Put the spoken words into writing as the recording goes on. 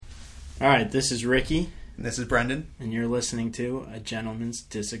All right, this is Ricky. And this is Brendan. And you're listening to A Gentleman's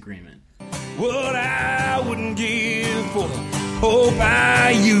Disagreement. What I wouldn't give for the hope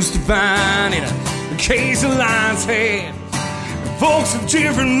I used to find in a case of lion's head. Folks of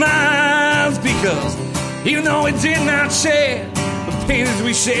different minds, because even though we did not share the pains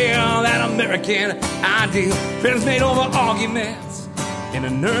we share, that American ideal, friends made over arguments in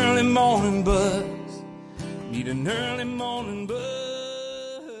an early morning buzz. Need an early morning buzz.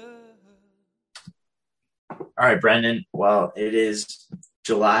 All right, Brendan. Well, it is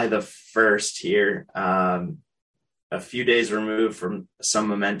July the 1st here. A few days removed from some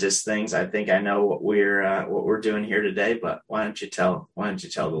momentous things. I think I know what we're doing here today, but why don't you tell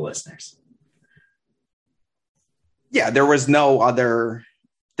the listeners? Yeah, there was no other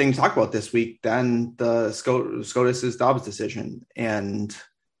thing to talk about this week than the SCOTUS's Dobbs decision. And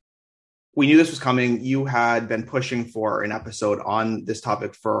we knew this was coming. You had been pushing for an episode on this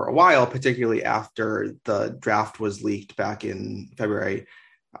topic for a while, particularly after the draft was leaked back in February.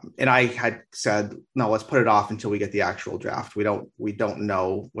 And I had said, no, let's put it off until we get the actual draft. We don't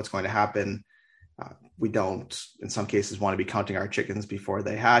know what's going to happen. We don't, in some cases, want to be counting our chickens before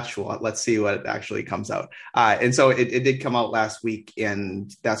they hatch. Well, let's see what actually comes out. And so it did come out last week,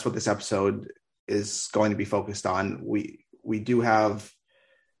 and that's what this episode is going to be focused on. We do have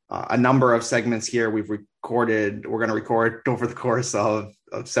a number of segments here. We're going to record over the course of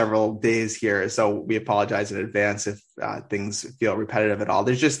several days here. So we apologize in advance if things feel repetitive at all.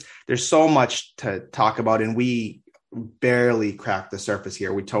 There's so much to talk about, and we barely cracked the surface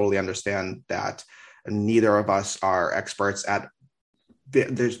here. We totally understand that neither of us are experts at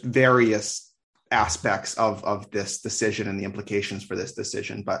there's various aspects of this decision and the implications for this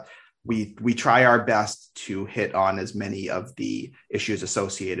decision, but we try our best to hit on as many of the issues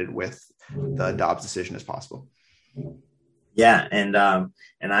associated with the Dobbs decision as possible. Yeah, and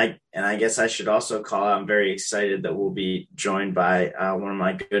I guess I should also call out, I'm very excited that we'll be joined by one of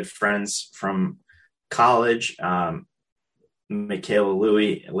my good friends from college, Mikaela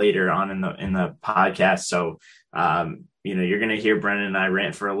Louie, later on in the podcast. So you're going to hear Brendan and I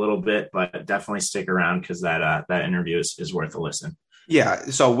rant for a little bit, but definitely stick around because that interview is worth a listen. Yeah.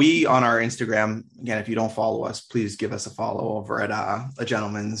 So we, on our Instagram, again, if you don't follow us, please give us a follow over at A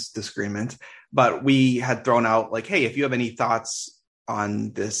Gentleman's Disagreement. But we had thrown out like, hey, if you have any thoughts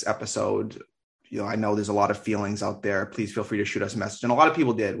on this episode, I know there's a lot of feelings out there. Please feel free to shoot us a message. And a lot of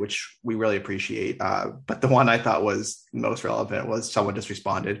people did, which we really appreciate. But the one I thought was most relevant was someone just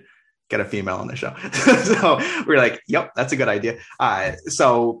responded, get a female on the show. So we're like, yep, that's a good idea.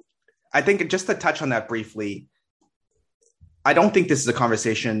 So I think just to touch on that briefly, I don't think this is a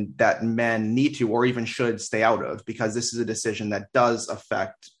conversation that men need to or even should stay out of, because this is a decision that does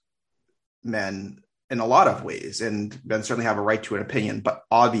affect men in a lot of ways, and men certainly have a right to an opinion. But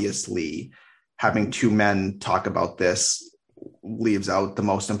obviously, having two men talk about this leaves out the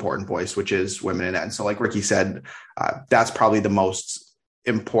most important voice, which is women in ed. And so, like Ricky said, that's probably the most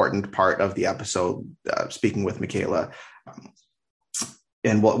important part of the episode, speaking with Mikaela.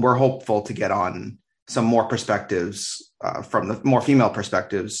 And we're hopeful to get on some more perspectives from the more female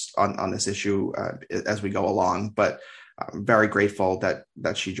perspectives on this issue as we go along. But I'm very grateful that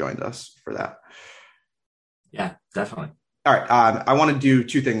she joined us for that. Yeah, definitely. All right. I want to do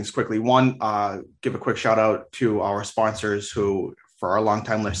two things quickly. One, give a quick shout out to our sponsors who, for our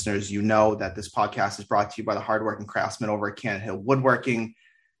longtime listeners, that this podcast is brought to you by the hardworking craftsmen over at Cannon Hill Woodworking.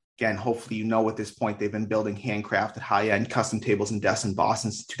 Again, hopefully, at this point, they've been building handcrafted high-end custom tables and desks in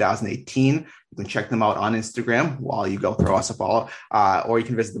Boston since 2018. You can check them out on Instagram while you go throw us a follow, or you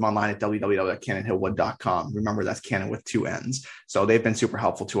can visit them online at www.cannonhillwood.com. Remember, that's Cannon with two N's. So they've been super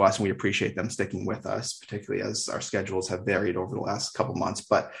helpful to us, and we appreciate them sticking with us, particularly as our schedules have varied over the last couple months.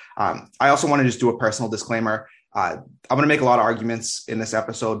 But I also want to just do a personal disclaimer. I'm going to make a lot of arguments in this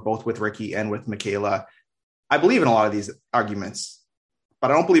episode, both with Ricky and with Mikaela. I believe in a lot of these arguments, but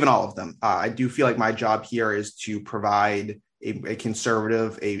I don't believe in all of them. I do feel like my job here is to provide a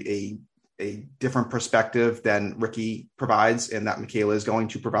conservative, a different perspective than Ricky provides and that Mikaela is going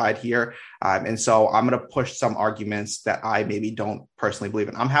to provide here. And so I'm going to push some arguments that I maybe don't personally believe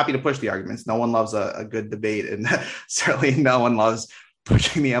in. I'm happy to push the arguments. No one loves a good debate, and certainly no one loves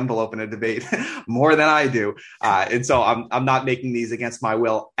pushing the envelope in a debate more than I do. And so I'm not making these against my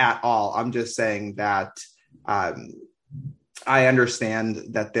will at all. I'm just saying that I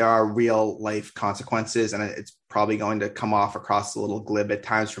understand that there are real life consequences, and it's probably going to come off across a little glib at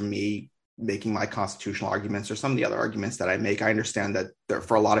times from me making my constitutional arguments or some of the other arguments that I make. I understand that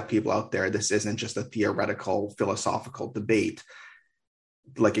for a lot of people out there, this isn't just a theoretical, philosophical debate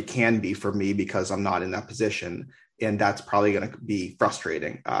like it can be for me because I'm not in that position. and that's probably going to be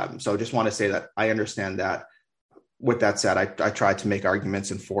frustrating. So just want to say that I understand that. With that said, I tried to make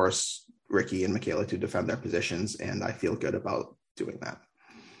arguments and force Ricky and Mikaela to defend their positions, and I feel good about doing that.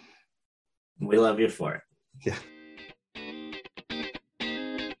 We love you for it. Yeah.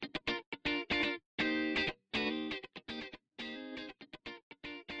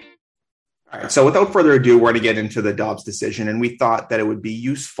 All right. So without further ado, we're going to get into the Dobbs decision, and we thought that it would be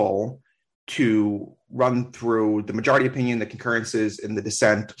useful to run through the majority opinion, the concurrences, and the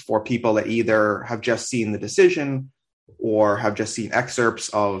dissent for people that either have just seen the decision or have just seen excerpts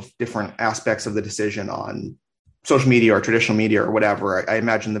of different aspects of the decision on social media or traditional media or whatever. I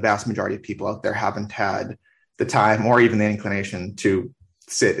imagine the vast majority of people out there haven't had the time or even the inclination to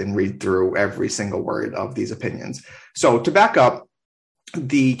sit and read through every single word of these opinions. So to back up,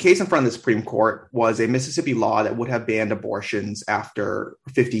 the case in front of the Supreme Court was a Mississippi law that would have banned abortions after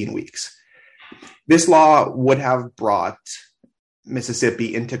 15 weeks. This law would have brought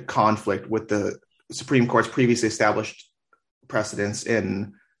Mississippi into conflict with the Supreme Court's previously established precedents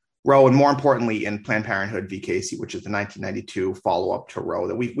in Roe, and more importantly, in Planned Parenthood v. Casey, which is the 1992 follow-up to Roe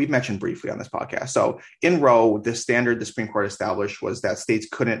that we've mentioned briefly on this podcast. So in Roe, the standard the Supreme Court established was that states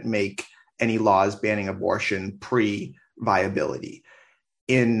couldn't make any laws banning abortion pre-viability.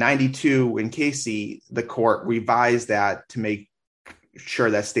 In 92, in Casey, the court revised that to make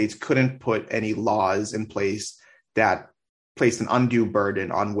sure that states couldn't put any laws in place that placed an undue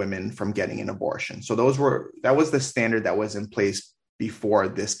burden on women from getting an abortion. So that was the standard that was in place before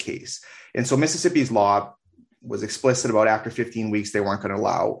this case. And so Mississippi's law was explicit about after 15 weeks, they weren't going to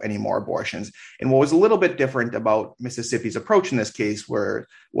allow any more abortions. And what was a little bit different about Mississippi's approach in this case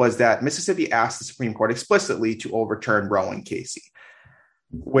was that Mississippi asked the Supreme Court explicitly to overturn Roe and Casey,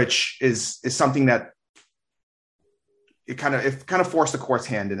 which is something that it kind of forced the court's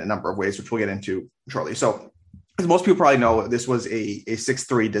hand in a number of ways, which we'll get into shortly. So as most people probably know, this was a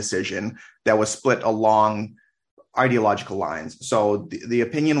 6-3 decision that was split along ideological lines. So the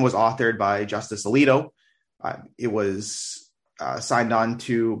opinion was authored by Justice Alito. It was signed on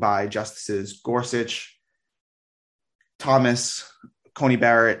to by Justices Gorsuch, Thomas, Coney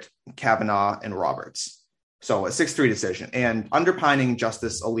Barrett, Kavanaugh, and Roberts. So a 6-3 decision. And underpinning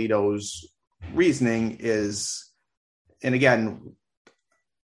Justice Alito's reasoning is, and again,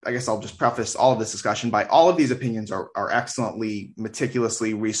 I guess I'll just preface all of this discussion by all of these opinions are excellently,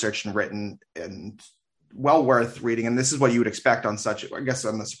 meticulously researched and written and well worth reading. And this is what you would expect on such, I guess,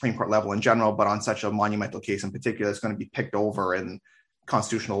 on the Supreme Court level in general, but on such a monumental case in particular, it's going to be picked over in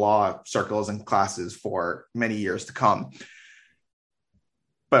constitutional law circles and classes for many years to come.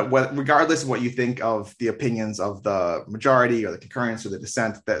 But regardless of what you think of the opinions of the majority or the concurrence or the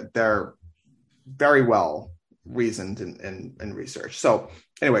dissent, that they're very well reasoned and researched. So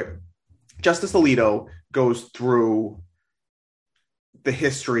anyway, Justice Alito goes through the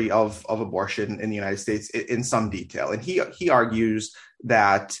history of abortion in the United States in some detail. And he argues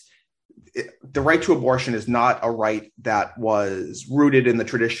that the right to abortion is not a right that was rooted in the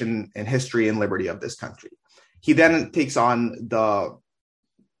tradition and history and liberty of this country. He then takes on the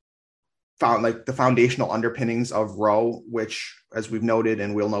foundational underpinnings of Roe, which, as we've noted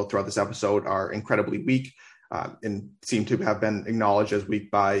and we'll note throughout this episode, are incredibly weak and seem to have been acknowledged as weak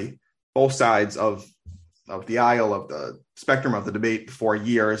by both sides of the aisle, of the spectrum of the debate for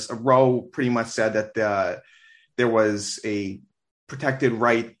years. Roe pretty much said that there was a protected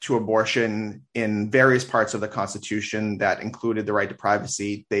right to abortion in various parts of the Constitution that included the right to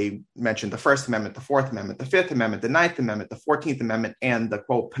privacy. They mentioned the First Amendment, the Fourth Amendment, the Fifth Amendment, the Ninth Amendment, the 14th Amendment, and the,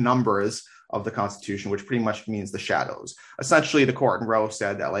 quote, penumbras of the Constitution, which pretty much means the shadows. Essentially, the court in Roe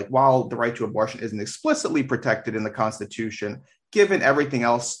said that, while the right to abortion isn't explicitly protected in the Constitution, given everything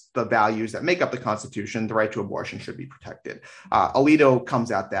else, the values that make up the Constitution, the right to abortion should be protected. Alito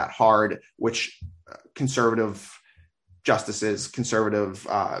comes at that hard, which conservative justices, conservative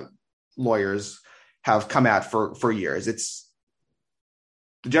lawyers have come at for years. It's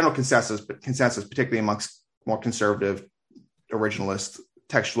the general consensus, particularly amongst more conservative, originalist,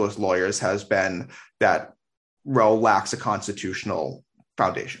 textualist lawyers, has been that Roe lacks a constitutional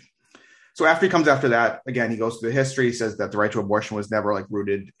foundation. So after he comes after that, again, he goes through the history, he says that the right to abortion was never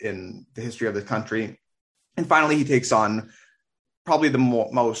rooted in the history of the country. And finally, he takes on probably the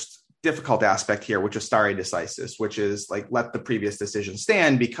most difficult aspect here, which is stare decisis, which is let the previous decision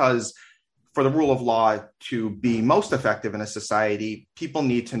stand, because for the rule of law to be most effective in a society, people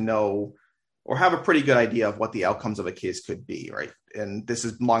need to know or have a pretty good idea of what the outcomes of a case could be, right? And this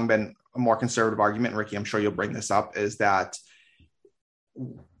has long been a more conservative argument. Ricky, I'm sure you'll bring this up, is that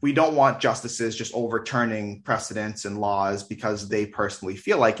we don't want justices just overturning precedents and laws because they personally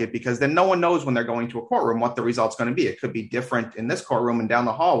feel like it, because then no one knows when they're going to a courtroom what the result's going to be. It could be different in this courtroom, and down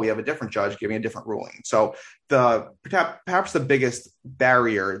the hall we have a different judge giving a different ruling. So perhaps the biggest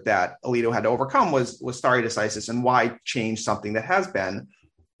barrier that Alito had to overcome was stare decisis, and why change something that has been,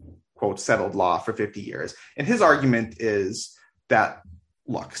 quote, settled law for 50 years. And his argument is that,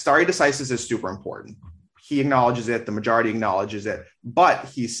 look, stare decisis is super important. He acknowledges it, the majority acknowledges it, but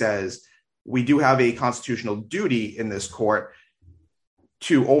he says we do have a constitutional duty in this court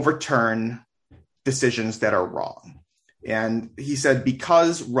to overturn decisions that are wrong. And he said,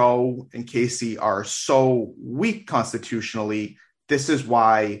 because Roe and Casey are so weak constitutionally, this is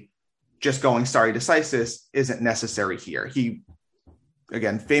why just going stare decisis isn't necessary here. He,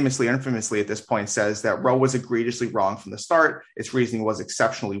 again, famously or infamously at this point, says that Roe was egregiously wrong from the start. Its reasoning was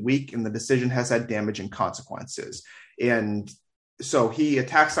exceptionally weak, and the decision has had damaging consequences. And so he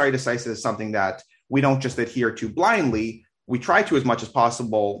attacks stare decisis as something that we don't just adhere to blindly. We try to as much as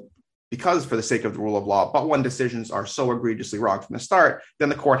possible, because for the sake of the rule of law, but when decisions are so egregiously wrong from the start, then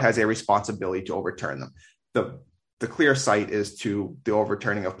the court has a responsibility to overturn them. The clear cite is to the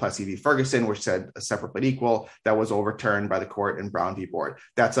overturning of Plessy v. Ferguson, which said a separate but equal, that was overturned by the court in Brown v. Board.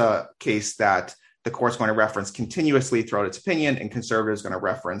 That's a case that the court's going to reference continuously throughout its opinion, and conservatives are going to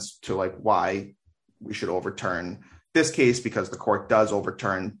reference to like why we should overturn this case, because the court does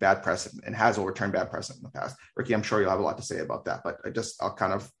overturn bad precedent and has overturned bad precedent in the past. Ricky, I'm sure you'll have a lot to say about that, but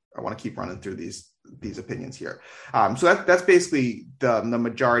I want to keep running through these opinions here. So that's basically the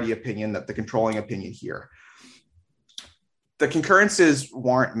majority opinion, that the controlling opinion here. The concurrences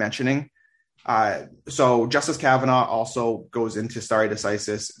warrant mentioning. So Justice Kavanaugh also goes into stare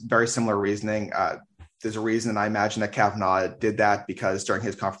decisis, very similar reasoning. There's a reason I imagine that Kavanaugh did that, because during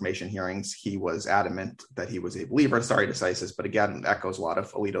his confirmation hearings, he was adamant that he was a believer in stare decisis. But again, it echoes a lot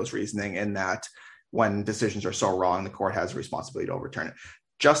of Alito's reasoning in that when decisions are so wrong, the court has a responsibility to overturn it.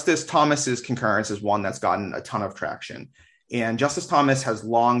 Justice Thomas's concurrence is one that's gotten a ton of traction. And Justice Thomas has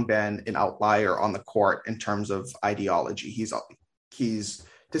long been an outlier on the court in terms of ideology. He's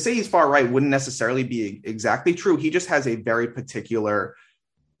to say he's far right wouldn't necessarily be exactly true. He just has a very particular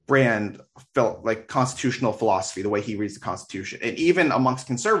brand, like constitutional philosophy, the way he reads the Constitution. And even amongst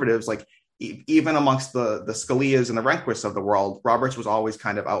conservatives, like even amongst the Scalias and the Rehnquists of the world, Roberts was always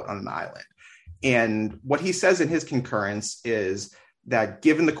kind of out on an island. And what he says in his concurrence is that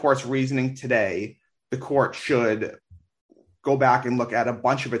given the court's reasoning today, the court should go back and look at a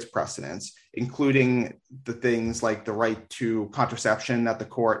bunch of its precedents, including the things like the right to contraception that the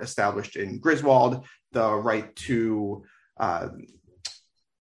court established in Griswold, the right to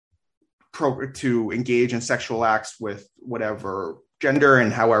engage in sexual acts with whatever gender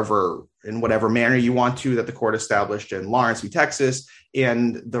and however, in whatever manner you want to, that the court established in Lawrence v. Texas,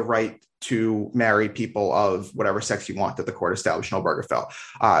 and the right to marry people of whatever sex you want that the court established in Obergefell.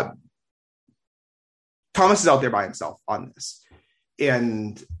 Thomas is out there by himself on this.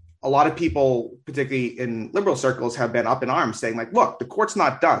 And a lot of people, particularly in liberal circles, have been up in arms saying, like, look, the court's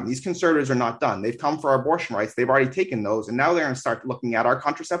not done. These conservatives are not done. They've come for our abortion rights. They've already taken those. And now they're going to start looking at our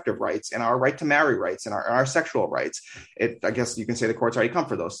contraceptive rights and our right to marry rights and our sexual rights. I guess you can say the court's already come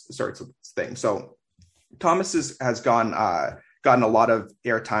for those sorts of things. So Thomas has gotten a lot of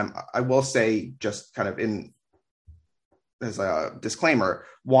airtime. I will say, just kind of as a disclaimer,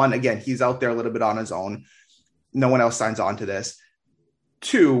 one, again, he's out there a little bit on his own. No one else signs on to this.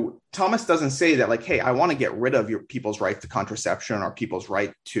 Two, Thomas doesn't say that, like, hey, I want to get rid of your people's right to contraception or people's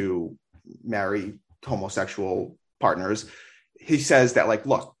right to marry homosexual partners. He says that, like,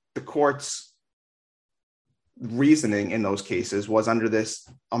 look, the court's reasoning in those cases was under this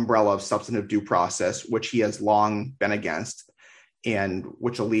umbrella of substantive due process, which he has long been against, and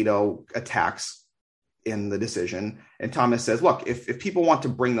which Alito attacks in the decision. And Thomas says, look, if people want to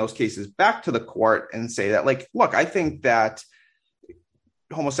bring those cases back to the court and say that, like, look, I think that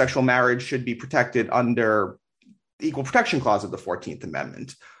homosexual marriage should be protected under the Equal Protection Clause of the 14th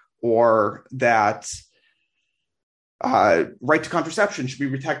Amendment, or that right to contraception should be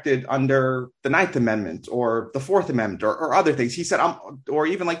protected under the 9th Amendment or the 4th Amendment or other things. He said, or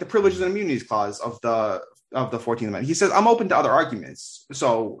even like the Privileges and Immunities Clause of the 14th Amendment. He says, I'm open to other arguments.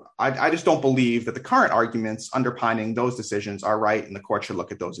 So I just don't believe that the current arguments underpinning those decisions are right, and the court should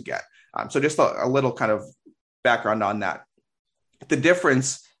look at those again. So just a little kind of background on that. The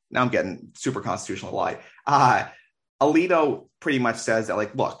difference, now I'm getting super constitutional lie. Alito pretty much says that,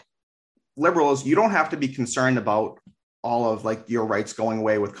 like, look, liberals, you don't have to be concerned about all of, like, your rights going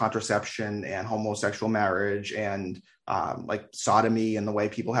away with contraception and homosexual marriage and like sodomy and the way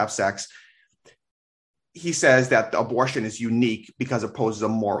people have sex. he says that abortion is unique because it poses a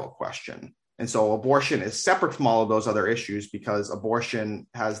moral question. And so abortion is separate from all of those other issues because abortion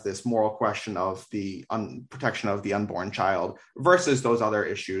has this moral question of the protection of the unborn child versus those other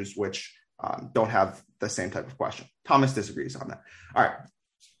issues, which don't have the same type of question. Thomas disagrees on that. All right.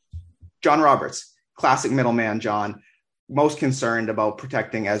 John Roberts, classic middleman, John, most concerned about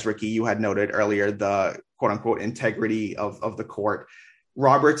protecting, as Ricky, you had noted earlier, the quote unquote integrity of the court.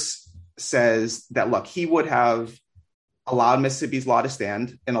 Roberts says that, look, he would have allowed Mississippi's law to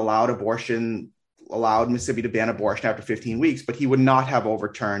stand and allowed Mississippi to ban abortion after 15 weeks, but he would not have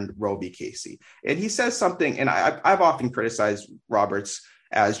overturned Roe v. Casey. And he says something, and I've often criticized Roberts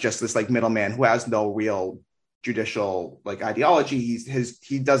as just this like middleman who has no real judicial like ideology.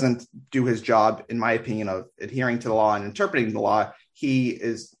 He doesn't do his job, in my opinion, of adhering to the law and interpreting the law. He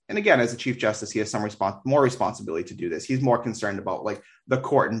is, and again, as a Chief Justice, he has some more responsibility to do this. He's more concerned about like the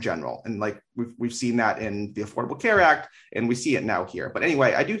court in general. And like we've seen that in the Affordable Care Act, and we see it now here. But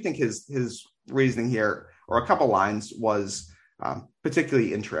anyway, I do think his reasoning here, or a couple lines, was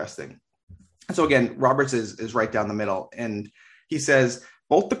particularly interesting. So again, Roberts is right down the middle. And he says,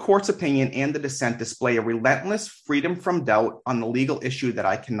 both the court's opinion and the dissent display a relentless freedom from doubt on the legal issue that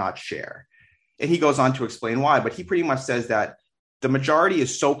I cannot share. And he goes on to explain why, but he pretty much says that the majority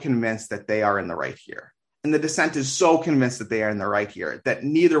is so convinced that they are in the right here, and the dissent is so convinced that they are in the right here, that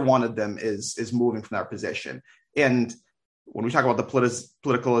neither one of them is moving from their position. And when we talk about the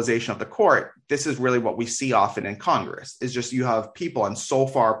politicalization of the court, this is really what we see often in Congress, is just you have people on so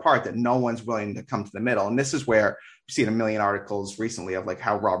far apart that no one's willing to come to the middle. And this is where we've seen a million articles recently of like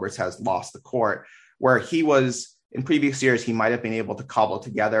how Roberts has lost the court, where he was in previous years, he might have been able to cobble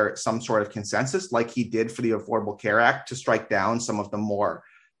together some sort of consensus like he did for the Affordable Care Act to strike down some of the more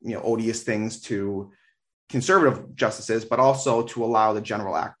odious things to conservative justices, but also to allow the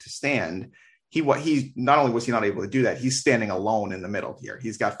general act to stand. He not only was he not able to do that, he's standing alone in the middle here.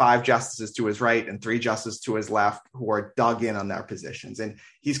 He's got 5 justices to his right and 3 justices to his left who are dug in on their positions. And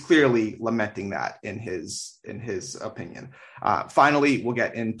he's clearly lamenting that in his opinion. Finally, we'll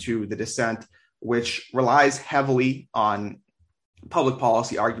get into the dissent, which relies heavily on public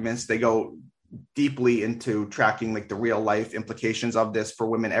policy arguments. They go deeply into tracking like the real life implications of this for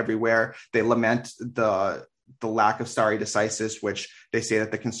women everywhere. They lament the lack of stare decisis, which they say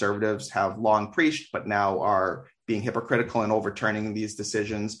that the conservatives have long preached, but now are being hypocritical and overturning these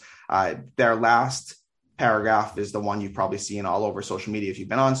decisions. Their last paragraph is the one you've probably seen all over social media if you've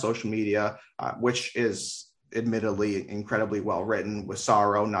been on social media, which is admittedly incredibly well written, with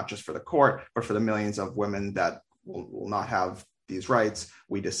sorrow, not just for the court, but for the millions of women that will not have these rights.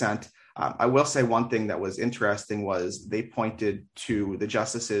 We dissent. I will say one thing that was interesting was they pointed to the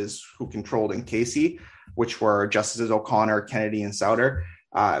justices who controlled in Casey, which were Justices O'Connor, Kennedy, and Souter.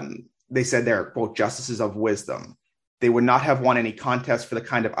 They said they're, quote, justices of wisdom. They would not have won any contest for the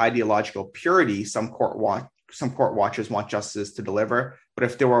kind of ideological purity some court watchers want justices to deliver. But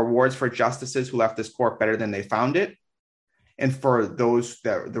if there were awards for justices who left this court better than they found it, and for those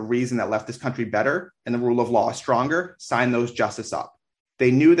that the reason that left this country better and the rule of law stronger, sign those justices up.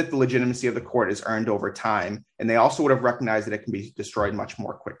 They knew that the legitimacy of the court is earned over time, and they also would have recognized that it can be destroyed much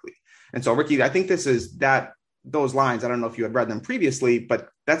more quickly. And so, Ricky, I think those lines, I don't know if you had read them previously, but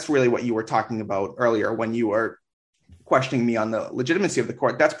that's really what you were talking about earlier when you were questioning me on the legitimacy of the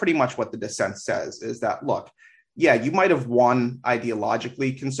court. That's pretty much what the dissent says, is that, look, yeah, you might have won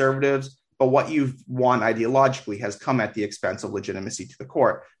ideologically, conservatives, but what you've won ideologically has come at the expense of legitimacy to the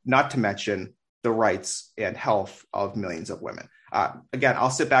court, not to mention the rights and health of millions of women. Again, I'll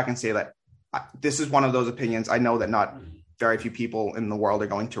sit back and say that this is one of those opinions. I know that not very few people in the world are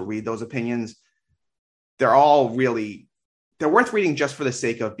going to read those opinions. They're worth reading just for the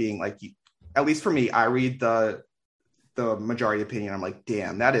sake of being like, at least for me, I read the majority opinion. I'm like,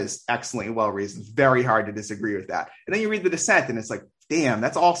 damn, that is excellently well reasoned. It's very hard to disagree with that. And then you read the dissent and it's like, damn,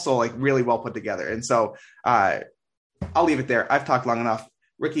 that's also like really well put together. And so I'll leave it there. I've talked long enough.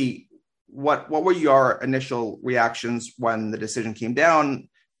 Ricky, what were your initial reactions when the decision came down?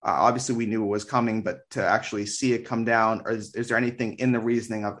 Obviously, we knew it was coming, but to actually see it come down, or is there anything in the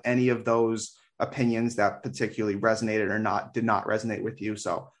reasoning of any of those opinions that particularly resonated or did not resonate with you?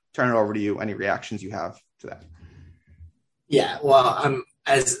 So turn it over to you. Any reactions you have to that? Yeah, well,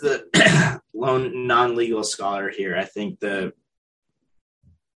 as the lone non-legal scholar here, I think the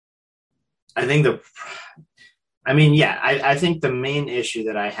main issue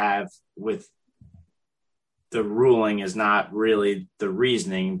that I have with the ruling is not really the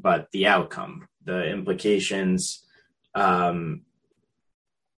reasoning, but the outcome. The implications are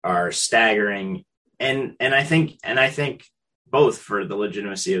staggering, and I think both for the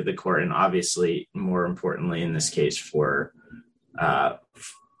legitimacy of the court and obviously more importantly in this case for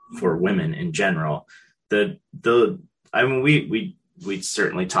women in general. We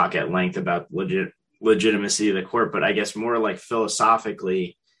certainly talk at length about legitimacy of the court, but I guess more like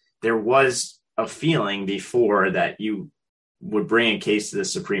philosophically, there was a feeling before that you would bring a case to the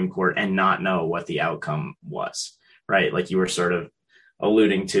Supreme Court and not know what the outcome was, right? Like you were sort of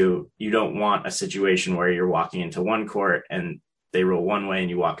alluding to, you don't want a situation where you're walking into one court and they rule one way and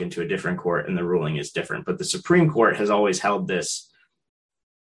you walk into a different court and the ruling is different. But the Supreme Court has always held this,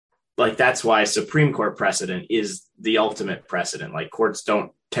 like that's why Supreme Court precedent is the ultimate precedent. Like courts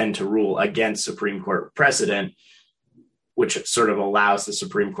don't tend to rule against Supreme Court precedent, which sort of allows the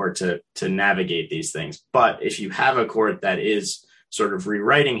Supreme Court to navigate these things. But if you have a court that is sort of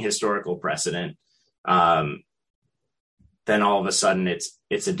rewriting historical precedent, then all of a sudden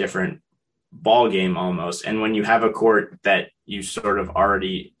it's a different ball game almost. And when you have a court that you sort of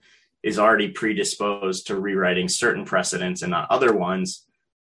is already predisposed to rewriting certain precedents and not other ones,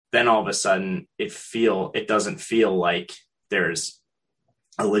 then all of a sudden it doesn't feel like there's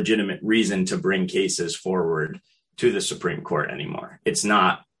a legitimate reason to bring cases forward to the Supreme Court anymore.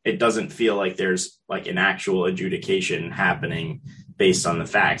 It doesn't feel like there's like an actual adjudication happening based on the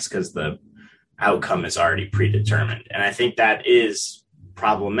facts because the outcome is already predetermined. And I think that is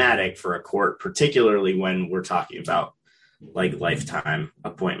problematic for a court, particularly when we're talking about like lifetime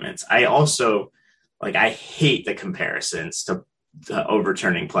appointments. I also I hate the comparisons to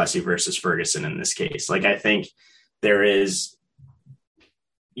overturning Plessy versus Ferguson in this case. Like, I think there is,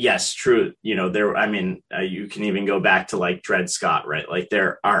 yes, true. You can even go back to like Dred Scott, right? Like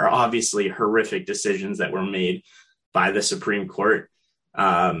there are obviously horrific decisions that were made by the Supreme Court.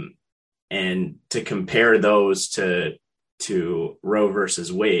 And to compare those to Roe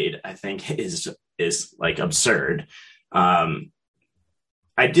versus Wade, I think is like absurd. I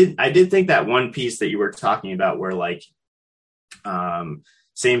did think that one piece that you were talking about where like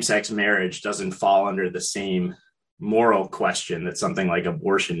same-sex marriage doesn't fall under the same moral question that something like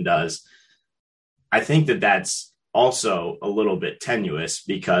abortion does. I think that that's also a little bit tenuous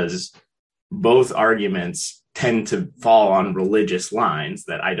because both arguments tend to fall on religious lines.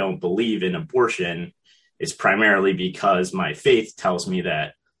 That I don't believe in abortion is primarily because my faith tells me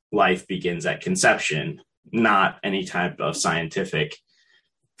that life begins at conception, not any type of scientific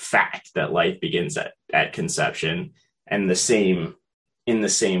fact that life begins at conception. And in the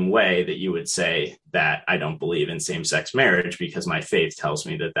same way that you would say that I don't believe in same-sex marriage because my faith tells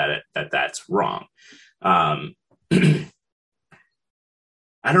me that that's wrong. I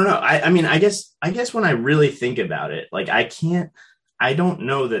don't know. I guess when I really think about it, like I don't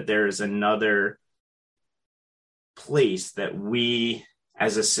know that there's another place that we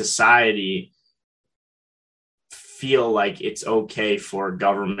as a society feel like it's okay for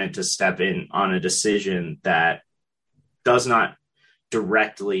government to step in on a decision that does not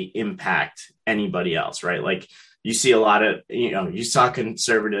directly impact anybody else, right? Like you see a lot of, you saw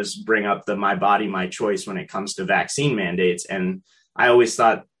conservatives bring up the my body, my choice when it comes to vaccine mandates. And I always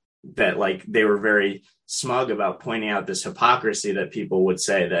thought that like they were very smug about pointing out this hypocrisy that people would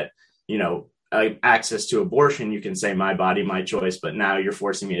say that, access to abortion, you can say my body, my choice, but now you're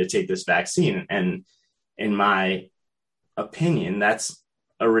forcing me to take this vaccine. And in my opinion, that's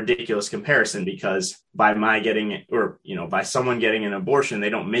a ridiculous comparison because by by someone getting an abortion, they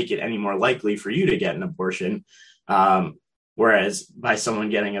don't make it any more likely for you to get an abortion. Whereas by someone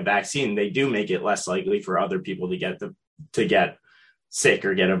getting a vaccine, they do make it less likely for other people to get sick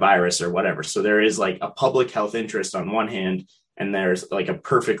or get a virus or whatever. So there is like a public health interest on one hand, and there's like a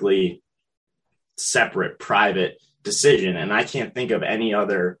perfectly separate private decision. And I can't think of any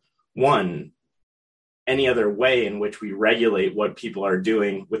other way in which we regulate what people are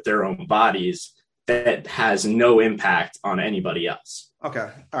doing with their own bodies that has no impact on anybody else. Okay.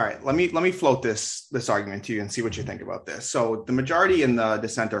 All right. Let me float this argument to you and see what you think about this. So the majority and the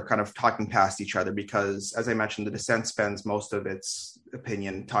dissent are kind of talking past each other because, as I mentioned, the dissent spends most of its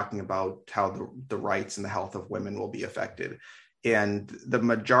opinion talking about how the rights and the health of women will be affected. And the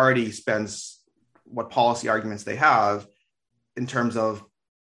majority spends what policy arguments they have in terms of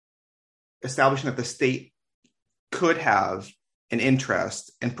establishing that the state could have an interest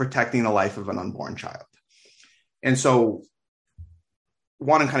in protecting the life of an unborn child. And so,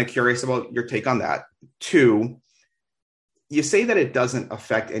 one, I'm kind of curious about your take on that. Two, you say that it doesn't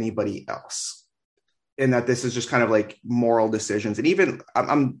affect anybody else and that this is just kind of like moral decisions. And even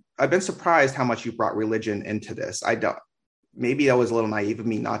I've been surprised how much you brought religion into this. Maybe that was a little naive of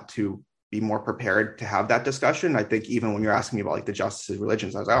me not to be more prepared to have that discussion. I think even when you're asking me about like the justices'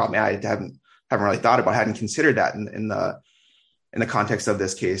 religions, I was like, oh man, I hadn't really thought about, hadn't considered that in the in the context of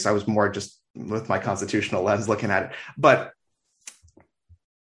this case. I was more just with my constitutional lens looking at it. But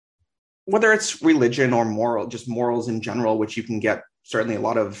whether it's religion or moral, just morals in general, which you can get, certainly a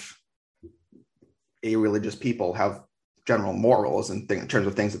lot of a-religious people have general morals and in terms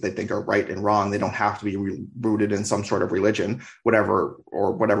of things that they think are right and wrong. They don't have to be rooted in some sort of religion, whatever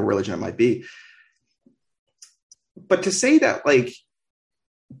religion it might be. But to say that, like,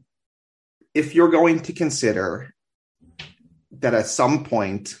 if you're going to consider that at some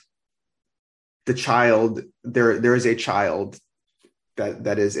point the child, there is a child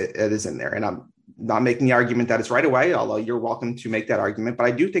that is in there, and I'm not making the argument that it's right away, although you're welcome to make that argument. But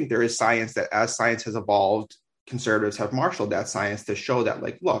I do think there is science that, as science has evolved, conservatives have marshaled that science to show that,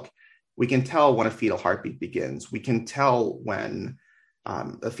 like, look, we can tell when a fetal heartbeat begins. We can tell when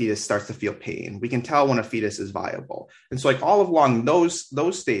a fetus starts to feel pain. We can tell when a fetus is viable. And so, like, all along those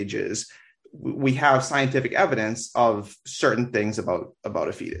stages, we have scientific evidence of certain things about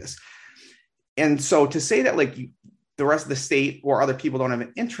a fetus. And so to say that, like, the rest of the state or other people don't have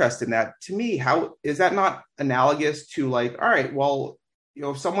an interest in that, to me, how is that not analogous to, like, all right, well, you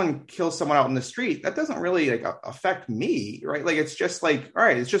know, if someone kills someone out in the street, that doesn't really, like, affect me, right? Like, it's just like, all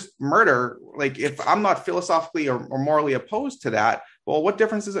right, it's just murder. Like, if I'm not philosophically or morally opposed to that, well, what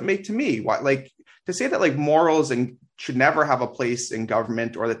difference does it make to me? Why, like, to say that, like, morals and should never have a place in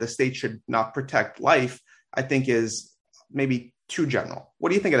government, or that the state should not protect life, I think is maybe too general. What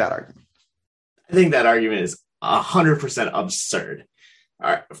do you think of that argument? I think that argument is 100% absurd.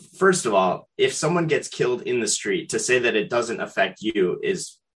 All right. First of all, if someone gets killed in the street, to say that it doesn't affect you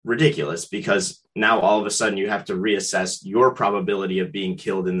is ridiculous, because now all of a sudden you have to reassess your probability of being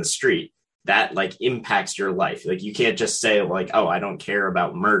killed in the street. That, like, impacts your life. Like, you can't just say, like, oh, I don't care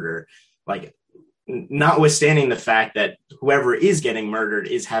about murder. Like, notwithstanding the fact that whoever is getting murdered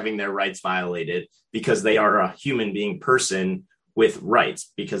is having their rights violated, because they are a human being person with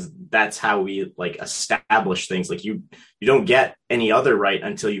rights, because that's how we, like, establish things. Like, you don't get any other right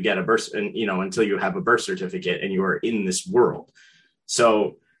until you get until you have a birth certificate and you are in this world.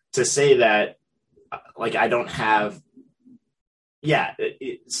 So to say that, like, I don't have,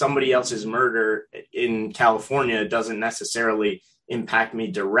 somebody else's murder in California doesn't necessarily impact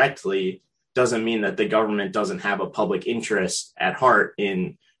me directly, doesn't mean that the government doesn't have a public interest at heart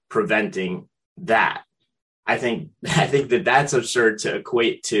in preventing that. I think that that's absurd to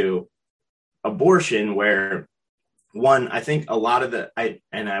equate to abortion, where, one, I think a lot of I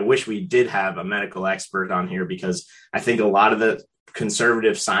wish we did have a medical expert on here, because I think a lot of the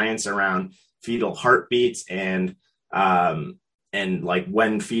conservative science around fetal heartbeats and like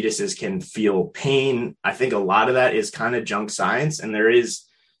when fetuses can feel pain, I think a lot of that is kind of junk science. And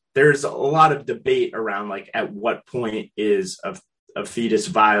there's a lot of debate around, like, at what point is a fetus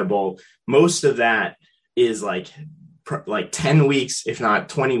viable. Most of that is like 10 weeks, if not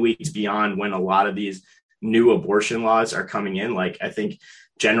 20 weeks beyond when a lot of these new abortion laws are coming in. Like, I think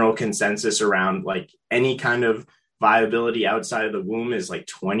general consensus around, like, any kind of viability outside of the womb is like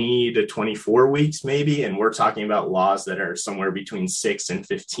 20 to 24 weeks, maybe. And we're talking about laws that are somewhere between 6 and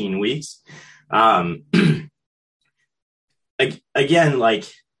 15 weeks. Again, like,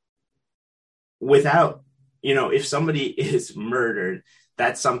 without, if somebody is murdered,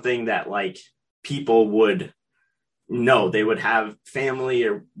 that's something that, like, people would know. They would have family,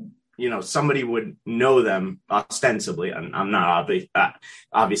 or, somebody would know them ostensibly. I'm not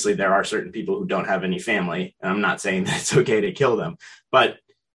obviously there are certain people who don't have any family, and I'm not saying that it's okay to kill them. But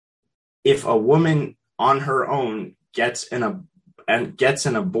if a woman on her own gets an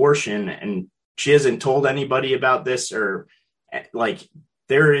abortion and she hasn't told anybody about this, or, like,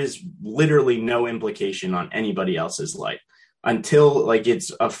 there is literally no implication on anybody else's life until, like,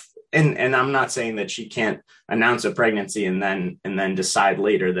 it's and I'm not saying that she can't announce a pregnancy and then decide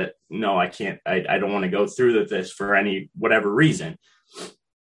later that, no, I can't, I don't want to go through with this for any whatever reason.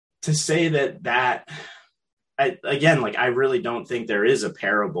 To say that again, like, I really don't think there is a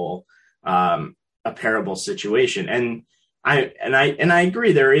parable situation. And I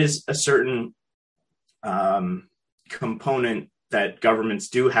agree, there is a certain component that governments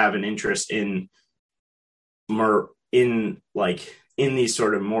do have an interest in these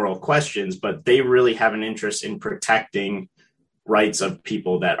sort of moral questions, but they really have an interest in protecting rights of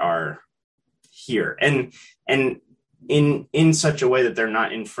people that are here, and in such a way that they're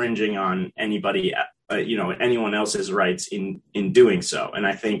not infringing on anyone else's rights in doing so. And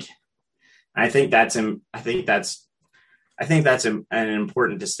I think that's an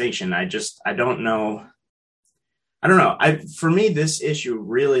important distinction. I don't know. For me, this issue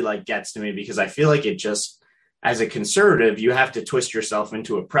really, like, gets to me, because I feel like it just, as a conservative, you have to twist yourself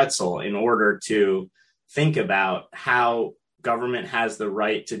into a pretzel in order to think about how government has the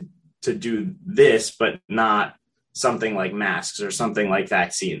right to do this, but not something like masks or something like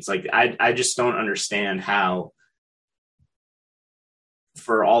vaccines. Like, I just don't understand how,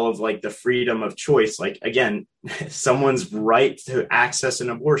 for all of like the freedom of choice, like, again, someone's right to access an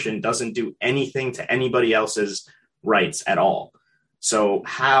abortion doesn't do anything to anybody else's rights at all. So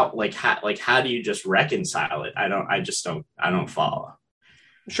how do you just reconcile it? I don't follow.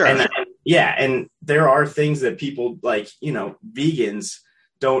 Sure. And there are things that people, like, vegans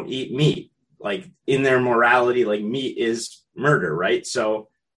don't eat meat, like, in their morality, like, meat is murder, right? So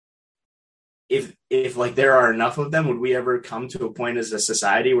if like there are enough of them, would we ever come to a point as a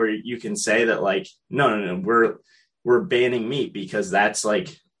society where you can say that, like, no, we're banning meat because that's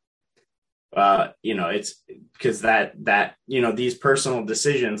like, it's because that these personal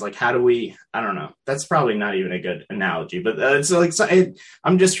decisions, like, how do we, I don't know, that's probably not even a good analogy, but it's like,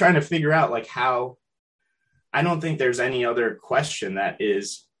 I'm just trying to figure out, like, how, I don't think there's any other question that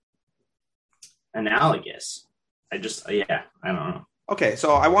is analogous. I don't know. Okay,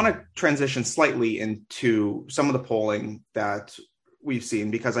 so I want to transition slightly into some of the polling that we've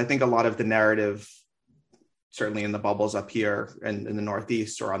seen, because I think a lot of the narrative, certainly in the bubbles up here and in the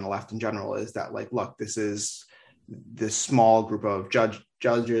Northeast or on the left in general, is that, like, look, this is this small group of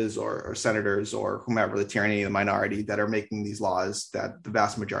judges or senators or whomever, the tyranny of the minority, that are making these laws that the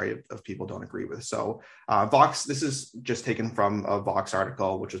vast majority of people don't agree with. So Vox, this is just taken from a Vox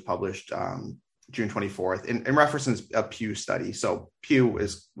article, which was published June 24th, in reference to a Pew study. So Pew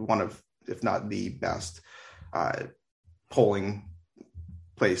is one of, if not the best polling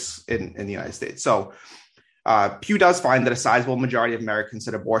place in the United States. So Pew does find that a sizable majority of Americans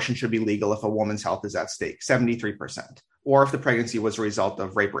said abortion should be legal if a woman's health is at stake, 73%, or if the pregnancy was a result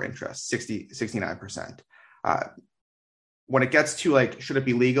of rape or incest, 69%. When it gets to, like, should it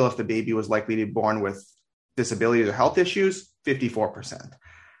be legal if the baby was likely to be born with disabilities or health issues, 54%.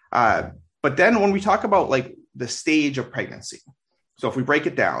 But then when we talk about, like, the stage of pregnancy, so if we break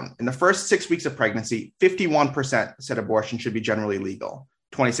it down, in the first 6 weeks of pregnancy, 51% said abortion should be generally legal.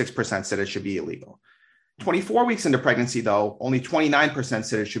 26% said it should be illegal. 24 weeks into pregnancy, though, only 29%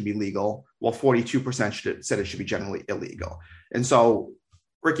 said it should be legal, while 42% said it should be generally illegal. And so,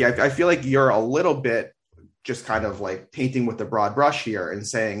 Ricky, I feel like you're a little bit just kind of like painting with the broad brush here and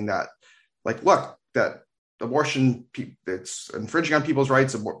saying that, like, look, that abortion, it's infringing on people's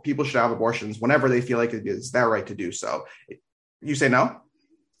rights. People should have abortions whenever they feel like it is their right to do so. You say no?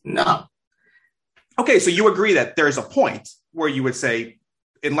 No. Okay, so you agree that there's a point where you would say,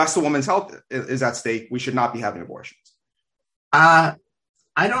 unless the woman's health is at stake, we should not be having abortions. I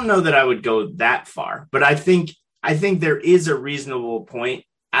don't know that I would go that far, but I think there is a reasonable point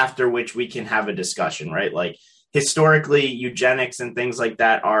after which we can have a discussion, right? Like, historically, eugenics and things like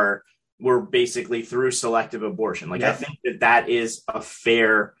that were basically through selective abortion. Like, yeah. I think that is a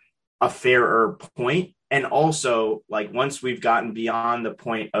fairer point. And also, like, once we've gotten beyond the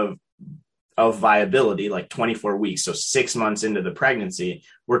point of viability, like 24 weeks, so 6 months into the pregnancy,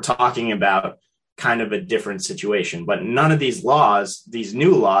 we're talking about kind of a different situation. But none of these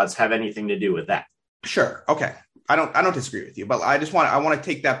new laws, have anything to do with that. Sure. Okay. I don't disagree with you, but I want to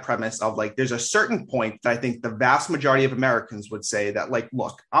take that premise of, like, there's a certain point that I think the vast majority of Americans would say that, like,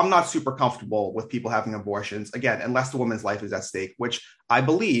 look, I'm not super comfortable with people having abortions, again, unless the woman's life is at stake, which I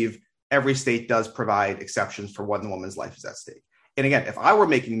believe every state does provide exceptions for when the woman's life is at stake. And again, if I were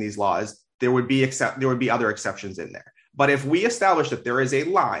making these laws, there would be other exceptions in there. But if we establish that there is a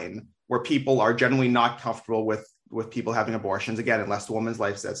line where people are generally not comfortable with people having abortions, again, unless the woman's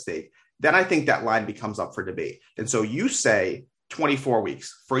life is at stake, then I think that line becomes up for debate. And so you say 24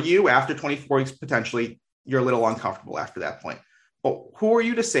 weeks. For you, after 24 weeks, potentially, you're a little uncomfortable after that point. But who are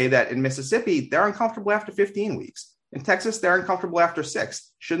you to say that in Mississippi, they're uncomfortable after 15 weeks? In Texas, they're uncomfortable after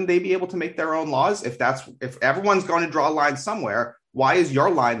 6. Shouldn't they be able to make their own laws? If everyone's going to draw a line somewhere, why is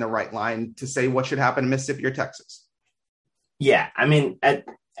your line the right line to say what should happen in Mississippi or Texas? Yeah, I mean,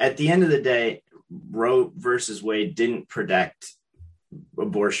 at the end of the day, Roe versus Wade didn't protect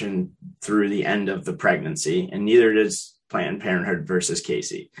abortion through the end of the pregnancy, and neither does Planned Parenthood versus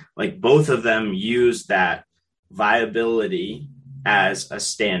Casey. Like, both of them use that viability as a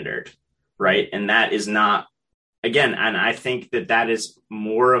standard, right? And that is not, again, and I think that is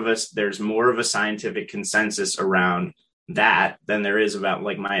there's more of a scientific consensus around that than there is about,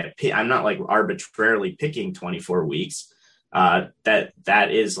 like, my opinion. I'm not, like, arbitrarily picking 24 weeks.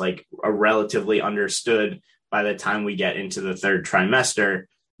 That is, like, a relatively understood. By the time we get into the third trimester,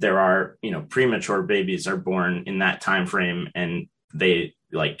 there are, premature babies are born in that time frame, and they,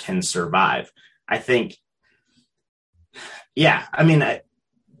 like, can survive. I think, yeah, I mean,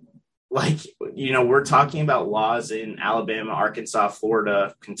 like, we're talking about laws in Alabama, Arkansas,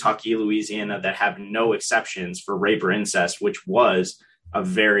 Florida, Kentucky, Louisiana that have no exceptions for rape or incest, which was a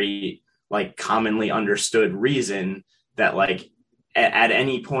very like commonly understood reason that like at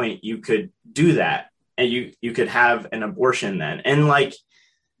any point you could do that and you could have an abortion then. And like,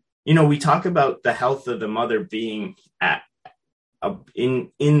 we talk about the health of the mother being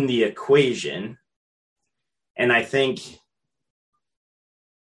in the equation. And I think,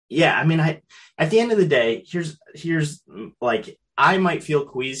 at the end of the day, here's like, I might feel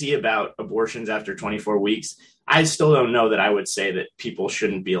queasy about abortions after 24 weeks. I still don't know that I would say that people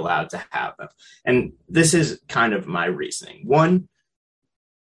shouldn't be allowed to have them. And this is kind of my reasoning. One,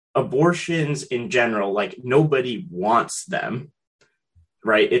 abortions in general, like nobody wants them,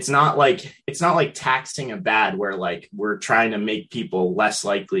 right? It's not like taxing a bad where like we're trying to make people less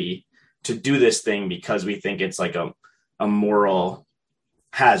likely to do this thing because we think it's like a moral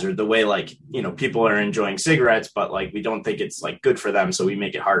hazard, the way like, people are enjoying cigarettes, but like we don't think it's like good for them, so we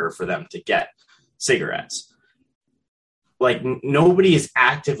make it harder for them to get cigarettes. Like nobody is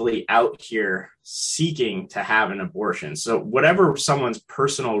actively out here seeking to have an abortion. So whatever someone's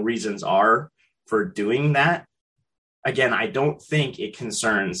personal reasons are for doing that, again, I don't think it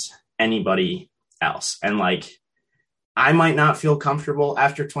concerns anybody else. And like, I might not feel comfortable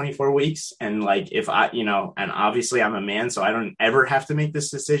after 24 weeks. And like, if I, and obviously I'm a man, so I don't ever have to make this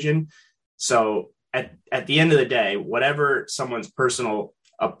decision. So at the end of the day, whatever someone's personal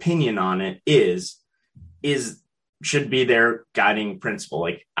opinion on it should be their guiding principle.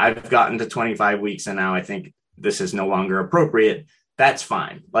 Like I've gotten to 25 weeks and now I think this is no longer appropriate. That's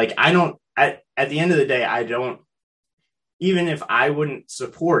fine. Like at the end of the day, even if I wouldn't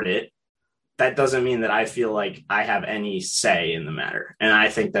support it, that doesn't mean that I feel like I have any say in the matter. And I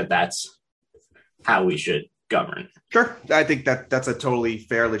think that that's how we should govern. Sure. I think that's a totally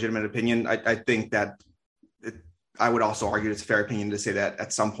fair, legitimate opinion. I think that I would also argue it's a fair opinion to say that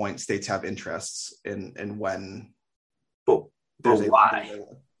at some point states have interests in when. But why?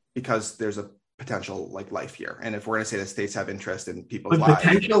 Because there's a potential like life here. And if we're going to say that states have interest in people's lives.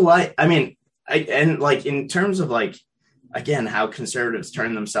 Potential life, and like in terms of like, again, how conservatives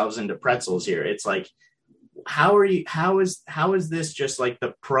turn themselves into pretzels here. It's like, how is this just like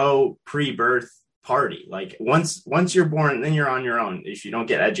the pre-birth party? Like once you're born, then you're on your own. If you don't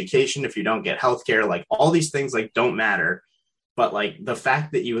get education, if you don't get healthcare, like all these things like don't matter. But like the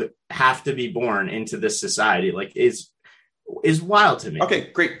fact that you have to be born into this society, like is wild to me.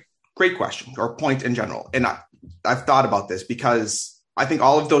 Okay, great question or point in general. And I've thought about this because I think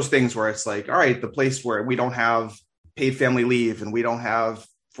all of those things where it's like, all right, the place where we don't have paid family leave and we don't have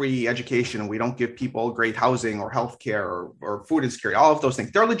free education and we don't give people great housing or healthcare or food insecurity, all of those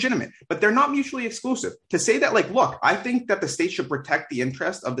things, they're legitimate, but they're not mutually exclusive. To say that, like, look, I think that the state should protect the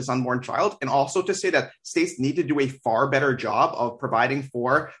interest of this unborn child, and also to say that states need to do a far better job of providing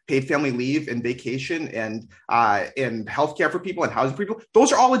for paid family leave and vacation and healthcare for people and housing for people.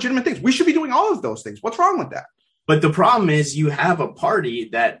 Those are all legitimate things. We should be doing all of those things. What's wrong with that? But the problem is you have a party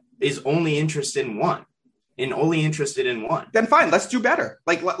that is only interested in one. Then fine, let's do better.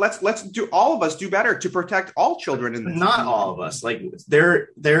 Like let's do, all of us do better to protect all children in this. Not all of us. Like there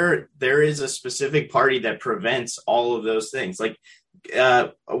is a specific party that prevents all of those things. Like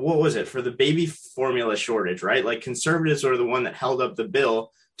what was it for the baby formula shortage, right? Like conservatives are the one that held up the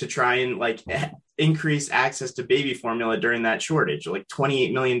bill to try and like increase access to baby formula during that shortage, like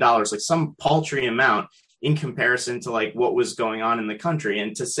 $28 million, like some paltry amount in comparison to like what was going on in the country.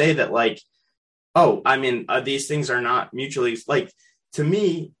 And to say that like, these things are not mutually, like, to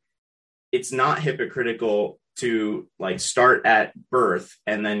me, it's not hypocritical to like start at birth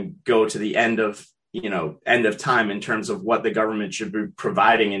and then go to the end of time in terms of what the government should be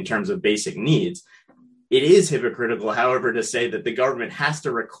providing in terms of basic needs. It is hypocritical, however, to say that the government has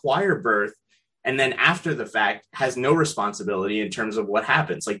to require birth and then after the fact has no responsibility in terms of what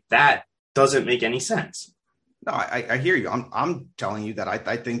happens. Like that doesn't make any sense. No, I hear you. I'm telling you that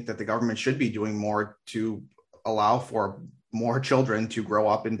I think that the government should be doing more to allow for more children to grow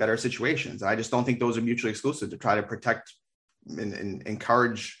up in better situations. I just don't think those are mutually exclusive, to try to protect and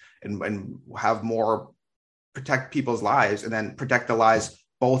encourage and have more protect people's lives and then protect the lives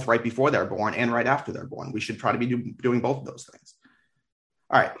both right before they're born and right after they're born. We should try to be doing both of those things.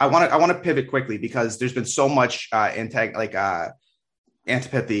 All right. I want to pivot quickly because there's been so much antipathy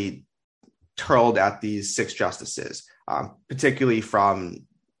hurled at these 6 justices, particularly from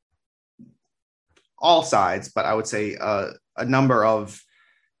all sides, but I would say a number of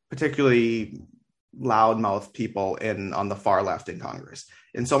particularly loudmouth people on the far left in Congress.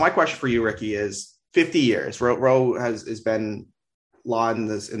 And so my question for you, Ricky, is 50 years. Roe has been law in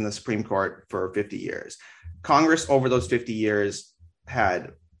the Supreme Court for 50 years. Congress over those 50 years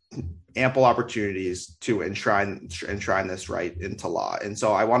had ample opportunities to enshrine this right into law. And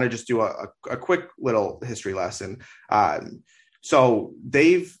so I want to just do a quick little history lesson. So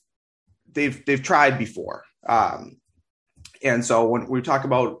they've tried before. And so when we talk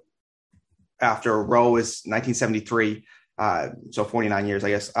about after Roe is 1973, so 49 years, I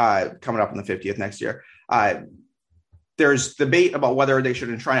guess, coming up in the 50th next year, there's debate about whether they should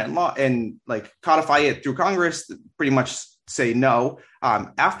enshrine it in law and like codify it through Congress, pretty much say no.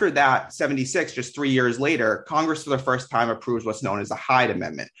 After that, 76, just 3 years later, Congress for the first time approves what's known as the Hyde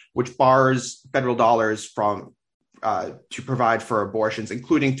Amendment, which bars federal dollars from to provide for abortions,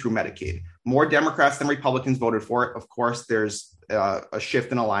 including through Medicaid. More Democrats than Republicans voted for it. Of course, there's a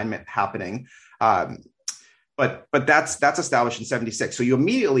shift in alignment happening. But that's established in 76. So you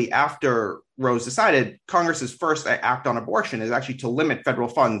immediately after Roe's decided, Congress's first act on abortion is actually to limit federal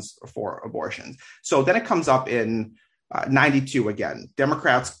funds for abortions. So then it comes up in 92 again.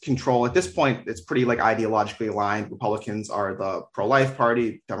 Democrats control at this point. It's pretty like ideologically aligned. Republicans are the pro-life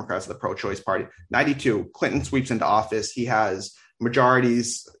party. Democrats are the pro-choice party. 92, Clinton sweeps into office. He has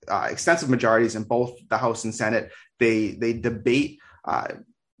majorities, extensive majorities in both the House and Senate. They debate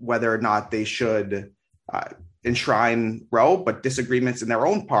whether or not they should enshrine Roe, but disagreements in their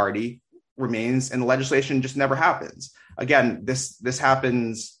own party remains, and the legislation just never happens. Again, this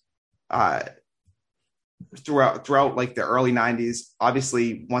happens throughout like the early 90s.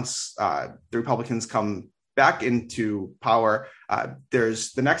 Obviously, once the Republicans come back into power,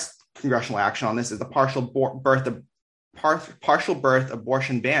 there's the next congressional action on this is the Partial Birth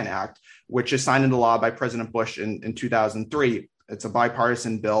Abortion Ban Act, which is signed into law by President Bush in 2003. It's a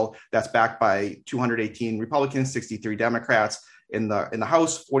bipartisan bill that's backed by 218 Republicans, 63 Democrats in the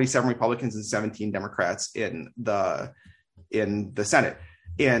House, 47 Republicans and 17 Democrats in the Senate.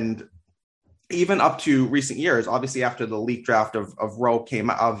 And even up to recent years, obviously after the leaked draft of Roe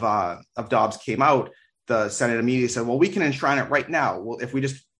of Dobbs came out, the Senate immediately said, well, we can enshrine it right now. Well, if we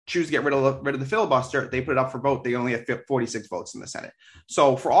just choose to get rid of the filibuster, they put it up for vote. They only have 46 votes in the Senate.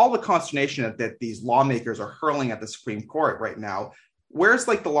 So for all the consternation that these lawmakers are hurling at the Supreme Court right now, where's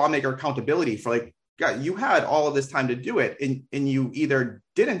like the lawmaker accountability for like, God, you had all of this time to do it and you either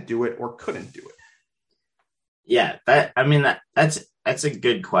didn't do it or couldn't do it? Yeah, that's a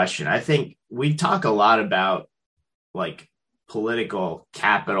good question. I think we talk a lot about like political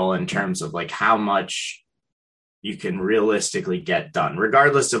capital in terms of like how much you can realistically get done,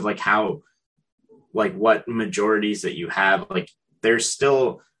 regardless of like how, like what majorities that you have. Like there's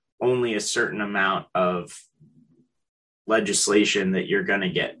still only a certain amount of legislation that you're going to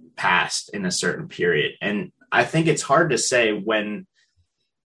get passed in a certain period. And I think it's hard to say when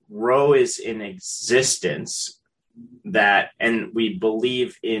Roe is in existence that, and we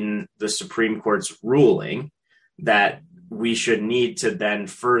believe in the Supreme Court's ruling, that we should need to then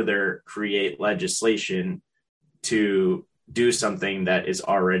further create legislation to do something that is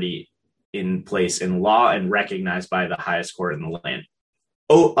already in place in law and recognized by the highest court in the land,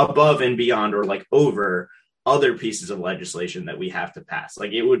 above and beyond or like over other pieces of legislation that we have to pass.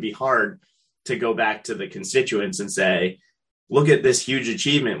 Like it would be hard to go back to the constituents and say, look at this huge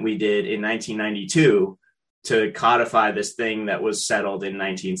achievement we did in 1992 to codify this thing that was settled in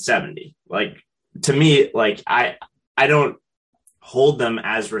 1970. Like to me, like I don't hold them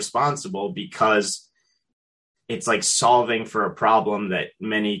as responsible because it's like solving for a problem that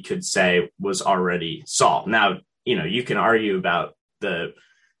many could say was already solved. Now, you know, you can argue about the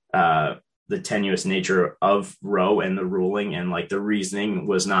tenuous nature of Roe and the ruling, and like the reasoning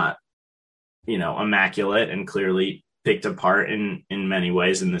was not, you know, immaculate and clearly picked apart in many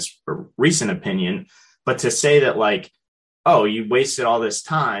ways in this recent opinion. But to say that like, oh, you wasted all this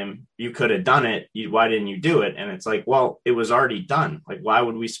time, you could have done it, why didn't you do it? And it's like, well, it was already done. Like, why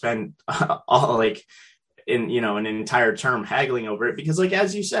would we spend all like in, you know, an entire term haggling over it? Because like,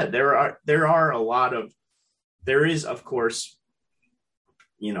 as you said, there is, of course,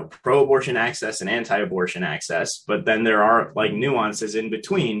 you know, pro-abortion access and anti-abortion access, but then there are like nuances in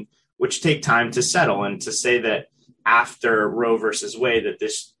between which take time to settle. And to say that after Roe versus Wade that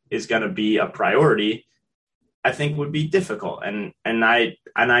this is going to be a priority, I think would be difficult. And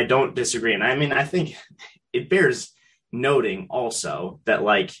I don't disagree. And I mean, I think it bears noting also that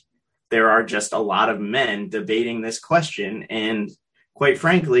like there are just a lot of men debating this question, and quite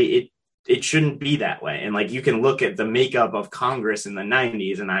frankly, it shouldn't be that way. And like you can look at the makeup of Congress in the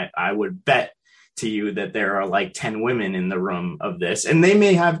 90s, and I would bet to you that there are like 10 women in the room of this, and they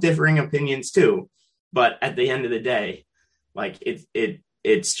may have differing opinions too. But at the end of the day, like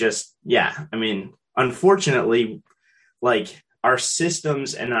it's just, yeah. I mean, unfortunately, like our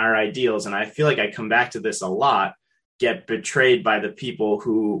systems and our ideals, and I feel like I come back to this a lot, get betrayed by the people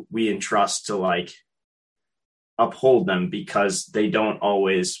who we entrust to like uphold them, because they don't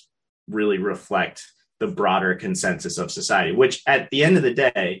always really reflect the broader consensus of society, which at the end of the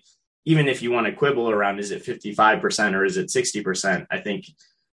day, even if you want to quibble around, is it 55% or is it 60%? I think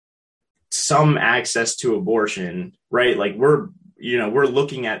some access to abortion, right? Like we're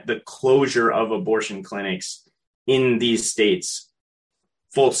looking at the closure of abortion clinics in these states,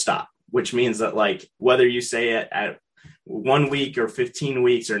 full stop, which means that like, whether you say it at 1 week or 15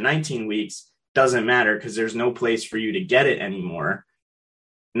 weeks or 19 weeks, doesn't matter, because there's no place for you to get it anymore.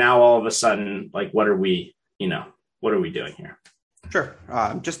 Now, all of a sudden, like, what are we doing here? Sure.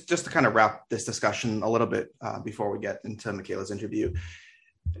 Just to kind of wrap this discussion a little bit before we get into Mikaela's interview,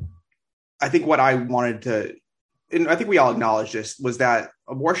 I think what I wanted to, and I think we all acknowledge this, was that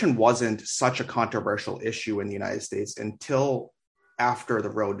abortion wasn't such a controversial issue in the United States until after the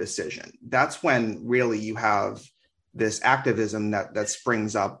Roe decision. That's when really you have this activism that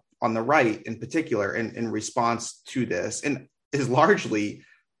springs up on the right in particular in response to this, and is largely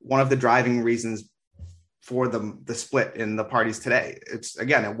one of the driving reasons for the split in the parties today.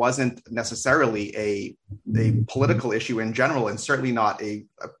 It wasn't necessarily a political issue in general, and certainly not a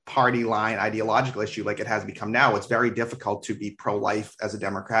party line ideological issue like it has become now. It's very difficult to be pro-life as a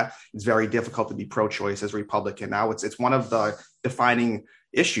Democrat. It's very difficult to be pro-choice as a Republican. Now it's one of the defining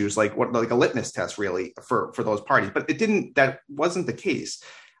issues, like a litmus test really for those parties. But that wasn't the case.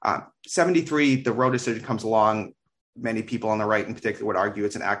 73, the Roe decision comes along. Many people on the right in particular would argue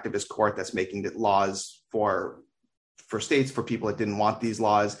it's an activist court that's making laws for states, for people that didn't want these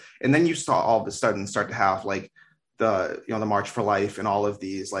laws. And then you saw all of a sudden start to have like the March for Life and all of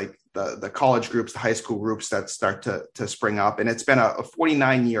these, like the college groups, the high school groups that start to spring up. And it's been a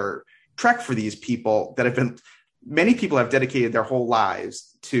 49-year trek for these people many people have dedicated their whole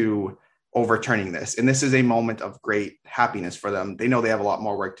lives to overturning this. And this is a moment of great happiness for them. They know they have a lot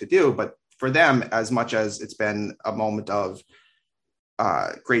more work to do, but for them, as much as it's been a moment of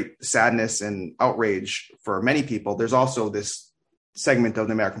great sadness and outrage for many people, there's also this segment of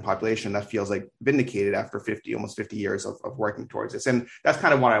the American population that feels like vindicated after almost 50 years of working towards this. And that's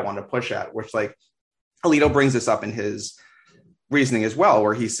kind of what I want to push at, which like Alito brings this up in his reasoning as well,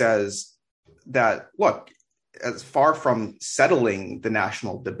 where he says that, look, as far from settling the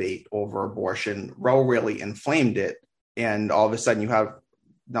national debate over abortion, Roe really inflamed it. And all of a sudden you have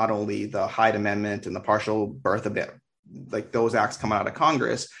not only the Hyde Amendment and the partial birth amendment, like those acts come out of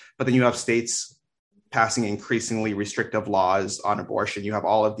Congress, but then you have states passing increasingly restrictive laws on abortion. You have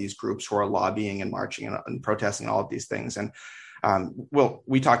all of these groups who are lobbying and marching and protesting all of these things. And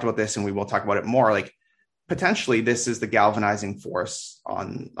we talked about this and we will talk about it more. Like potentially this is the galvanizing force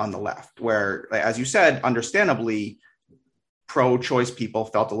on the left, where, as you said, understandably, pro-choice people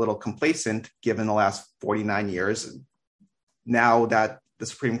felt a little complacent given the last 49 years. Now that the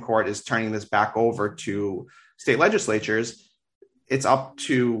Supreme Court is turning this back over to state legislatures, it's up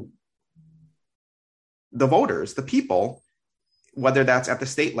to the voters, the people, whether that's at the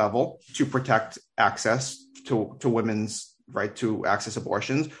state level to protect access to women's right to access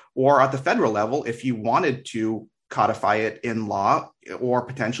abortions, or at the federal level, if you wanted to codify it in law or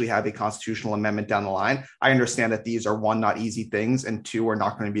potentially have a constitutional amendment down the line. I understand that these are, one, not easy things, and two, are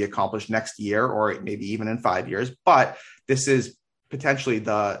not going to be accomplished next year or maybe even in 5 years, but this is potentially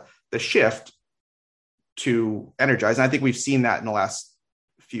the shift to energize. And I think we've seen that in the last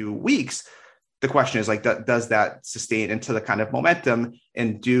few weeks. The question is, like, does that sustain into the kind of momentum,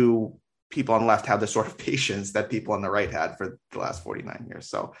 and do people on the left have the sort of patience that people on the right had for the last 49 years?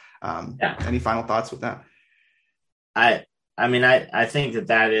 So any final thoughts with that? I mean, I think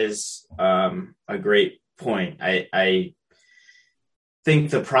that is a great point. I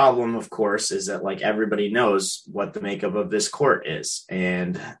think the problem, of course, is that like everybody knows what the makeup of this court is,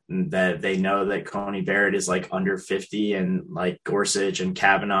 and that they know that Coney Barrett is like under 50, and like Gorsuch and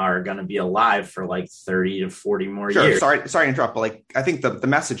Kavanaugh are going to be alive for like 30 to 40 more years. Sorry to interrupt, but like I think the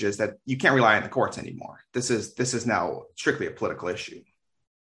message is that you can't rely on the courts anymore. This is now strictly a political issue.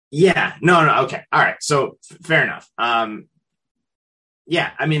 Yeah, no, okay, all right. So fair enough.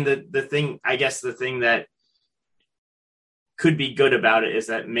 Yeah, I mean the thing that could be good about it is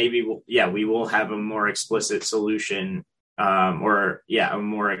that maybe we will have a more explicit solution, a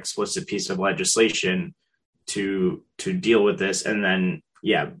more explicit piece of legislation to deal with this, and then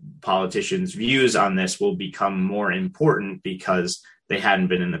politicians' views on this will become more important because they hadn't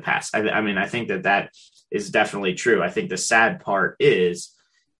been in the past. I mean, I think that is definitely true. I think the sad part is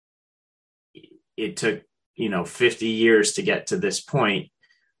it took 50 years to get to this point.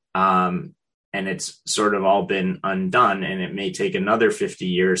 it's sort of all been undone, and it may take another 50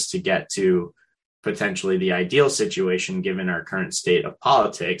 years to get to potentially the ideal situation given our current state of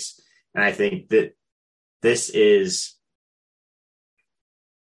politics. And I think that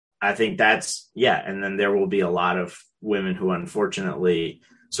and then there will be a lot of women who unfortunately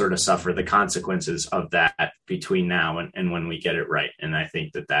sort of suffer the consequences of that between now and when we get it right. And I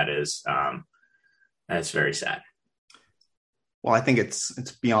think that's very sad. Well, I think it's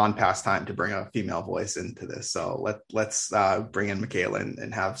beyond past time to bring a female voice into this. So let's bring in Mikaela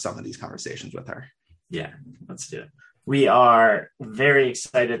and have some of these conversations with her. Yeah, let's do it. We are very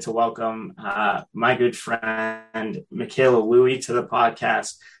excited to welcome my good friend Mikaela Louie to the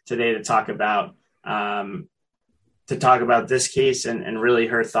podcast today to talk about this case and really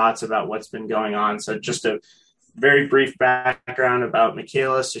her thoughts about what's been going on. So just a very brief background about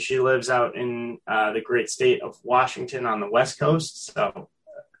Mikaela. So she lives out in the great state of Washington on the West Coast. So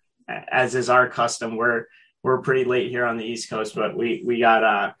as is our custom, we're pretty late here on the East Coast, but we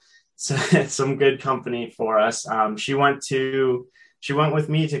got some good company for us. She went with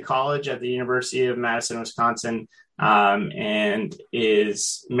me to college at the University of Madison, Wisconsin, and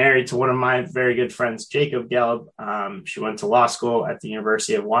is married to one of my very good friends, Jacob Gelb. She went to law school at the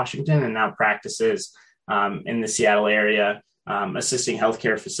University of Washington and now practices in the Seattle area, assisting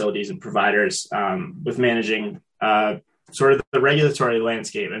healthcare facilities and providers with managing sort of the regulatory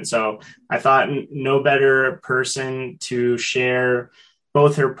landscape. And so I thought no better person to share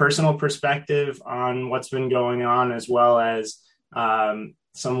both her personal perspective on what's been going on, as well as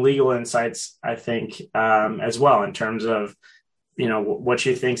some legal insights, I think, as well, in terms of, what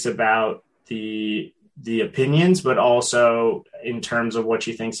she thinks about the opinions, but also in terms of what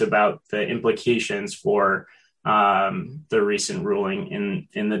she thinks about the implications for the recent ruling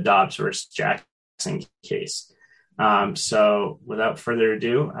in the Dobbs versus Jackson case. So without further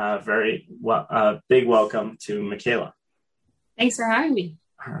ado, big welcome to Mikaela. Thanks for having me.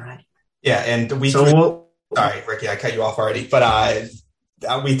 All right. Yeah, and sorry, Ricky, I cut you off already, but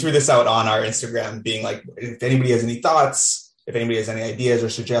we threw this out on our Instagram being like, if anybody has any thoughts, if anybody has any ideas or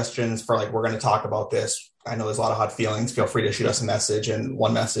suggestions for we're going to talk about this. I know there's a lot of hot feelings. Feel free to shoot us a message. And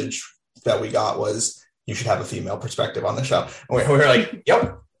one message that we got was, you should have a female perspective on the show. And we were like,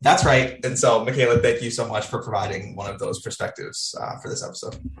 yep, that's right. And so Mikaela, thank you so much for providing one of those perspectives for this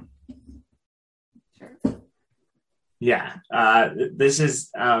episode. Yeah, this is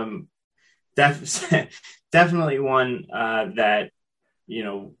definitely one that,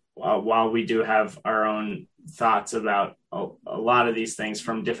 while we do have our own thoughts about a lot of these things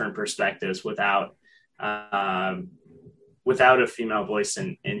from different perspectives, without a female voice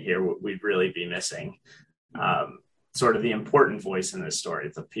in here, we'd really be missing sort of the important voice in this story,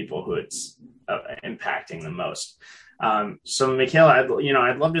 the people who it's impacting the most. So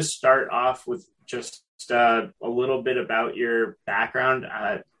Mikaela, I'd love to start off with just a little bit about your background.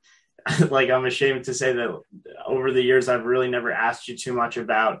 I'm ashamed to say that over the years, I've really never asked you too much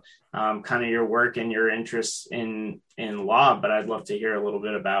about kind of your work and your interests in law, but I'd love to hear a little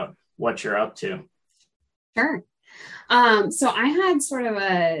bit about what you're up to. Sure. So I had sort of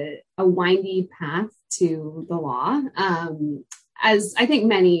a windy path to the law, as I think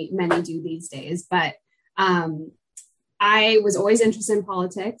many do these days, but I was always interested in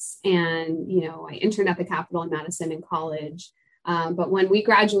politics, and, I interned at the Capitol in Madison in college. But when we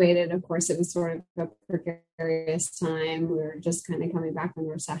graduated, of course, it was sort of a precarious time. We were just kind of coming back from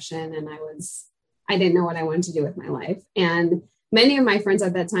the recession, and I didn't know what I wanted to do with my life. And many of my friends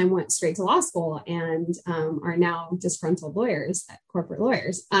at that time went straight to law school and are now disgruntled lawyers, corporate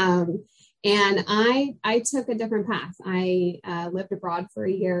lawyers. And I took a different path. I lived abroad for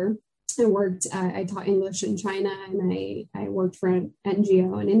a year. I worked, I taught English in China, and I worked for an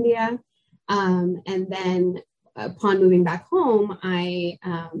NGO in India. And then upon moving back home, I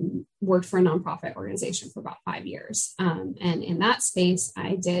worked for a nonprofit organization for about 5 years. And in that space,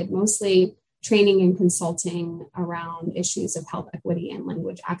 I did mostly training and consulting around issues of health equity and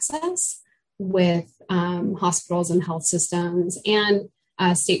language access with hospitals and health systems and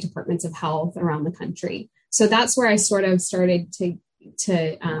state departments of health around the country. So that's where I sort of started to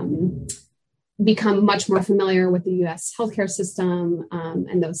become much more familiar with the U.S. healthcare system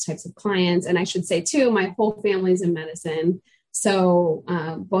and those types of clients. And I should say, too, my whole family's in medicine. So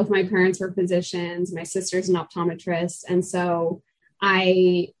both my parents were physicians, my sister's an optometrist. And so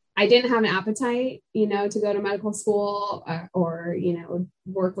I didn't have an appetite, to go to medical school or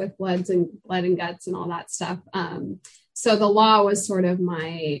work with blood and guts and all that stuff. So the law was sort of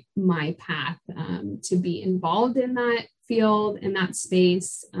my path to be involved in that field, in that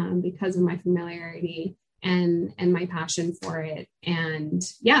space, because of my familiarity and my passion for it. And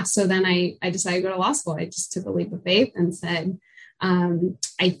yeah, so then I decided to go to law school. I just took a leap of faith and said,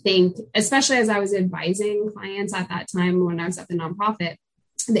 I think, especially as I was advising clients at that time when I was at the nonprofit,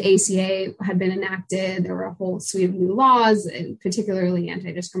 the ACA had been enacted. There were a whole suite of new laws, particularly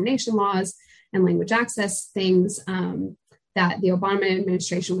anti-discrimination laws and language access things that the Obama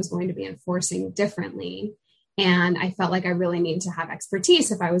administration was going to be enforcing differently. And I felt like I really needed to have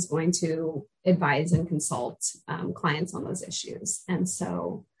expertise if I was going to advise and consult clients on those issues. And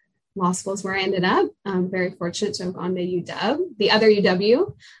so law school is where I ended up. I'm very fortunate to have gone to UW, the other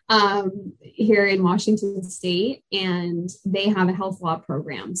UW, here in Washington State, and they have a health law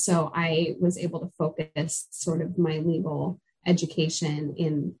program. So I was able to focus sort of my legal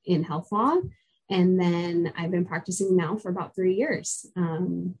education in health law. And then I've been practicing now for about 3 years.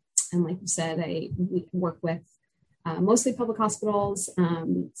 And like you said, we work with mostly public hospitals,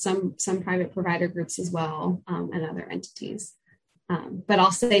 some private provider groups as well, and other entities. But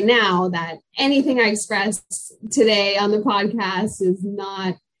I'll say now that anything I express today on the podcast is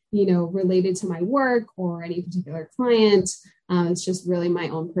not, related to my work or any particular client. It's just really my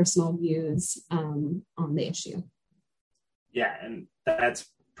own personal views on the issue. Yeah, and that's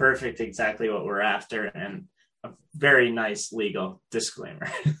perfect. Exactly what we're after, and a very nice legal disclaimer.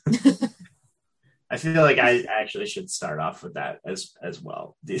 I feel like I actually should start off with that as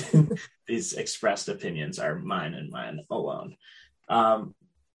well. These expressed opinions are mine and mine alone.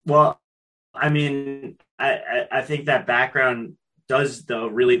 Well, I mean, I think that background does, though,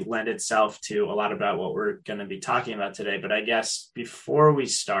 really lend itself to a lot about what we're going to be talking about today. But I guess before we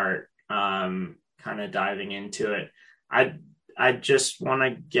start kind of diving into it, I just want to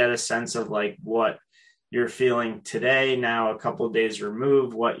get a sense of like what you're feeling today, now a couple of days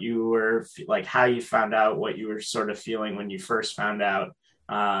removed, what you were like, how you found out, what you were sort of feeling when you first found out.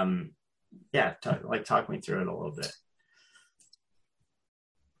 Talk me through it a little bit.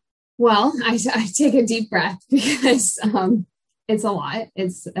 Well, I take a deep breath because it's a lot.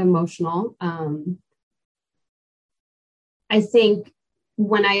 It's emotional. I think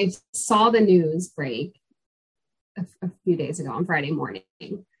when I saw the news break a few days ago on Friday morning,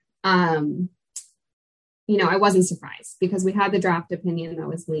 I wasn't surprised because we had the draft opinion that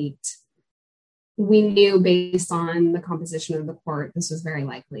was leaked. We knew based on the composition of the court, this was very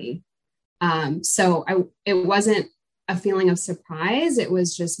likely. It wasn't a feeling of surprise. It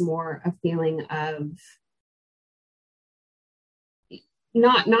was just more a feeling of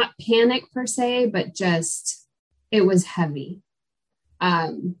not panic per se, but just, it was heavy.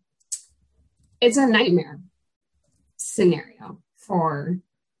 It's a nightmare scenario for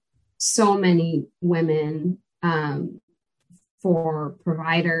so many women, for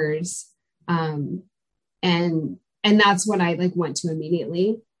providers. And that's what I went to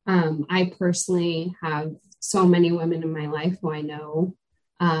immediately. I personally have so many women in my life who I know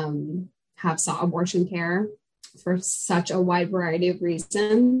have sought abortion care for such a wide variety of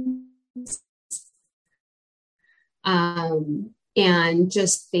reasons. And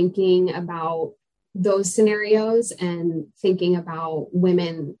just thinking about those scenarios and thinking about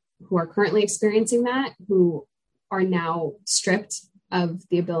women who are currently experiencing that, who are now stripped of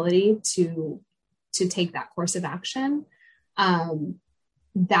the ability to take that course of action.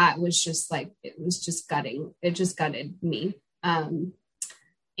 That was just it was just gutting. It just gutted me. And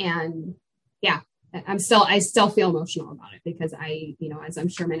yeah, I still feel emotional about it because as I'm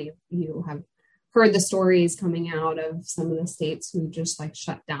sure many of you have heard the stories coming out of some of the states who just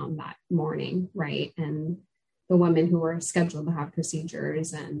shut down that morning. Right. And the women who were scheduled to have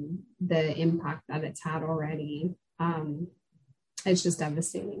procedures and the impact that it's had already. It's just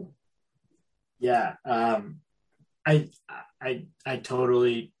devastating. Yeah. I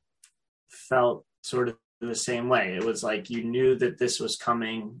totally felt sort of the same way. It was like you knew that this was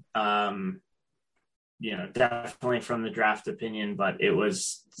coming, definitely from the draft opinion, but it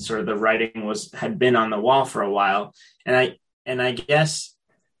was sort of the writing had been on the wall for a while. And I guess,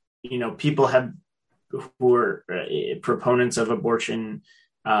 people who are proponents of abortion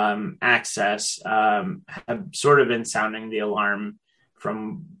access have sort of been sounding the alarm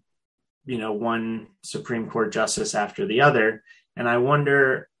from one Supreme Court justice after the other. And I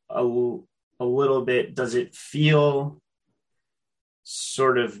wonder a little bit, does it feel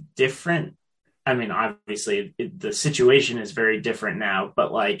sort of different? I mean, obviously the situation is very different now,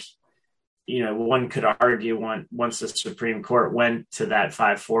 but one could argue once the Supreme Court went to that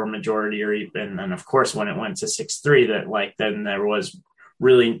 5-4 majority, or even, and of course, when it went to 6-3, that then there was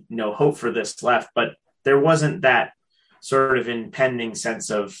really no hope for this left, but there wasn't that sort of impending sense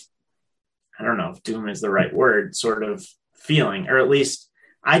of, I don't know if doom is the right word, sort of feeling, or at least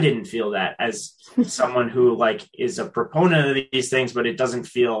I didn't feel that as someone who like is a proponent of these things, but it doesn't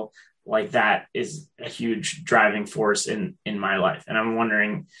feel like that is a huge driving force in my life. And I'm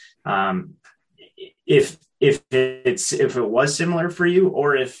wondering if it was similar for you,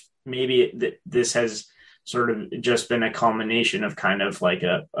 or if maybe this has sort of just been a culmination of kind of like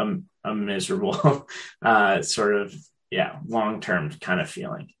a miserable sort of, long-term kind of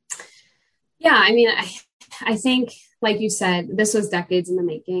feeling. Yeah. I mean, I think, like you said, this was decades in the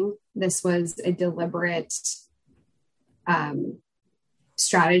making. This was a deliberate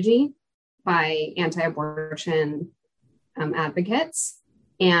strategy by anti-abortion advocates.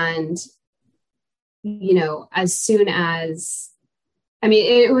 And, as soon as,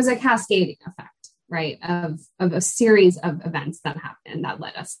 it was a cascading effect, right, of a series of events that happened that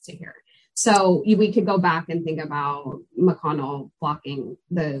led us to here. So we could go back and think about McConnell blocking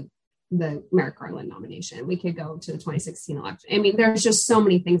the Merrick Garland nomination. We could go to the 2016 election. There's just so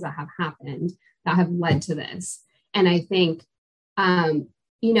many things that have happened that have led to this. And I think, I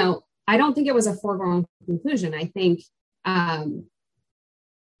don't think it was a foregone conclusion. I think,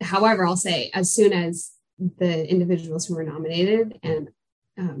 however, I'll say, as soon as the individuals who were nominated and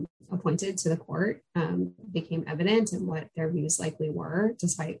appointed to the court became evident and what their views likely were,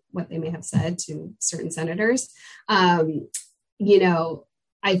 despite what they may have said to certain senators, I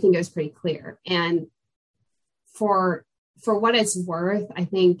think it was pretty clear. And for what it's worth, I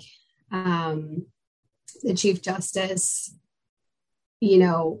think the Chief Justice,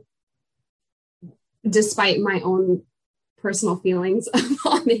 despite my own personal feelings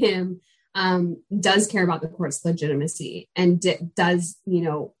on him, does care about the court's legitimacy and has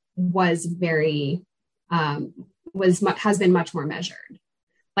been much more measured.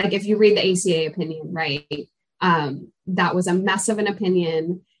 Like if you read the ACA opinion, right, that was a mess of an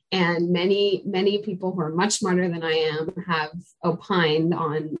opinion, and many people who are much smarter than I am have opined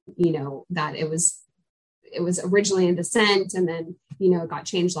on, that it was originally in dissent and then, got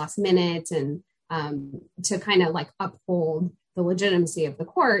changed last minute, and to kind of like uphold the legitimacy of the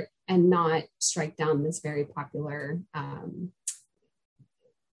court and not strike down this very popular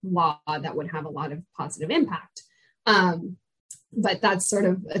law that would have a lot of positive impact. But that's sort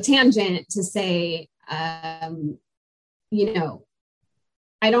of a tangent to say, I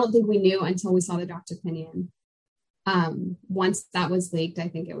don't think we knew until we saw the draft opinion. Once that was leaked, I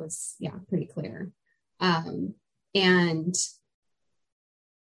think it was, pretty clear. And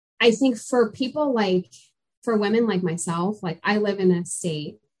I think for women like myself, like I live in the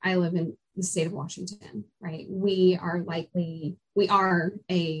state of Washington, right? We are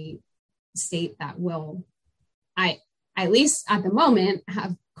a state that will, at least at the moment,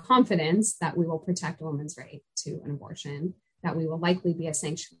 have confidence that we will protect a woman's right to an abortion, that we will likely be a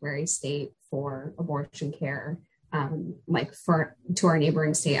sanctuary state for abortion care, to our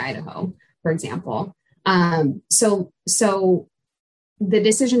neighboring state, Idaho, for example. So the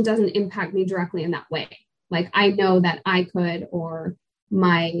decision doesn't impact me directly in that way. Like I know that I could, or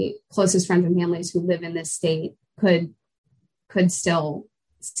my closest friends and families who live in this state could still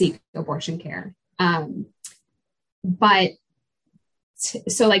seek abortion care. But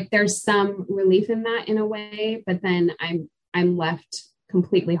so like there's some relief in that in a way, but then I'm left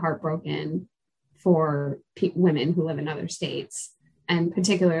completely heartbroken for women who live in other states, and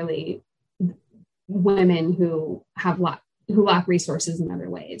particularly women who lack resources in other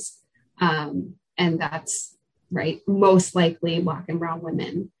ways. And that's right, most likely Black and brown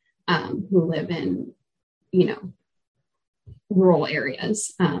women who live in, rural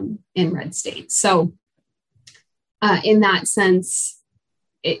areas in red states. So in that sense,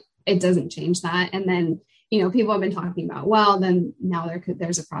 it doesn't change that. And then, people have been talking about, well, then now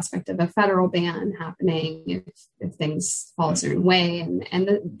there's a prospect of a federal ban happening if things fall a certain way.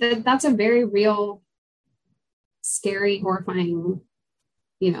 And that's a very real, scary, horrifying,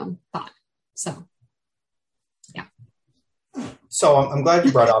 thought. So, yeah. So I'm glad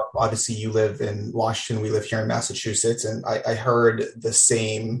you brought up, obviously you live in Washington, we live here in Massachusetts, and I heard the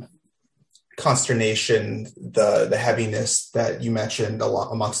same consternation, the heaviness that you mentioned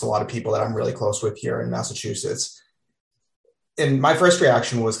amongst a lot of people that I'm really close with here in Massachusetts. And my first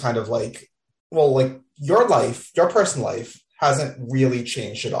reaction was kind of like, well, like your personal life hasn't really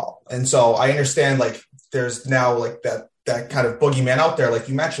changed at all. And so I understand like there's now like that kind of boogeyman out there, like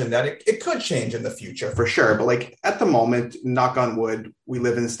you mentioned, that it could change in the future for sure. But like at the moment, knock on wood, we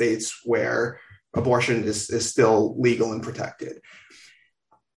live in states where abortion is still legal and protected.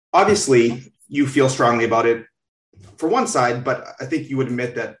 Obviously, you feel strongly about it for one side, but I think you would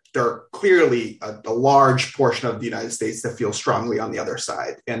admit that there are clearly a large portion of the United States that feel strongly on the other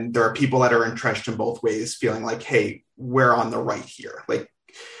side. And there are people that are entrenched in both ways, feeling like, hey, we're on the right here. Like,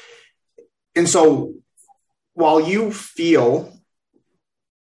 And so while you feel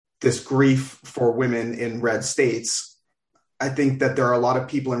this grief for women in red states, I think that there are a lot of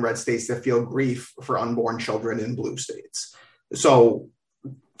people in red states that feel grief for unborn children in blue states. So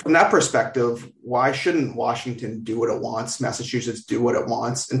from that perspective, why shouldn't Washington do what it wants, Massachusetts do what it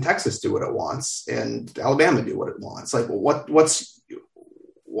wants, and Texas do what it wants, and Alabama do what it wants? Like,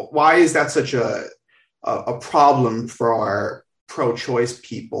 why is that such a problem for our pro-choice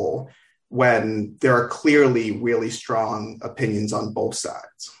people when there are clearly really strong opinions on both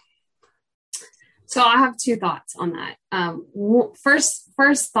sides? So I have two thoughts on that.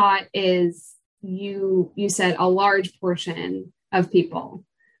 First thought is you said a large portion of people.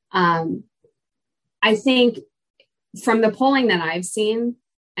 I think from the polling that I've seen,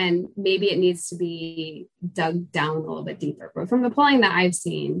 and maybe it needs to be dug down a little bit deeper, but from the polling that I've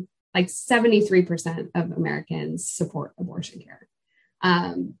seen, like 73% of Americans support abortion care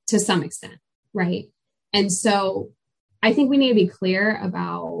to some extent, right? And so I think we need to be clear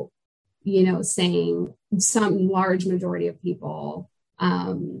about, saying some large majority of people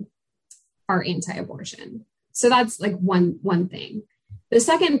are anti-abortion. So that's like one thing. The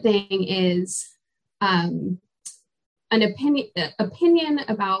second thing is an opinion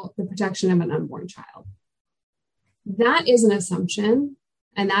about the protection of an unborn child. That is an assumption,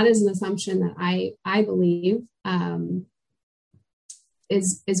 and that is an assumption that I believe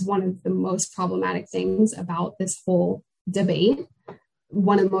is one of the most problematic things about this whole debate.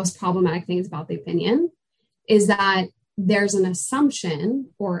 One of the most problematic things about the opinion is that there's an assumption,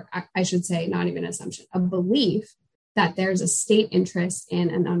 or I should say not even an assumption, a belief that there's a state interest in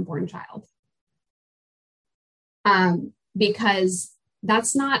an unborn child. Because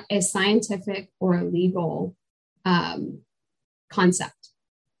that's not a scientific or a legal concept.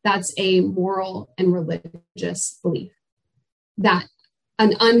 That's a moral and religious belief that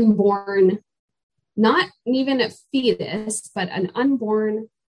an unborn, not even a fetus, but an unborn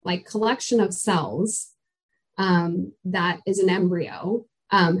like collection of cells that is an embryo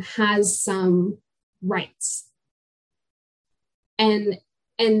has some rights. And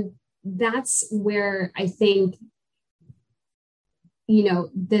that's where I think,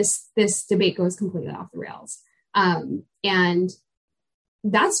 this debate goes completely off the rails. And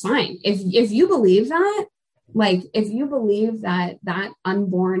that's fine. If you believe that, like, if you believe that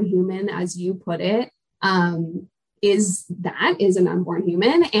unborn human, as you put it, is an unborn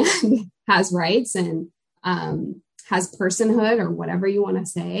human and has rights and has personhood or whatever you want to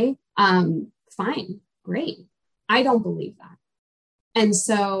say, fine, great. I don't believe that.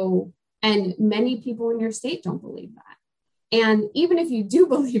 And many people in your state don't believe that. And even if you do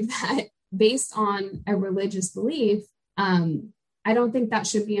believe that based on a religious belief, I don't think that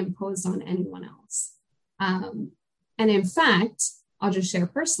should be imposed on anyone else. And in fact, I'll just share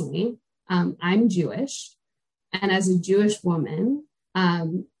personally, I'm Jewish. And as a Jewish woman,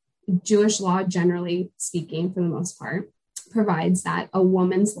 Jewish law, generally speaking, for the most part, provides that a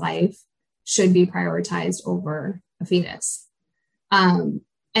woman's life should be prioritized over a fetus. And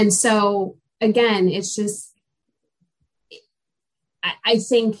so, again, it's just, I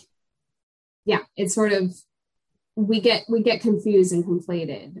think, it's sort of, we get confused and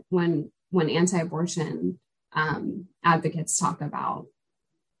conflated when anti-abortion advocates talk about,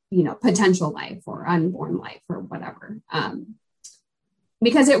 potential life or unborn life or whatever,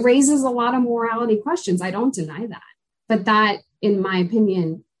 because it raises a lot of morality questions. I don't deny that, but that, in my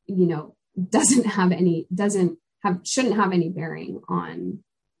opinion, shouldn't have any bearing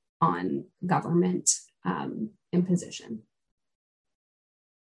on government imposition.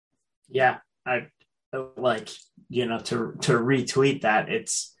 Yeah, I like, to retweet that.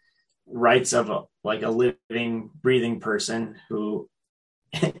 It's rights of a living, breathing person who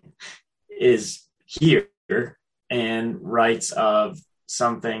is here, and rights of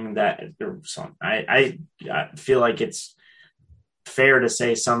something that I feel like it's fair to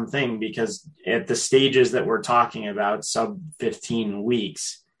say something, because at the stages that we're talking about, sub 15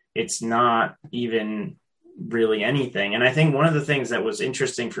 weeks, it's not even really anything. And I think one of the things that was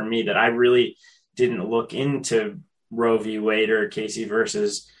interesting for me, that I really didn't look into Roe v. Wade or Casey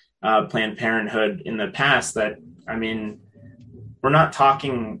versus Planned Parenthood in the past, that, I mean, we're not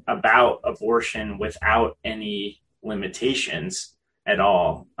talking about abortion without any limitations at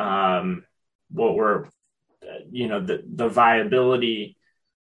all. What we're, the viability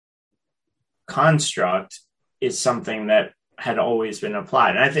construct is something that had always been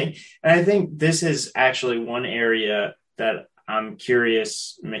applied. And I think this is actually one area that I'm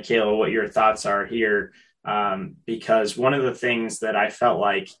curious, Mikaela, what your thoughts are here. Because one of the things that I felt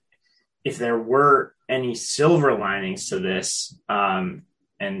like, if there were any silver linings to this, and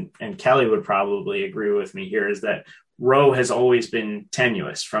and Kelly would probably agree with me here, is that Roe has always been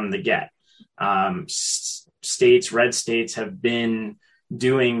tenuous from the get. Red states have been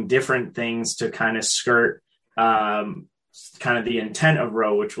doing different things to kind of skirt kind of the intent of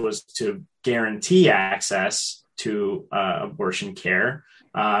Roe, which was to guarantee access to abortion care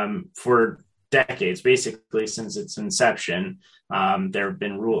for decades, basically since its inception. There have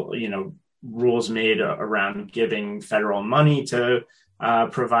been rules made around giving federal money to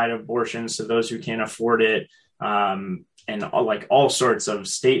provide abortions to those who can't afford it, and all sorts of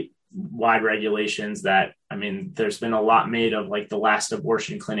statewide regulations that, I mean, there's been a lot made of like the last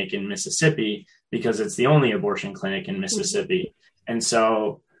abortion clinic in Mississippi because it's the only abortion clinic in Mississippi. And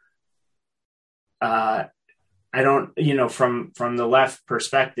so I don't, from the left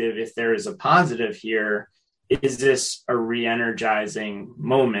perspective, if there is a positive here, is this a re-energizing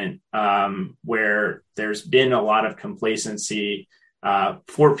moment where there's been a lot of complacency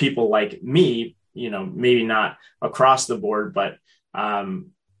for people like me, maybe not across the board, but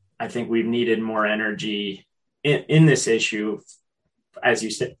I think we've needed more energy in this issue, as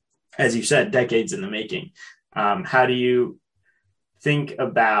you said, decades in the making. How do you think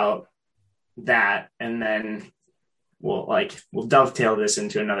about that? And then we'll dovetail this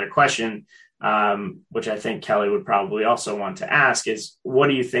into another question, which I think Kelly would probably also want to ask, is what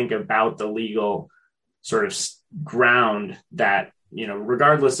do you think about the legal sort of ground that,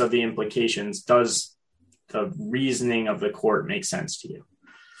 regardless of the implications, does the reasoning of the court make sense to you?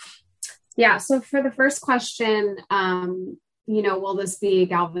 Yeah. So for the first question, will this be a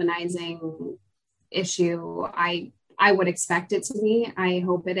galvanizing issue? I would expect it to be. I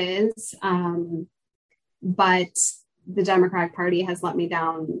hope it is. But the Democratic Party has let me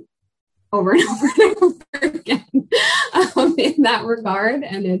down over and over and over again in that regard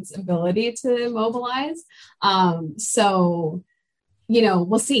and its ability to mobilize. So,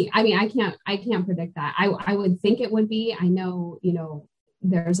 we'll see. I mean, I can't predict that. I would think it would be. I know,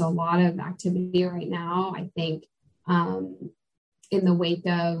 there's a lot of activity right now. I think in the wake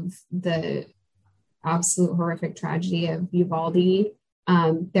of the absolute horrific tragedy of Uvalde,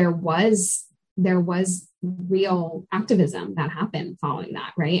 there was real activism that happened following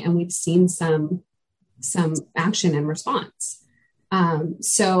that, right? And we've seen some action and response.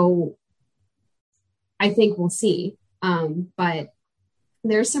 So I think we'll see. But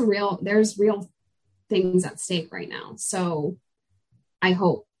there's real things at stake right now. So I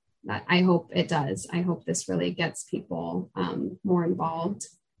hope it does. I hope this really gets people more involved.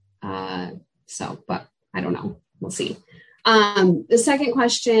 But I don't know. We'll see. The second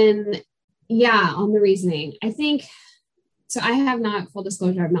question, on the reasoning, I think, so I have not, full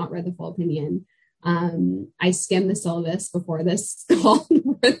disclosure, I've not read the full opinion. I skimmed the syllabus before this call.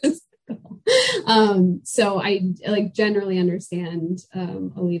 So I generally understand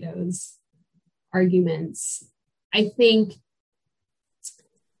Alito's arguments. I think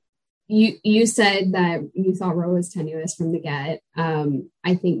you said that you thought Roe was tenuous from the get.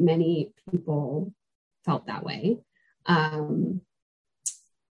 I think many people felt that way. I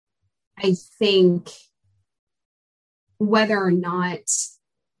think whether or not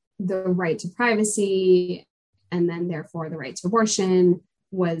the right to privacy and then therefore the right to abortion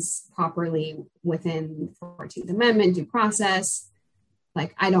was properly within the 14th Amendment due process,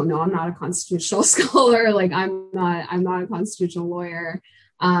 I don't know. I'm not a constitutional scholar. I'm not a constitutional lawyer.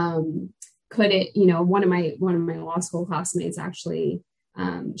 Could it, one of my law school classmates actually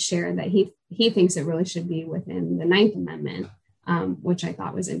shared that he thinks it really should be within the 9th Amendment, which I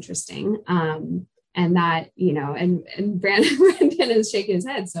thought was interesting. And that, and Brandon is shaking his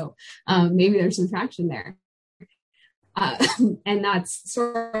head. So maybe there's some traction there. And that's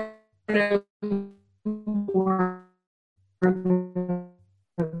sort of more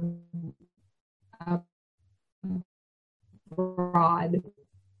broad,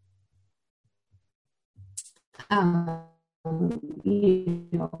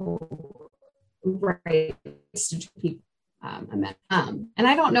 rights to people. And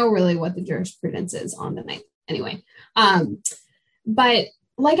I don't know really what the jurisprudence is on the night anyway. But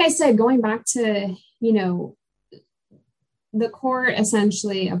like I said, going back to, the court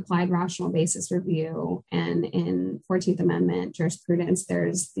essentially applied rational basis review, and in 14th Amendment jurisprudence,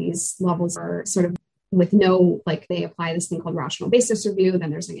 there's these levels are sort of with no, they apply this thing called rational basis review. Then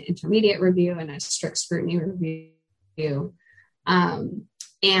there's an intermediate review and a strict scrutiny review.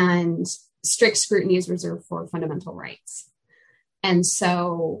 And strict scrutiny is reserved for fundamental rights. And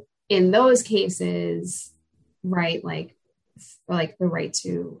so in those cases, right, like the right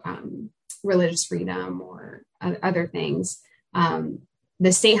to religious freedom or other things,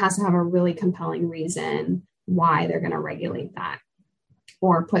 the state has to have a really compelling reason why they're going to regulate that.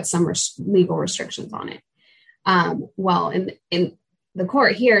 or put some legal restrictions on it. In the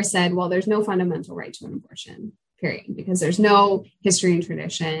court here said, well, there's no fundamental right to an abortion, period, because there's no history and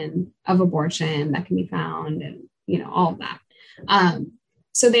tradition of abortion that can be found, and all of that.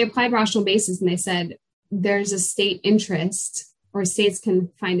 So they applied rational basis, and they said there's a state interest, or states can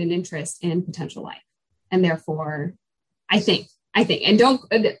find an interest in potential life, and therefore, I think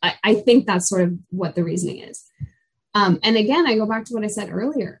that's sort of what the reasoning is. And again, I go back to what I said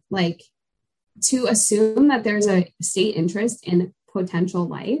earlier, like, to assume that there's a state interest in potential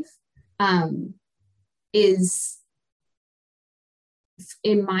life is,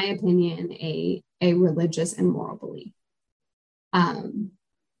 in my opinion, a religious and moral belief.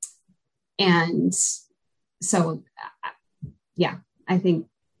 And so, yeah, I think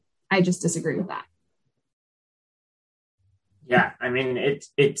I just disagree with that. Yeah, I mean,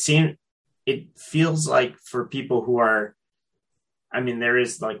 it feels like for people who are, there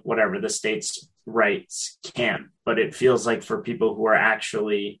is like whatever the state's rights can, but it feels like for people who are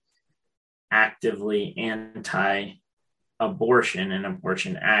actually actively anti-abortion and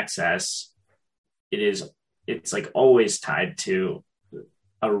abortion access, it's like always tied to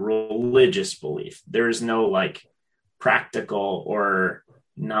a religious belief. There is no like practical or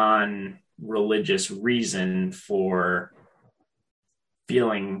non-religious reason for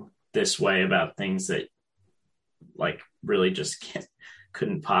feeling this way about things that like really just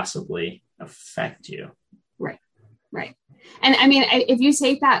couldn't possibly affect you. Right. And I mean, if you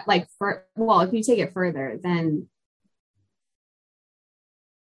take that if you take it further, then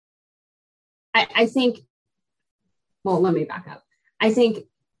I think, well, let me back up. I think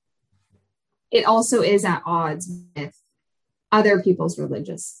it also is at odds with other people's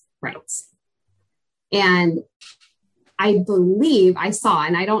religious rights. And I believe I saw,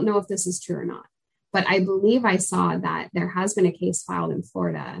 and I don't know if this is true or not, but I believe I saw that there has been a case filed in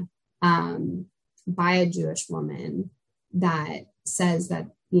Florida by a Jewish woman that says that,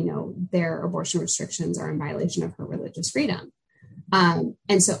 their abortion restrictions are in violation of her religious freedom. And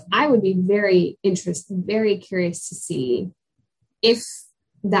so I would be very curious to see if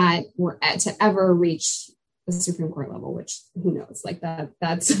that were to ever reach the Supreme Court level, which who knows, like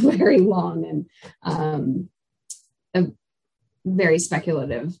that's very long and a very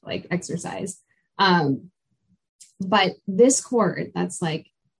speculative like exercise. But this court that's like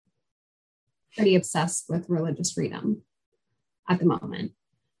pretty obsessed with religious freedom at the moment,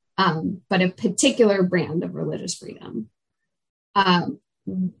 but a particular brand of religious freedom.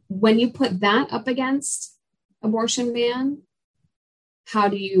 When you put that up against abortion ban, how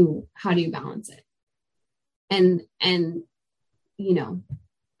do you balance it? And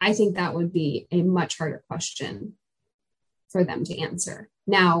I think that would be a much harder question for them to answer.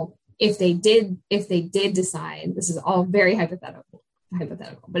 Now, if they did decide, this is all very hypothetical,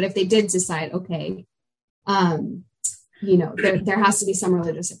 but if they did decide, okay, there has to be some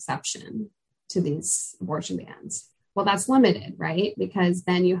religious exception to these abortion bans. Well, that's limited, right? Because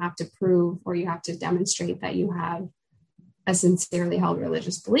then you have to prove, or you have to demonstrate that you have a sincerely held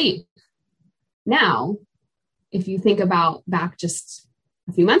religious belief. Now, if you think about back just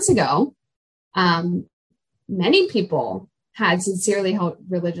a few months ago, many people had sincerely held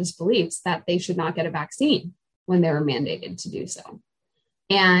religious beliefs that they should not get a vaccine when they were mandated to do so.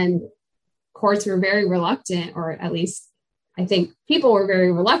 And courts were very reluctant, or at least I think people were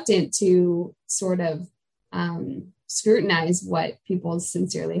very reluctant to sort of scrutinize what people's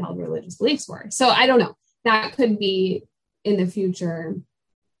sincerely held religious beliefs were. So I don't know. That could be in the future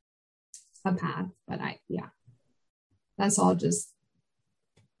a path, but that's all just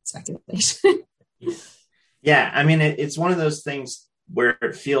speculation. Yeah, I mean, it's one of those things where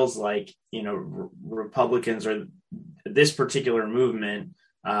it feels like, Republicans, or this particular movement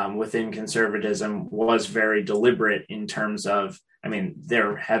within conservatism was very deliberate in terms of,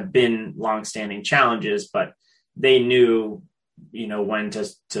 there have been longstanding challenges, but they knew, when to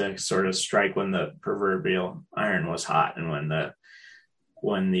sort of strike when the proverbial iron was hot, and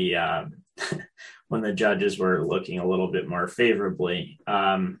when the judges were looking a little bit more favorably.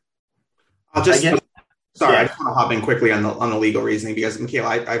 I just want to hop in quickly on the legal reasoning, because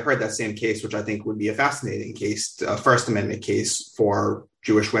Mikaela, I've heard that same case, which I think would be a fascinating case, a First Amendment case for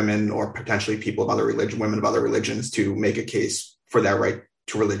Jewish women, or potentially people of other women of other religions, to make a case for their right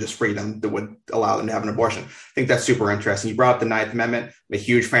to religious freedom that would allow them to have an abortion. I think that's super interesting. You brought up the Ninth Amendment. I'm a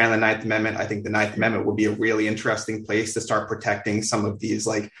huge fan of the Ninth Amendment. I think the Ninth Amendment would be a really interesting place to start protecting some of these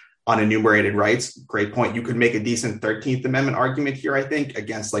like unenumerated rights. Great point. You could make a decent 13th Amendment argument here, I think,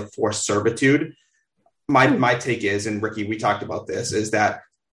 against like forced servitude. My take is, and Ricky, we talked about this, is that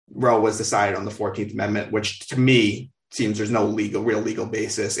Roe was decided on the 14th Amendment, which to me seems there's no real legal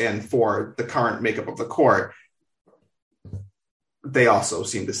basis. And for the current makeup of the court, they also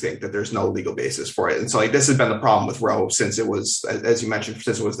seem to think that there's no legal basis for it. And so like this has been the problem with Roe since it was, as you mentioned,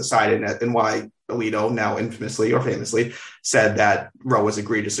 since it was decided, and why Alito now infamously or famously said that Roe was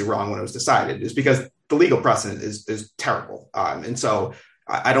egregiously wrong when it was decided, is because the legal precedent is terrible. And so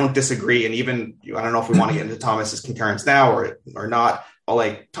I don't disagree. And even, I don't know if we want to get into Thomas's concurrence now or not, but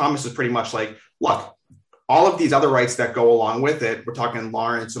like Thomas is pretty much like, look, all of these other rights that go along with it, we're talking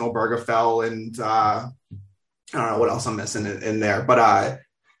Lawrence and Obergefell and I don't know what else I'm missing in there, but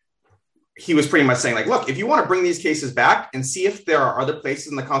he was pretty much saying like, look, if you want to bring these cases back and see if there are other places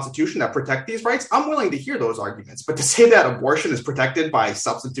in the Constitution that protect these rights, I'm willing to hear those arguments. But to say that abortion is protected by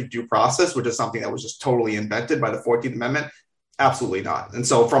substantive due process, which is something that was just totally invented by the 14th Amendment, absolutely not. And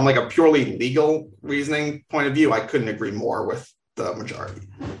so from like a purely legal reasoning point of view, I couldn't agree more with the majority.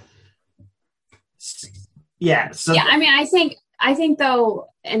 Yeah. So yeah, I mean, I think though,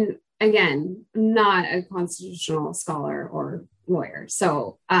 and again, not a constitutional scholar or lawyer.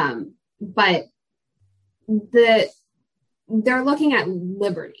 So, but they're looking at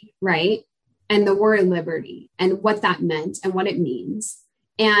liberty, right? And the word liberty and what that meant and what it means.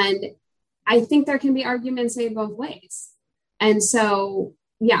 And I think there can be arguments made both ways. And so,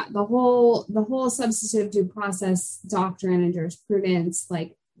 yeah, the whole substantive due process doctrine and jurisprudence,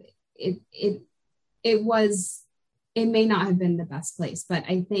 like it may not have been the best place, but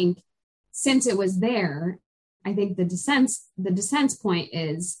I think since it was there, I think the dissent's point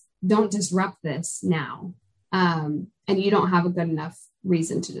is don't disrupt this now. And you don't have a good enough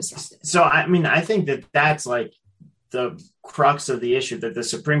reason to disrupt it. So, I mean, I think that's like the crux of the issue, that the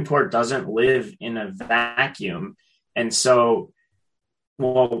Supreme Court doesn't live in a vacuum. And so,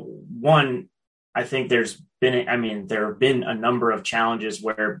 well, one, I think there have been a number of challenges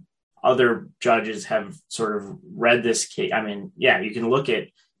where other judges have sort of read this case. I mean, yeah, you can look at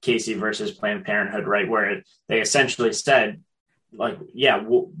Casey versus Planned Parenthood, right, where they essentially said, like, yeah,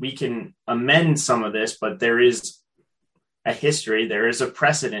 we can amend some of this, but there is a history, there is a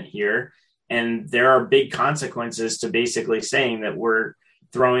precedent here, and there are big consequences to basically saying that we're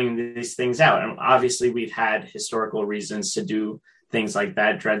throwing these things out. And obviously, we've had historical reasons to do things like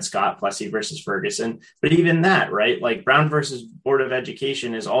that, Dred Scott, Plessy versus Ferguson. But even that, right, like Brown versus Board of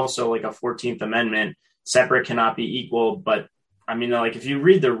Education is also like a 14th Amendment, separate cannot be equal. But I mean, like if you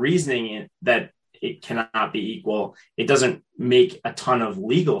read the reasoning that it cannot be equal, it doesn't make a ton of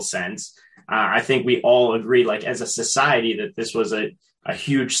legal sense. I think we all agree, like as a society, that this was a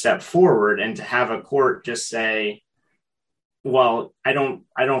huge step forward. And to have a court just say, well, I don't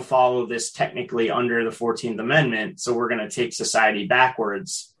follow this technically under the 14th Amendment, so we're going to take society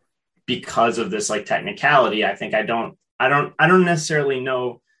backwards because of this like technicality. I think I don't necessarily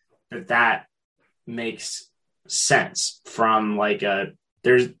know that makes sense from like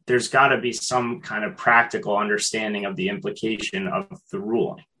there's got to be some kind of practical understanding of the implication of the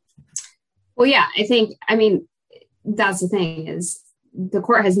ruling. Well, yeah, I mean, that's the thing, is the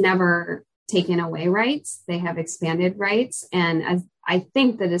court has never taken away rights. They have expanded rights. And as I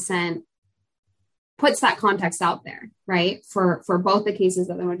think the dissent puts that context out there, right? For both the cases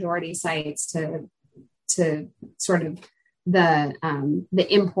that the majority cites to sort of the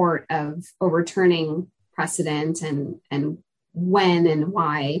import of overturning precedent and when and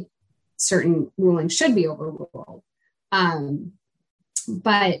why certain rulings should be overruled.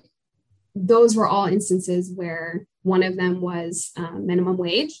 But those were all instances where one of them was minimum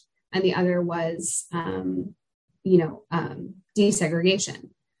wage and the other was, desegregation.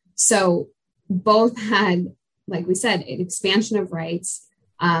 So both had, like we said, an expansion of rights,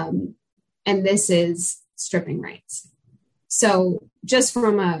 and this is stripping rights. So just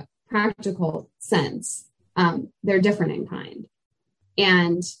from a practical sense, they're different in kind.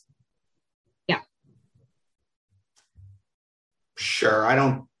 And yeah. Sure. I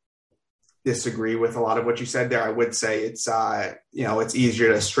don't disagree with a lot of what you said there. I would say it's, it's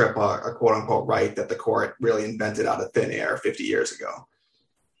easier to strip a quote unquote right that the court really invented out of thin air 50 years ago.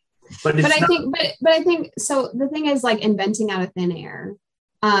 But I think, so the thing is, like, inventing out of thin air,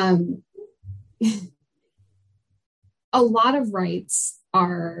 a lot of rights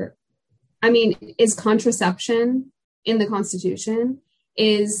are, I mean, is contraception in the Constitution,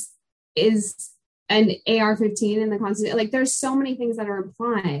 is an AR-15 in the Constitution. Like, there's so many things that are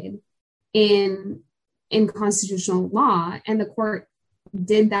implied in constitutional law, and the court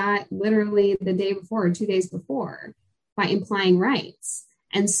did that literally the day before or 2 days before by implying rights.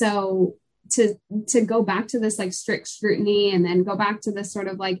 And so to go back to this like strict scrutiny and then go back to this sort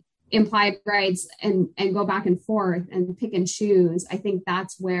of like implied rights and go back and forth and pick and choose, I think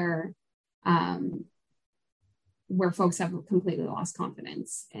that's where where folks have completely lost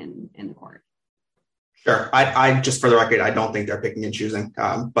confidence in the court. Sure. I just, for the record, I don't think they're picking and choosing,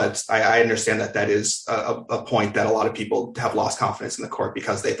 but I understand that is a point that a lot of people have lost confidence in the court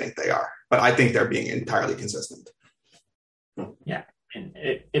because they think they are. But I think they're being entirely consistent. Yeah. And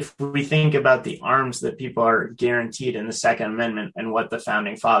if we think about the arms that people are guaranteed in the Second Amendment and what the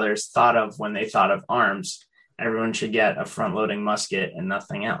founding fathers thought of when they thought of arms, everyone should get a front-loading musket and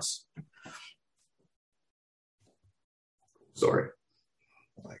nothing else. Sorry.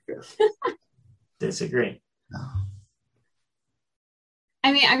 Like this. Disagree.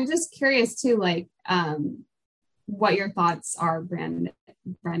 I mean, I'm just curious too, like, what your thoughts are, Brandon,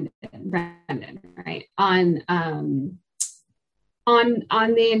 right? On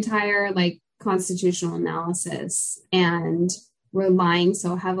the entire like constitutional analysis and relying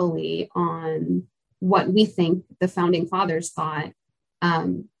so heavily on what we think the founding fathers thought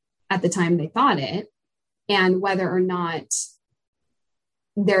at the time they thought it, and whether or not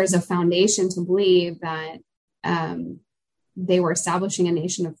there's a foundation to believe that they were establishing a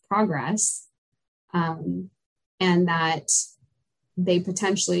nation of progress, and that they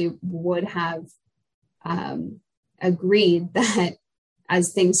potentially would have agreed that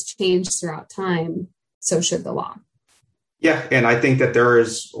as things change throughout time, so should the law. Yeah, and I think that there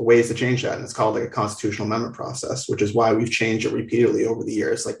is ways to change that, and it's called like a constitutional amendment process, which is why we've changed it repeatedly over the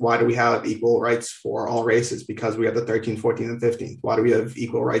years. Like, why do we have equal rights for all races? Because we have the 13th, 14th, and 15th. Why do we have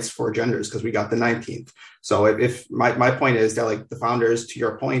equal rights for genders? Because we got the 19th. So if my point is that, like, the founders, to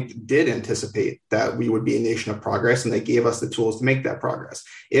your point, did anticipate that we would be a nation of progress, and they gave us the tools to make that progress.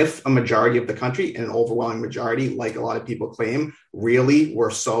 If a majority of the country, and an overwhelming majority, like a lot of people claim, really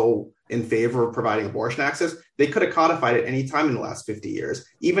were so in favor of providing abortion access, they could have codified it any time in the last 50 years.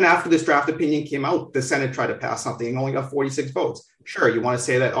 Even after this draft opinion came out, the Senate tried to pass something and only got 46 votes. Sure, you want to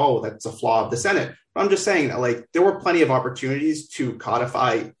say that, oh, that's a flaw of the Senate. But I'm just saying that, like, there were plenty of opportunities to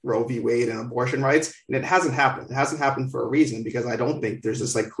codify Roe v. Wade and abortion rights, and it hasn't happened. It hasn't happened for a reason, because I don't think there's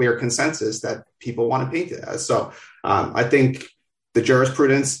this like clear consensus that people want to paint it as. So I think the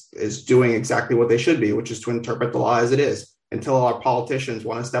jurisprudence is doing exactly what they should be, which is to interpret the law as it is, until our politicians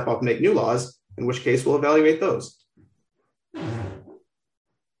want to step up and make new laws, in which case we'll evaluate those.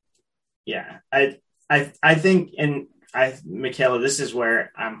 Yeah, I think, and Mikaela, this is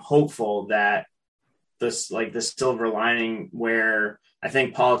where I'm hopeful that this, like, the silver lining, where I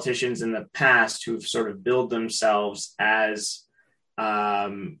think politicians in the past who've sort of billed themselves as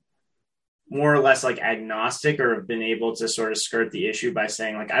more or less like agnostic, or have been able to sort of skirt the issue by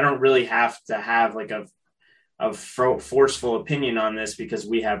saying, like, I don't really have to have like a forceful opinion on this because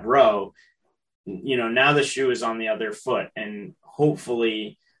we have Roe. You know, now the shoe is on the other foot, and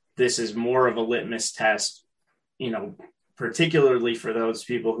hopefully this is more of a litmus test, you know, particularly for those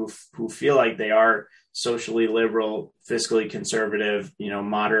people who feel like they are socially liberal, fiscally conservative, you know,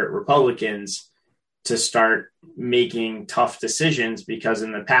 moderate Republicans, to start making tough decisions, because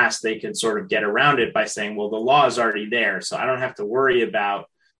in the past they could sort of get around it by saying, well, the law is already there, so I don't have to worry about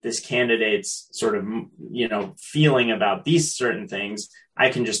this candidate's sort of, you know, feeling about these certain things. I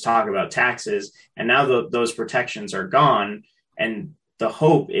can just talk about taxes. And now those protections are gone. And the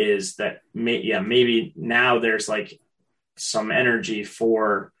hope is that maybe now there's like some energy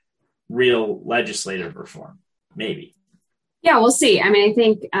for real legislative reform. Maybe. Yeah, we'll see. I mean, I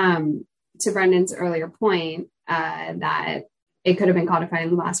think to Brendan's earlier point, that it could have been codified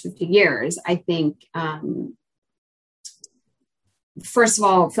in the last 50 years. I think, first of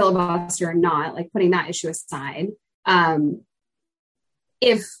all, filibuster or not, like, putting that issue aside,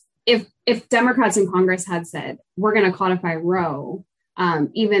 if Democrats in Congress had said, we're going to codify Roe,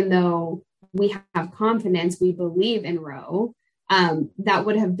 even though we have confidence, we believe in Roe, that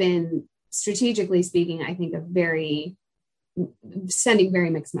would have been, strategically speaking, I think, sending very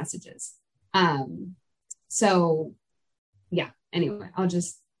mixed messages. So yeah, anyway, I'll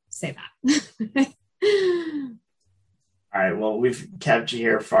just say that. All right. Well, we've kept you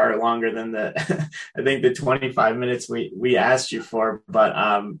here far longer than I think the 25 minutes we asked you for,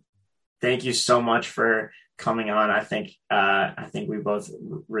 but thank you so much for coming on. I think we both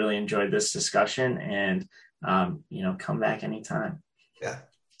really enjoyed this discussion, and you know, come back anytime. Yeah.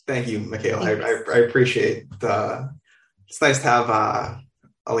 Thank you, Mikaela. I appreciate it's nice to have a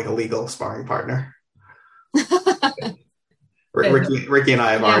legal sparring partner. Ricky and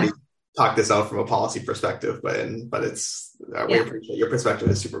I have already talk this out from a policy perspective, but it's we appreciate your perspective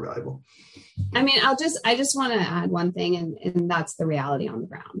is super valuable. I mean, I just want to add one thing, and that's the reality on the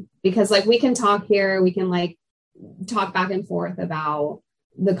ground, because like we can talk here, we can like talk back and forth about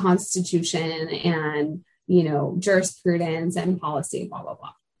the Constitution and, you know, jurisprudence and policy, blah, blah,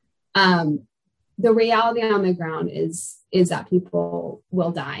 blah. the reality on the ground is that people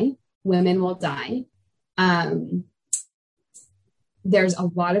will die, women will die. There's a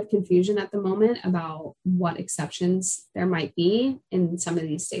lot of confusion at the moment about what exceptions there might be in some of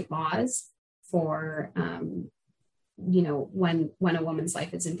these state laws for, when a woman's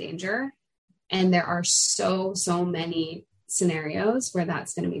life is in danger. And there are so many scenarios where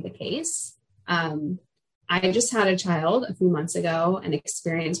that's going to be the case. I just had a child a few months ago and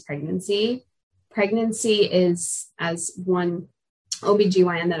experienced pregnancy. Pregnancy is, as one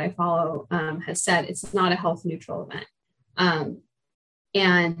OBGYN that I follow has said, it's not a health neutral event.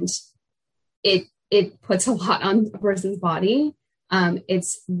 And it puts a lot on a person's body.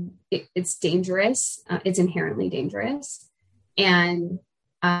 It's dangerous. It's inherently dangerous. And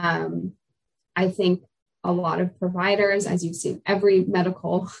I think a lot of providers, as you've seen, every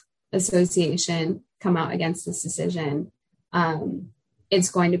medical association come out against this decision. It's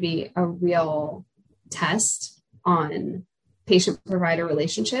going to be a real test on patient-provider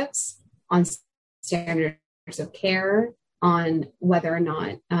relationships, on standards of care, on whether or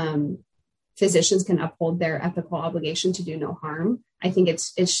not physicians can uphold their ethical obligation to do no harm. I think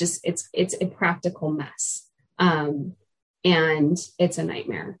it's a practical mess, and it's a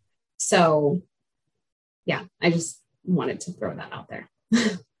nightmare. So, yeah, I just wanted to throw that out there.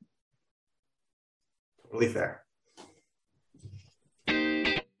 Totally fair.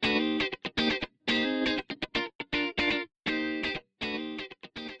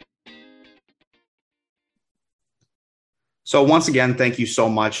 So once again, thank you so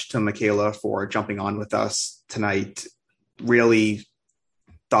much to Mikaela for jumping on with us tonight. Really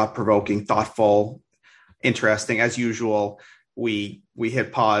thought-provoking, thoughtful, interesting. As usual, we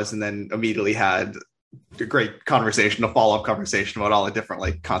hit pause and then immediately had a great conversation, a follow-up conversation about all the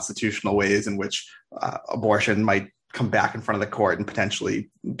different constitutional ways in which abortion might come back in front of the court and potentially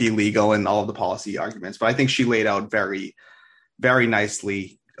be legal, and all of the policy arguments. But I think she laid out very, very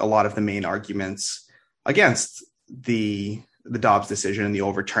nicely a lot of the main arguments against the Dobbs decision and the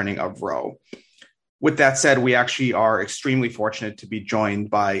overturning of Roe. With that said, we actually are extremely fortunate to be joined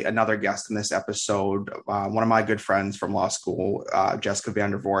by another guest in this episode, one of my good friends from law school, Jessica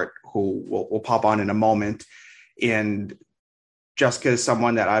Vandervort, who will pop on in a moment. And Jessica is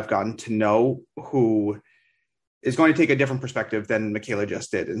someone that I've gotten to know who is going to take a different perspective than Mikaela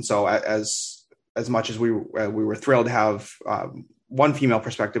just did. And so as much as we were thrilled to have one female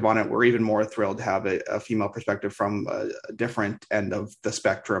perspective on it, we're even more thrilled to have a female perspective from a different end of the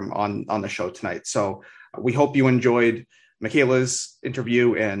spectrum on the show tonight. So we hope you enjoyed Mikaela's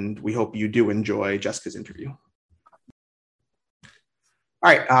interview, and we hope you do enjoy Jessica's interview.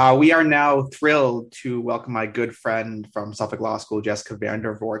 All right, we are now thrilled to welcome my good friend from Suffolk Law School, Jessica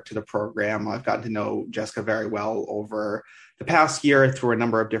Vandervort, to the program. I've gotten to know Jessica very well over the past year through a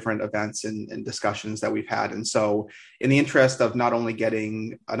number of different events and discussions that we've had. And so in the interest of not only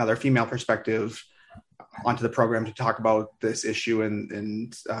getting another female perspective onto the program to talk about this issue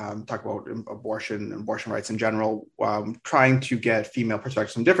and talk about abortion and abortion rights in general, trying to get female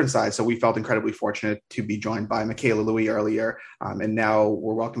perspectives from different sides. So we felt incredibly fortunate to be joined by Mikaela Louie earlier. And now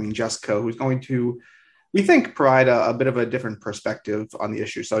we're welcoming Jessica, who's going to, we think, provide a bit of a different perspective on the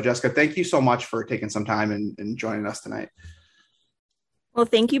issue. So Jessica, thank you so much for taking some time and joining us tonight. Well,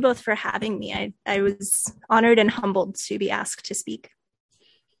 thank you both for having me. I was honored and humbled to be asked to speak.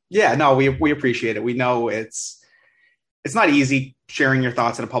 Yeah, no, we appreciate it. We know it's not easy sharing your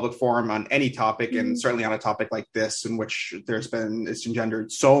thoughts in a public forum on any topic, and certainly on a topic like this, in which it's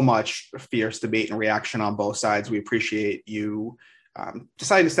engendered so much fierce debate and reaction on both sides. We appreciate you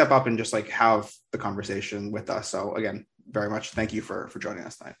deciding to step up and just have the conversation with us. So again, very much thank you for joining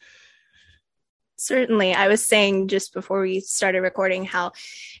us tonight. Certainly. I was saying just before we started recording how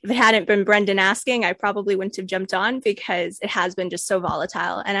if it hadn't been Brendan asking, I probably wouldn't have jumped on, because it has been just so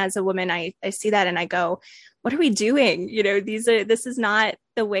volatile. And as a woman, I see that and I go, what are we doing? This is not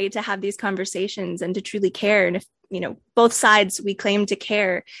the way to have these conversations and to truly care. And if, both sides, we claim to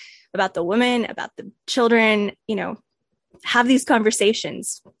care about the women, about the children, have these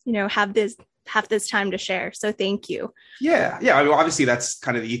conversations, have this time to share. So thank you. Yeah. I mean, obviously that's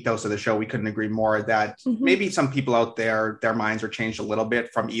kind of the ethos of the show. We couldn't agree more that maybe some people out there, their minds are changed a little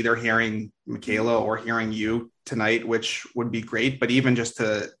bit from either hearing Mikaela or hearing you tonight, which would be great. But even just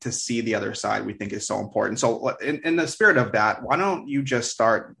to see the other side, we think is so important. So in the spirit of that, why don't you just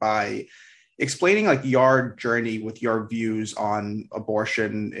start by explaining your journey with your views on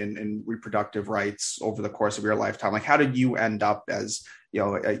abortion and reproductive rights over the course of your lifetime? How did you end up as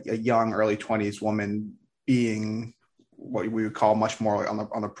a young early 20s woman being what we would call much more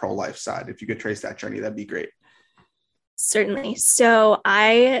on the pro-life side? If you could trace that journey, that'd be great. Certainly. So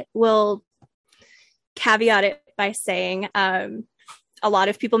I will caveat it by saying a lot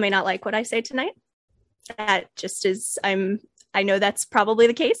of people may not like what I say tonight. That just is, I know that's probably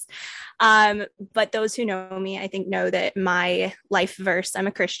the case. But those who know me, I think, know that my life verse, I'm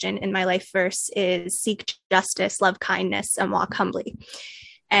a Christian, and my life verse is seek justice, love kindness, and walk humbly.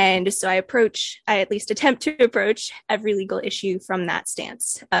 And so I at least attempt to approach every legal issue from that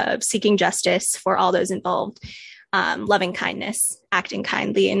stance of seeking justice for all those involved, loving kindness, acting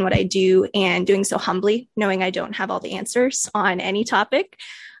kindly in what I do, and doing so humbly, knowing I don't have all the answers on any topic,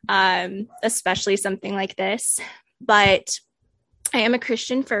 especially something like this. But I am a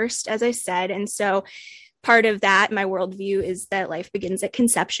Christian first, as I said. And so part of that, my worldview, is that life begins at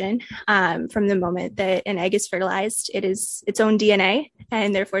conception. From the moment that an egg is fertilized, it is its own DNA,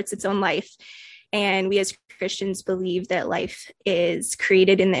 and therefore it's its own life. And we as Christians believe that life is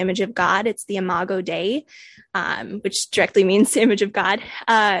created in the image of God. It's the Imago Dei, which directly means the image of God.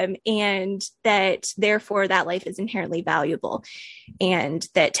 And that therefore that life is inherently valuable. And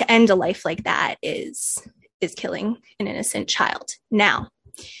that to end a life like that is killing an innocent child. Now,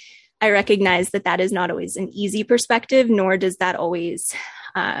 I recognize that is not always an easy perspective, nor does that always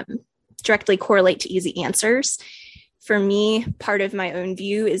directly correlate to easy answers. For me, part of my own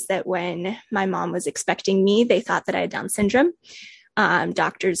view is that when my mom was expecting me, they thought that I had Down syndrome.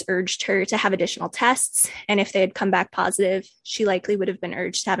 Doctors urged her to have additional tests, and if they had come back positive, she likely would have been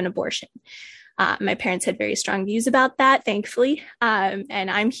urged to have an abortion. My parents had very strong views about that, thankfully, and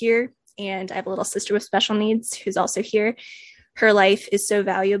I'm here, and I have a little sister with special needs who's also here. Her life is so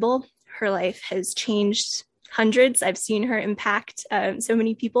valuable. Her life has changed hundreds. I've seen her impact so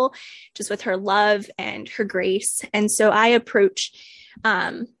many people just with her love and her grace. And so I approach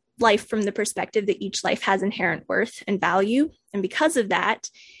life from the perspective that each life has inherent worth and value. And because of that,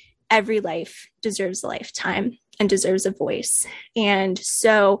 every life deserves a lifetime and deserves a voice. And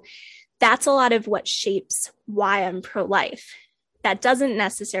so that's a lot of what shapes why I'm pro-life. That doesn't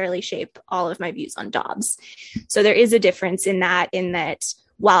necessarily shape all of my views on Dobbs. So there is a difference in that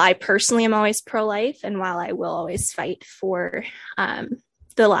while I personally am always pro-life, and while I will always fight for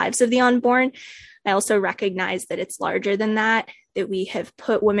the lives of the unborn, I also recognize that it's larger than that we have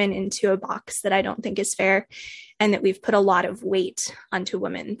put women into a box that I don't think is fair, and that we've put a lot of weight onto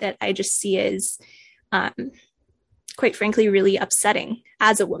women that I just see as, quite frankly, really upsetting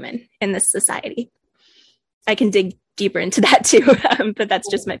as a woman in this society. I can dig deeper into that too, but that's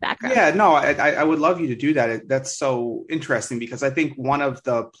just my background. Yeah, no, I would love you to do that. That's so interesting, because I think one of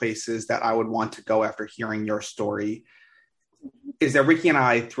the places that I would want to go after hearing your story is that Ricky and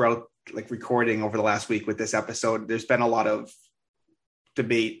I, throughout recording over the last week with this episode, there's been a lot of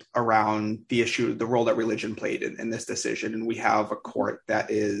debate around the issue, the role that religion played in this decision. And we have a court that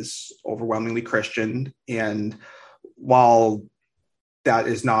is overwhelmingly Christian. And while that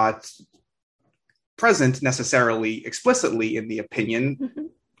is not present necessarily explicitly in the opinion, mm-hmm.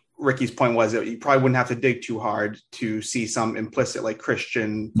 Ricky's point was that you probably wouldn't have to dig too hard to see some implicit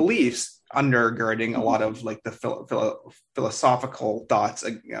Christian beliefs undergirding a lot of the philosophical thoughts,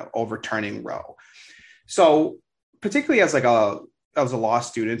 overturning Roe. So particularly as a law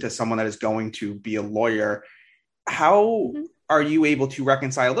student, as someone that is going to be a lawyer, how mm-hmm. are you able to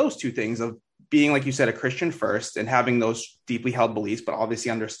reconcile those two things of being, like you said, a Christian first and having those deeply held beliefs, but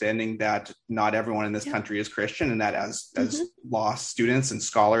obviously understanding that not everyone in this country is Christian, and that as mm-hmm. law students and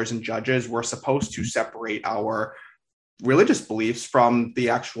scholars and judges, we're supposed to separate our religious beliefs from the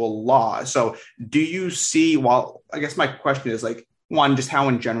actual law. So do you see, I guess my question is one, just how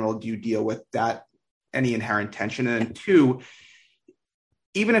in general do you deal with that, any inherent tension? And then two,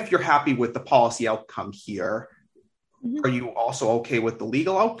 even if you're happy with the policy outcome here, mm-hmm. are you also okay with the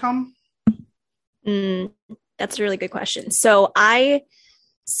legal outcome? That's a really good question. So I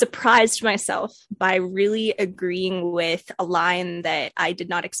surprised myself by really agreeing with a line that I did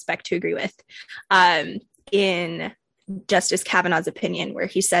not expect to agree with in Justice Kavanaugh's opinion, where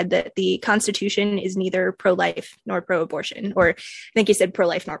he said that the Constitution is neither pro-life nor pro-abortion, or I think he said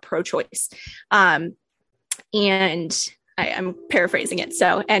pro-life nor pro-choice. And I'm paraphrasing it.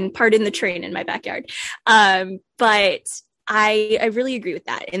 So, and pardon the train in my backyard. But I really agree with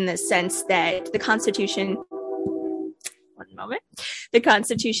that, in the sense that the Constitution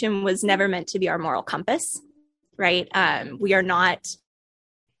was never meant to be our moral compass, right? We are not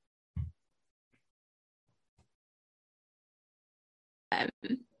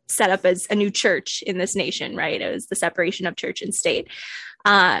set up as a new church in this nation, right? It was the separation of church and state.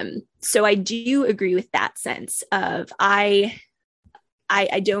 So I do agree with that sense of I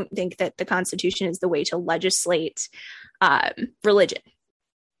don't think that the Constitution is the way to legislate religion.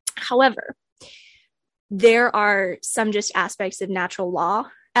 However, there are some just aspects of natural law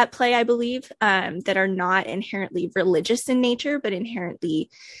at play, I believe, that are not inherently religious in nature, but inherently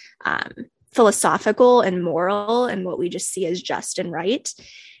philosophical and moral, and what we just see as just and right.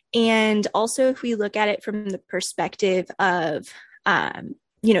 And also, if we look at it from the perspective of,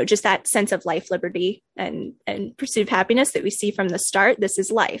 just that sense of life, liberty, and pursuit of happiness that we see from the start, this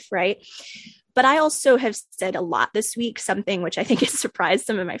is life, right? But I also have said a lot this week, something which I think has surprised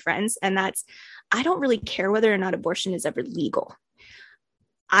some of my friends, and that's, I don't really care whether or not abortion is ever legal.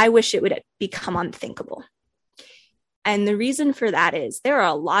 I wish it would become unthinkable. And the reason for that is there are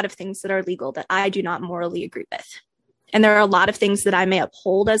a lot of things that are legal that I do not morally agree with. And there are a lot of things that I may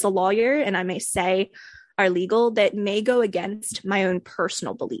uphold as a lawyer and I may say are legal that may go against my own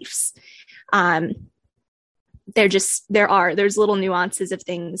personal beliefs. There's little nuances of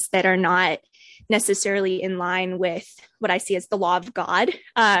things that are not necessarily in line with what I see as the law of God,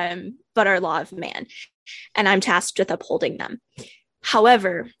 but our law of man. And I'm tasked with upholding them.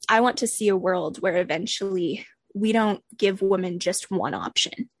 However, I want to see a world where eventually we don't give women just one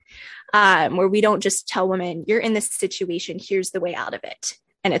option, where we don't just tell women, you're in this situation, here's the way out of it,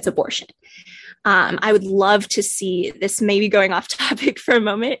 and it's abortion. I would love to see this, maybe going off topic for a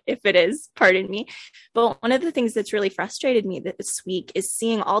moment, if it is, pardon me. But one of the things that's really frustrated me this week is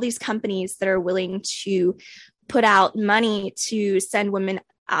seeing all these companies that are willing to put out money to send women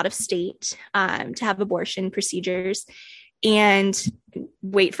out of state to have abortion procedures. And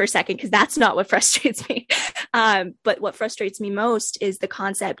wait for a second, because that's not what frustrates me. But what frustrates me most is the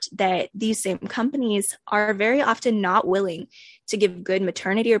concept that these same companies are very often not willing to give good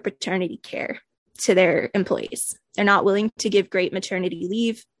maternity or paternity care to their employees. They're not willing to give great maternity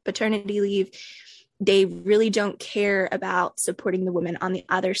leave, paternity leave. They really don't care about supporting the women on the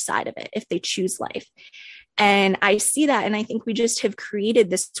other side of it if they choose life. And I see that, and I think we just have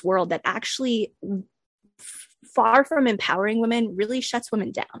created this world that actually, far from empowering women, really shuts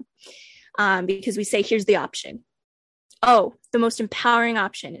women down, because we say, here's the option. Oh, the most empowering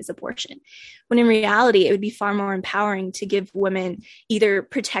option is abortion. When in reality, it would be far more empowering to give women either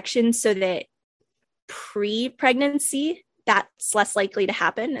protection so that pre-pregnancy, that's less likely to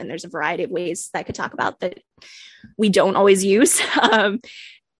happen. And there's a variety of ways that I could talk about that we don't always use,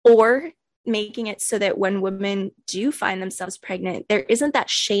 or making it so that when women do find themselves pregnant, there isn't that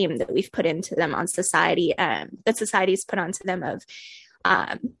shame that we've put into them on society, that society's put onto them of,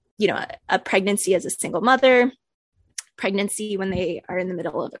 a pregnancy as a single mother, pregnancy when they are in the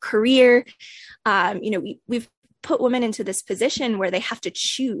middle of a career. We've put women into this position where they have to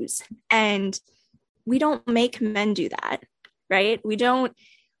choose, and we don't make men do that, right? We don't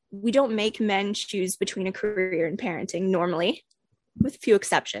make men choose between a career and parenting normally, with few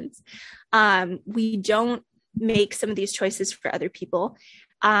exceptions. We don't make some of these choices for other people.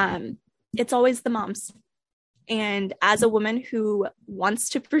 It's always the moms. And as a woman who wants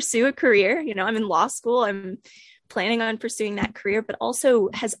to pursue a career, I'm in law school, I'm planning on pursuing that career, but also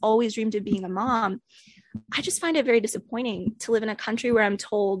has always dreamed of being a mom. I just find it very disappointing to live in a country where I'm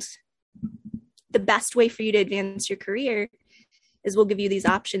told the best way for you to advance your career is we'll give you these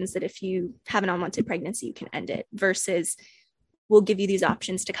options that if you have an unwanted pregnancy, you can end it, versus we'll give you these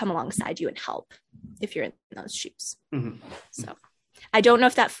options to come alongside you and help if you're in those shoes. Mm-hmm. So I don't know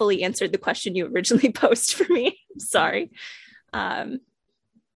if that fully answered the question you originally posed for me. Sorry.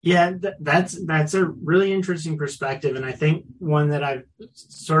 Yeah, that's a really interesting perspective. And I think one that I've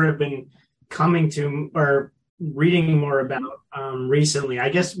sort of been coming to or reading more about recently. I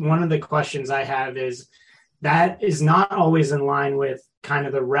guess one of the questions I have is that is not always in line with kind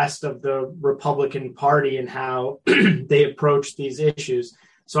of the rest of the Republican Party and how they approach these issues.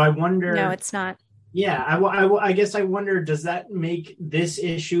 So I wonder. No, it's not. Yeah, I guess I wonder, does that make this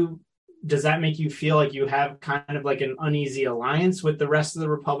issue, does that make you feel like you have kind of like an uneasy alliance with the rest of the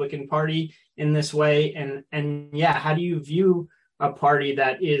Republican Party in this way? And yeah, how do you view a party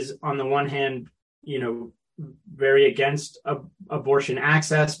that is on the one hand, very against abortion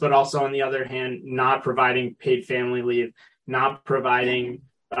access, but also on the other hand, not providing paid family leave, not providing,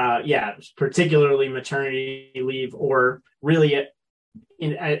 particularly maternity leave, or really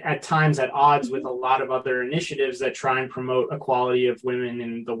at times at odds with a lot of other initiatives that try and promote equality of women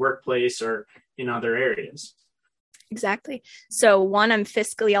in the workplace or in other areas? Exactly. So one, I'm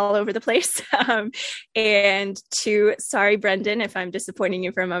fiscally all over the place. And two, sorry, Brendan, if I'm disappointing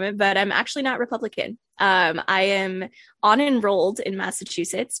you for a moment, but I'm actually not Republican. I am unenrolled in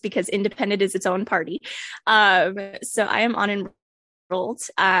Massachusetts because independent is its own party. So I am unenrolled.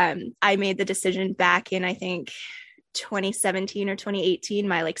 I made the decision back in, I think, 2017 or 2018,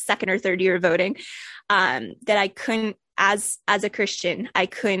 my second or third year of voting, that I couldn't, as a Christian, I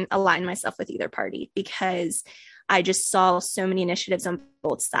couldn't align myself with either party because I just saw so many initiatives on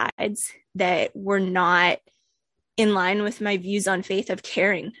both sides that were not in line with my views on faith of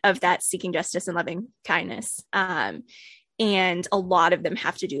caring, of that seeking justice and loving kindness. And a lot of them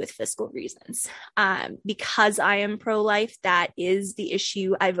have to do with fiscal reasons. Because I am pro-life, that is the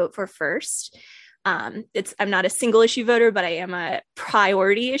issue I vote for first. I'm not a single issue voter, but I am a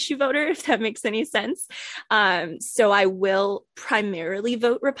priority issue voter, if that makes any sense. So I will primarily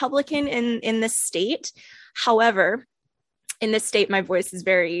vote Republican in this state. However, in this state, my voice is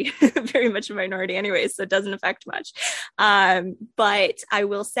very, very much a minority anyway, so it doesn't affect much. But I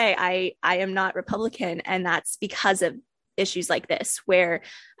will say I am not Republican, and that's because of issues like this, where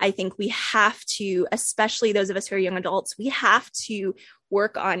I think we have to, especially those of us who are young adults, we have to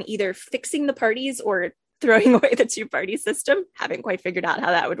work on either fixing the parties or throwing away the two-party system. Haven't quite figured out how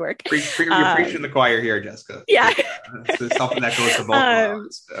that would work. You're preaching the choir here, Jessica. Yeah. It's something that goes to both of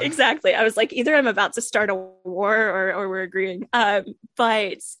us. Exactly. I was like, either I'm about to start a war or we're agreeing.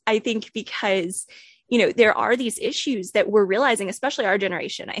 But I think because, there are these issues that we're realizing, especially our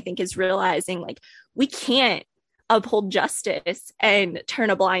generation, I think is realizing like we can't uphold justice and turn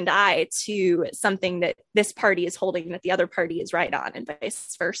a blind eye to something that this party is holding that the other party is right on, and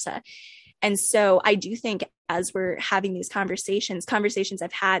vice versa. And so I do think as we're having these conversations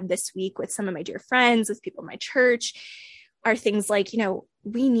I've had this week with some of my dear friends, with people in my church, are things like,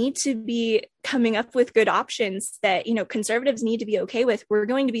 we need to be coming up with good options that, conservatives need to be okay with. We're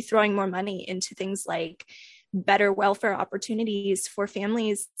going to be throwing more money into things like better welfare opportunities for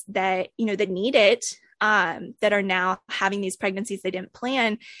families that, that need it, that are now having these pregnancies they didn't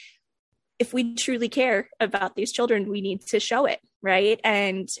plan. If we truly care about these children, we need to show it, right?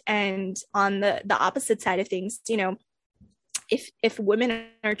 And on the opposite side of things, if women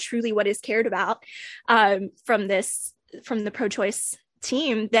are truly what is cared about from the pro-choice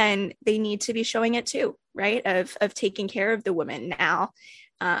team, then they need to be showing it too, right? Of taking care of the women now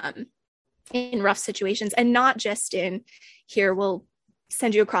in rough situations, and not just in here, we'll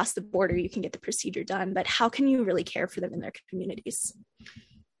send you across the border, you can get the procedure done, but how can you really care for them in their communities?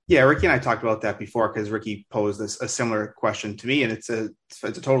 Yeah, Ricky and I talked about that before, because Ricky posed a similar question to me, and it's a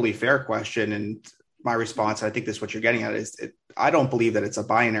totally fair question. And my response, I think this is what you're getting at, is I don't believe that it's a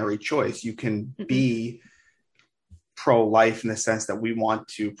binary choice. You can be pro-life in the sense that we want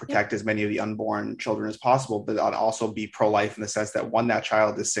to protect as many of the unborn children as possible, but I'd also be pro-life in the sense that when that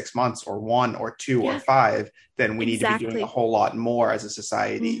child is 6 months or 1 or 2 or 5, then we need to be doing a whole lot more as a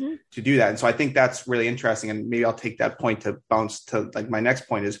society to do that. And so I think that's really interesting. And maybe I'll take that point to bounce to like my next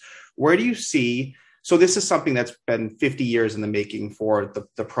point is, where do you see, so this is something that's been 50 years in the making for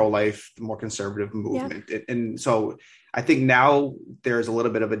the pro-life, the more conservative movement. And so I think now there's a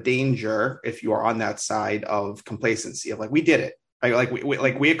little bit of a danger if you are on that side of complacency of like, we did it,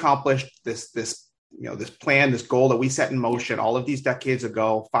 right? We accomplished this plan, this goal that we set in motion all of these decades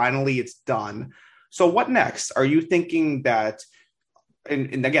ago. Finally, it's done. So what next? Are you thinking that,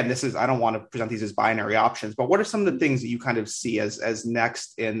 and again, I don't want to present these as binary options, but what are some of the things that you kind of see as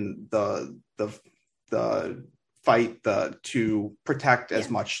next in the fight to protect as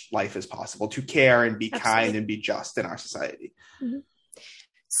much life as possible, to care and be kind and be just in our society?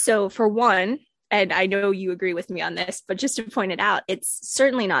 So for one, and I know you agree with me on this, but just to point it out, it's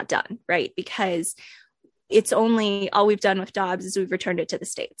certainly not done, right? Because it's only, all we've done with Dobbs is we've returned it to the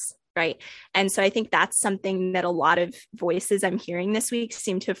states, right? And so I think that's something that a lot of voices I'm hearing this week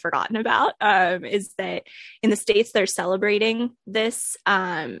seem to have forgotten about, is that in the states, they're celebrating this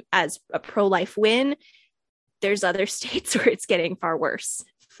as a pro-life win. There's other states where it's getting far worse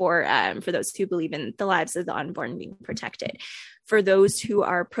for those who believe in the lives of the unborn being protected. For those who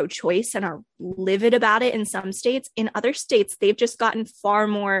are pro-choice and are livid about it in some states, in other states, they've just gotten far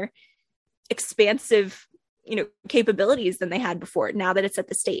more expansive, capabilities than they had before, now that it's at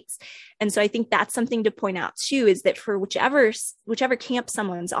the states. And so I think that's something to point out too, is that for whichever camp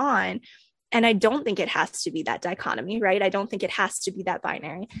someone's on, and I don't think it has to be that dichotomy, right? I don't think it has to be that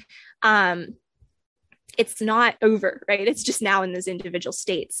binary. It's not over, right? It's just now in those individual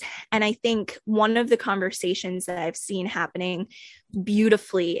states. And I think one of the conversations that I've seen happening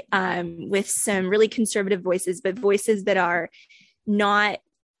beautifully with some really conservative voices, but voices that are not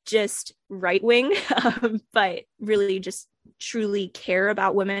just right-wing, but really just truly care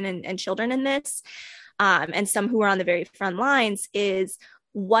about women and children in this, and some who are on the very front lines, is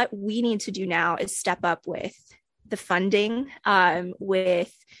what we need to do now is step up with the funding,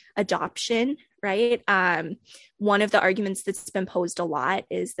 with adoption, right? One of the arguments that's been posed a lot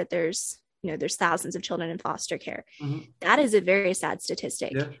is that there's there's thousands of children in foster care. Mm-hmm. That is a very sad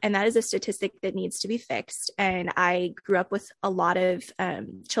statistic. Yeah. And that is a statistic that needs to be fixed. And I grew up with a lot of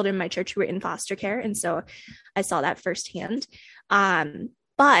children in my church who were in foster care. And so I saw that firsthand.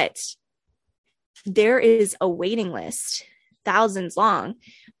 But there is a waiting list, thousands long.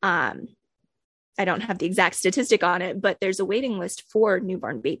 I don't have the exact statistic on it, but there's a waiting list for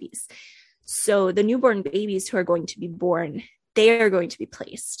newborn babies. So the newborn babies who are going to be born, they are going to be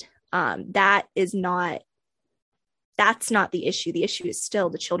placed. That's not the issue. The issue is still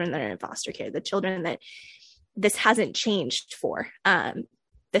the children that are in foster care, the children that this hasn't changed for.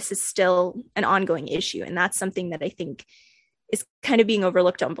 This is still an ongoing issue. And that's something that I think is kind of being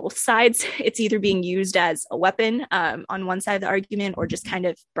overlooked on both sides. It's either being used as a weapon on one side of the argument or just kind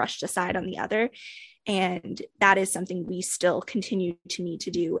of brushed aside on the other. And that is something we still continue to need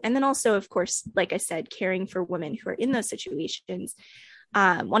to do. And then also, of course, like I said, caring for women who are in those situations.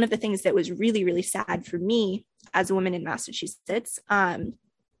 One of the things that was really, really sad for me as a woman in Massachusetts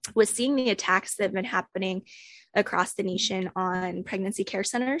was seeing the attacks that have been happening across the nation on pregnancy care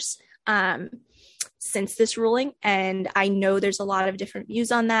centers since this ruling. And I know there's a lot of different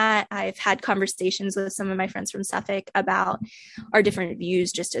views on that. I've had conversations with some of my friends from Suffolk about our different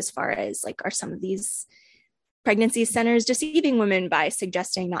views, just as far as like, are some of these pregnancy centers deceiving women by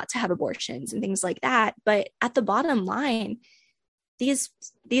suggesting not to have abortions and things like that. But at the bottom line, these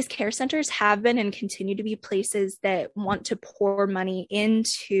care centers have been and continue to be places that want to pour money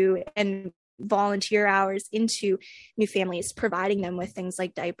into and volunteer hours into new families, providing them with things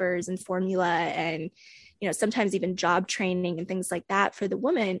like diapers and formula and, sometimes even job training and things like that for the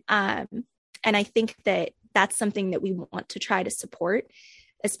woman. And I think that that's something that we want to try to support,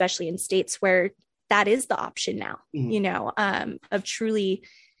 especially in states where that is the option now, of truly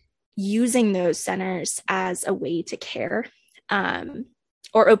using those centers as a way to care,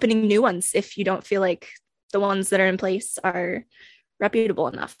 or opening new ones if you don't feel like the ones that are in place are reputable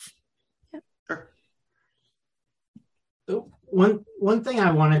enough. One thing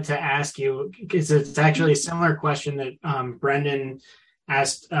I wanted to ask you, because it's actually a similar question that Brendan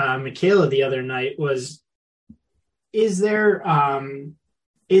asked Mikaela the other night, was, is there a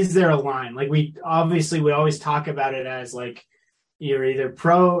line? Like we always talk about it as like you're either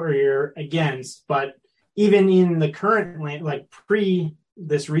pro or you're against, but even in the current like pre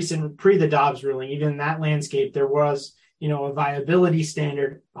the Dobbs ruling, even in that landscape, there was, a viability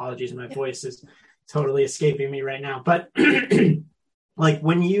standard. Apologies, my voice is totally escaping me right now. But like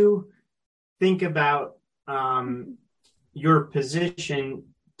when you think about your position,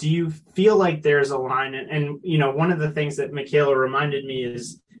 do you feel like there's a line? And one of the things that Mikaela reminded me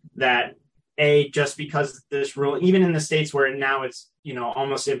is that just because this rule, even in the states where now it's,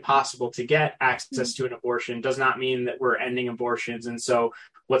 almost impossible to get access to an abortion, does not mean that we're ending abortions. And so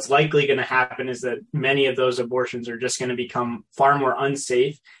what's likely going to happen is that many of those abortions are just going to become far more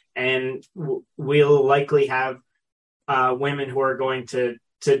unsafe. And we'll likely have women who are going to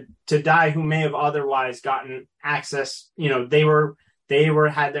die who may have otherwise gotten access. They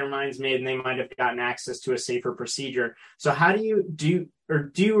had their minds made and they might have gotten access to a safer procedure. So how do you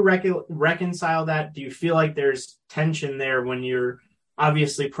reconcile that? Do you feel like there's tension there when you're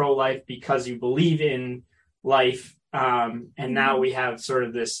obviously pro-life because you believe in life, and now we have sort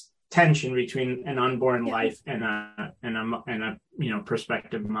of this tension between an unborn life and a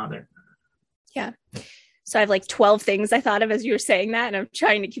prospective mother? Yeah. So I have like 12 things I thought of as you were saying that, and I'm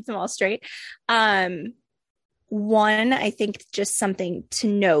trying to keep them all straight. One, I think just something to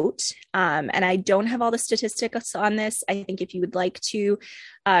note, and I don't have all the statistics on this. I think if you would like to,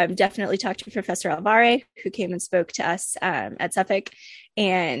 definitely talk to Professor Alvare, who came and spoke to us at Suffolk.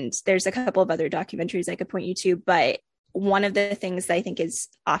 And there's a couple of other documentaries I could point you to. But one of the things that I think is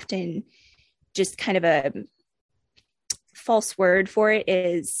often just kind of a false word for it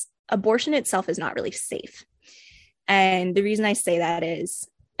is abortion itself is not really safe. And the reason I say that is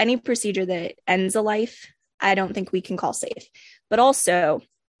any procedure that ends a life, I don't think we can call safe. But also,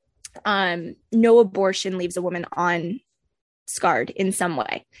 no abortion leaves a woman scarred in some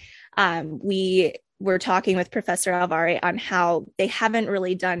way. We were talking with Professor Alvare on how they haven't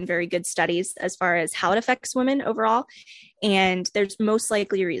really done very good studies as far as how it affects women overall. And there's most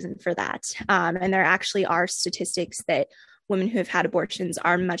likely a reason for that. And there actually are statistics that women who have had abortions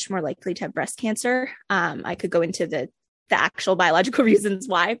are much more likely to have breast cancer. I could go into the actual biological reasons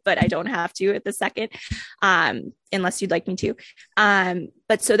why, but I don't have to at the second, unless you'd like me to.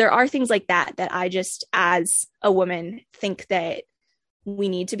 But so there are things like that I just, as a woman, think that we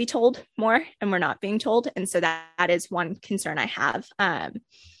need to be told more and we're not being told. And so that is one concern I have.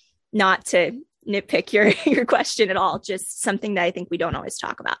 Not to nitpick your question at all. Just something that I think we don't always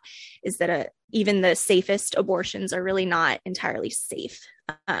talk about is that even the safest abortions are really not entirely safe.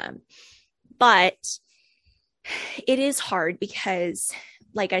 But it is hard because,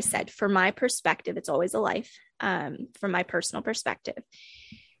 like I said, from my perspective, it's always a life. From my personal perspective,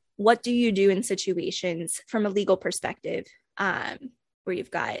 what do you do in situations from a legal perspective where you've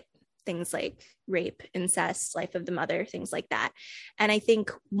got things like rape, incest, life of the mother, things like that? And I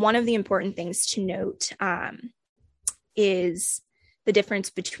think one of the important things to note is the difference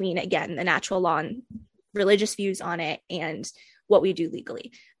between, again, the natural law and religious views on it and what we do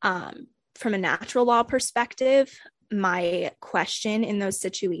legally. From a natural law perspective, my question in those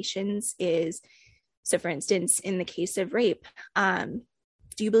situations is, so for instance, in the case of rape,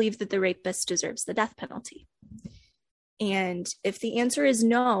 do you believe that the rapist deserves the death penalty? And if the answer is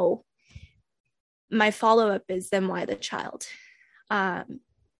no, my follow-up is, then why the child?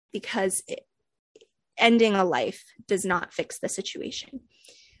 Because ending a life does not fix the situation.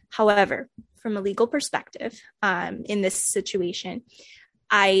 However, from a legal perspective, in this situation,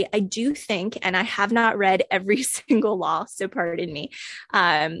 I do think, and I have not read every single law, so pardon me,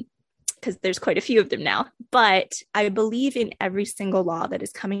 because there's quite a few of them now, but I believe in every single law that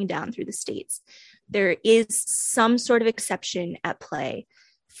is coming down through the states, there is some sort of exception at play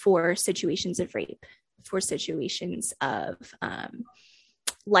for situations of rape, for situations of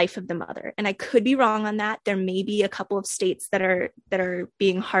life of the mother. And I could be wrong on that. There may be a couple of states that are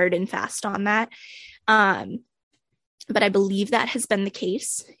being hard and fast on that. But I believe that has been the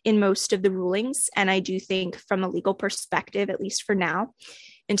case in most of the rulings. And I do think from a legal perspective, at least for now,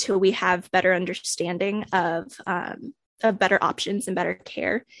 until we have better understanding of better options and better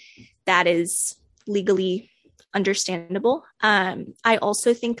care, that is legally understandable. I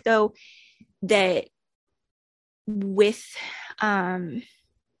also think, though, that with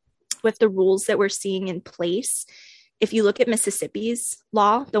the rules that we're seeing in place, if you look at Mississippi's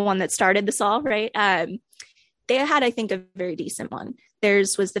law, the one that started this all, right? They had, I think, a very decent one.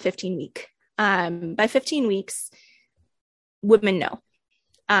 Theirs was the 15-week. By 15 weeks, women know.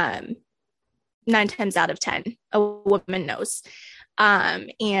 9 times out of 10, a woman knows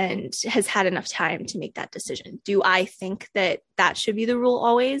and has had enough time to make that decision. Do I think that should be the rule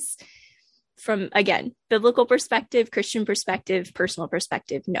always? From, again, biblical perspective, Christian perspective, personal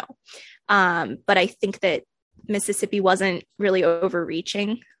perspective, no. But I think that Mississippi wasn't really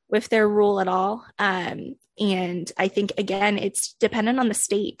overreaching with their rule at all. And I think, again, it's dependent on the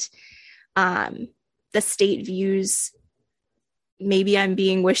state. The state views, maybe I'm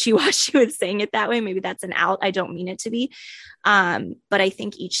being wishy-washy with saying it that way. Maybe that's an out. I don't mean it to be. But I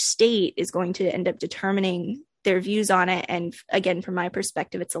think each state is going to end up determining their views on it. And again, from my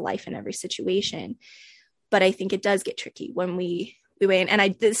perspective, it's a life in every situation. But I think it does get tricky when we weigh in.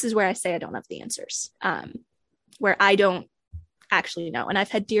 And this is where I say I don't have the answers, where I don't actually know. And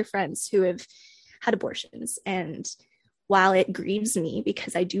I've had dear friends who have had abortions. And while it grieves me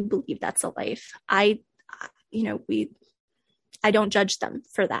because I do believe that's a life, I don't judge them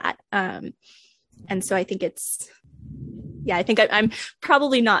for that. And so I think I think I'm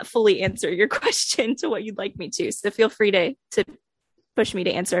probably not fully answer your question to what you'd like me to. So feel free to push me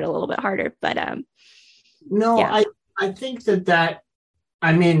to answer it a little bit harder. But no, yeah. I think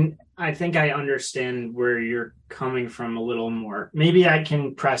I think I understand where you're coming from a little more. Maybe I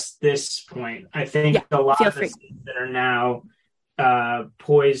can press this point. I think a lot of the states that are now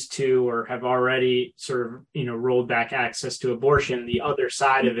poised to or have already sort of, rolled back access to abortion, the other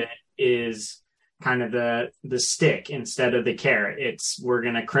side of it is kind of the stick instead of the carrot. It's, we're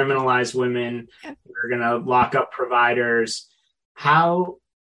going to criminalize women. We're going to lock up providers.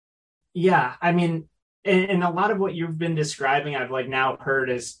 And a lot of what you've been describing, I've now heard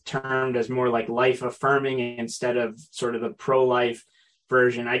as termed as more like life affirming instead of sort of the pro-life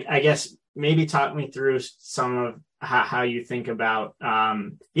version. I guess maybe talk me through some of how you think about,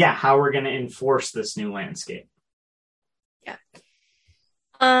 how we're going to enforce this new landscape. Yeah.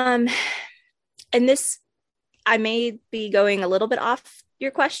 And this, I may be going a little bit off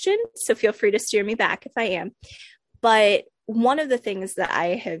your question, so feel free to steer me back if I am. But one of the things that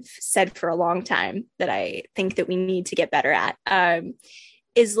I have said for a long time that I think that we need to get better at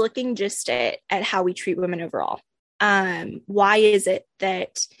is looking just at how we treat women overall. Why is it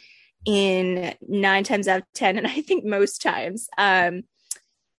that in 9 times out of 10, and I think most times,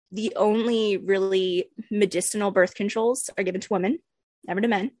 the only really medicinal birth controls are given to women, never to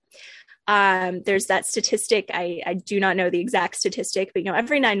men? There's that statistic. I do not know the exact statistic, but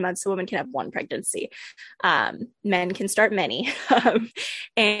every 9 months a woman can have one pregnancy. Men can start many.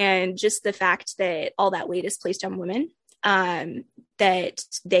 And just the fact that all that weight is placed on women, that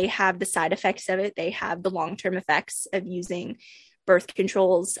they have the side effects of it. They have the long-term effects of using birth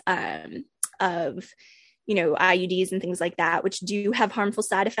controls, of, IUDs and things like that, which do have harmful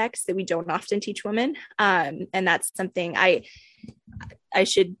side effects that we don't often teach women. And that's something I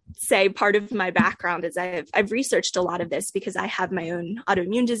should say part of my background is I've researched a lot of this because I have my own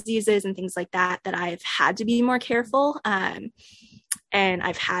autoimmune diseases and things like that I've had to be more careful. And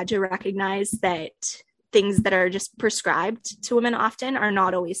I've had to recognize that things that are just prescribed to women often are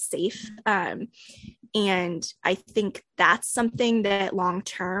not always safe. And I think that's something that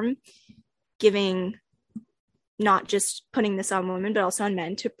long-term, giving, not just putting this on women, but also on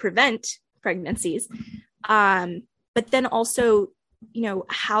men to prevent pregnancies. But then also,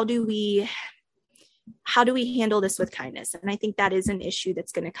 how do we handle this with kindness? And I think that is an issue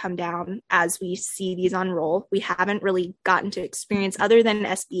that's going to come down as we see these unroll. We haven't really gotten to experience, other than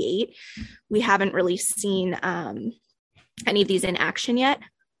SB 8, we haven't really seen any of these in action yet.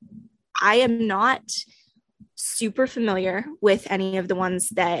 I am not super familiar with any of the ones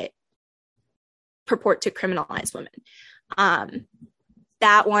that purport to criminalize women.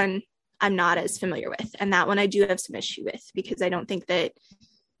 That one I'm not as familiar with. And that one I do have some issue with, because I don't think that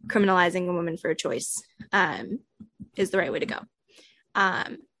criminalizing a woman for a choice is the right way to go.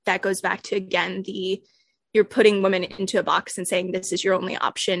 That goes back to, again, you're putting women into a box and saying this is your only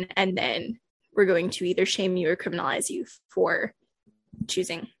option, and then we're going to either shame you or criminalize you for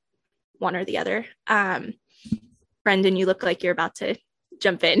choosing one or the other. Brendan, you look like you're about to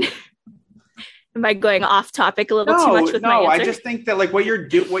jump in. Am I going off topic a little too much with my answer? I just think that what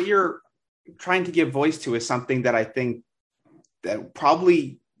you're trying to give voice to is something that I think that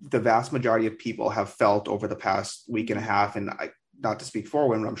probably the vast majority of people have felt over the past week and a half. And not to speak for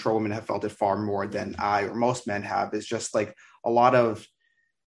women, I'm sure women have felt it far more than I or most men have, is just a lot of,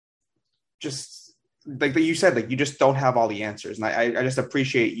 just like you said, you just don't have all the answers. And I just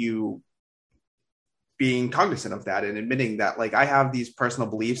appreciate you being cognizant of that and admitting that, I have these personal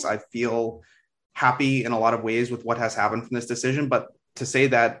beliefs. I feel happy in a lot of ways with what has happened from this decision, but to say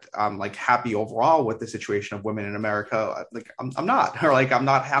that I'm happy overall with the situation of women in America, I'm not, or I'm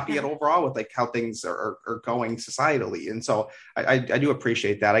not happy at overall with how things are going societally. And so I do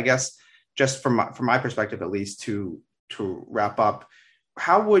appreciate that. I guess just from my perspective, at least, to wrap up,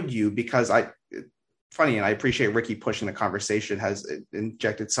 how would you, because funny, and I appreciate Ricky pushing the conversation, has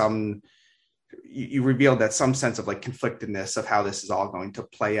injected you revealed that some sense of conflictedness of how this is all going to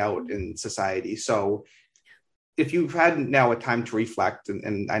play out in society. So if you've had now a time to reflect,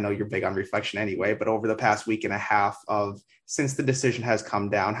 and I know you're big on reflection anyway, but over the past week and a half since the decision has come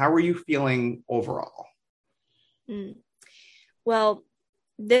down, how are you feeling overall? Well,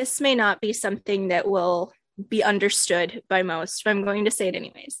 this may not be something that will be understood by most, but I'm going to say it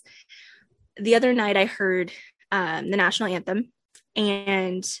anyways. The other night I heard the national anthem,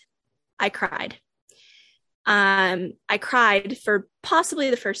 and I cried. I cried for possibly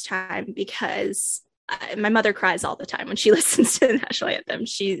the first time, because my mother cries all the time when she listens to the national anthem.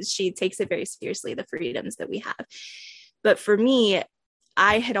 She takes it very seriously, the freedoms that we have. But for me,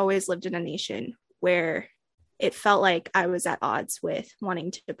 I had always lived in a nation where it felt like I was at odds with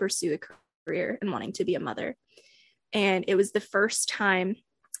wanting to pursue a career and wanting to be a mother. And it was the first time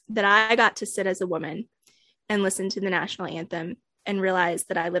that I got to sit as a woman and listen to the national anthem and realize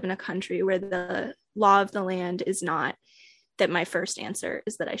that I live in a country where the law of the land is not that my first answer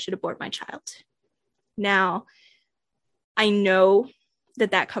is that I should abort my child. Now, I know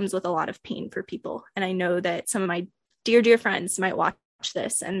that comes with a lot of pain for people. And I know that some of my dear, dear friends might watch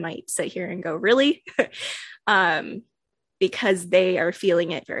this and might sit here and go, really? Because they are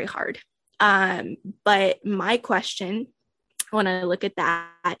feeling it very hard. But my question, when I look at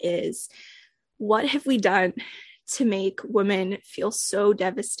that, is what have we done to make women feel so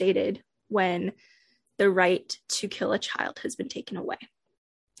devastated when the right to kill a child has been taken away?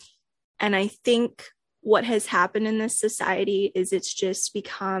 And I think what has happened in this society is it's just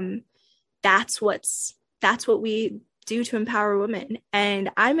become, that's what we do to empower women.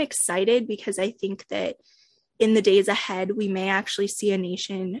 And I'm excited because I think that in the days ahead, we may actually see a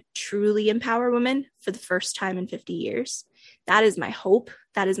nation truly empower women for the first time in 50 years. That is my hope.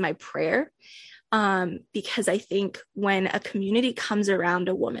 That is my prayer. Because I think when a community comes around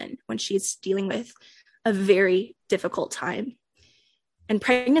a woman, when she's dealing with a very difficult time, and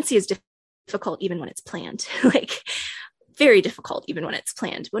pregnancy is difficult even when it's planned, very difficult even when it's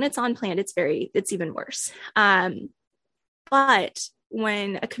planned. When it's unplanned, it's even worse. But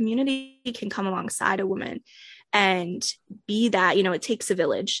when a community can come alongside a woman and be that, it takes a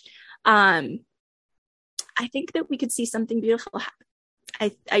village. I think that we could see something beautiful happen.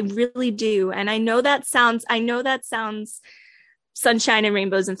 I really do. And I know that sounds sunshine and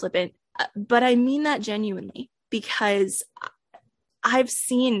rainbows and flippant. But I mean that genuinely, because I've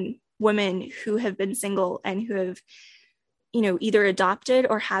seen women who have been single and who have, either adopted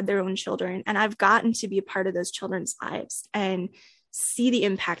or had their own children. And I've gotten to be a part of those children's lives and see the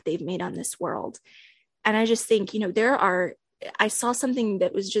impact they've made on this world. And I just think, I saw something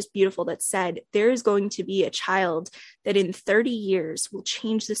that was just beautiful that said, there is going to be a child that in 30 years will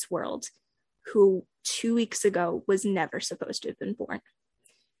change this world, who 2 weeks ago was never supposed to have been born.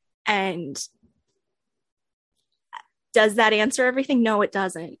 And does that answer everything? No, it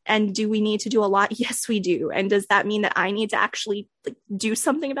doesn't. And do we need to do a lot? Yes, we do. And does that mean that I need to actually do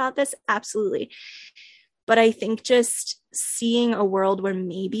something about this? Absolutely. But I think just seeing a world where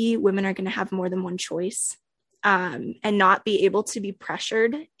maybe women are going to have more than one choice, and not be able to be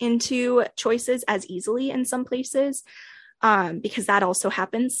pressured into choices as easily in some places, because that also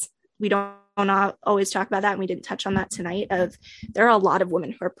happens. We don't always talk about that, and we didn't touch on that tonight. There are a lot of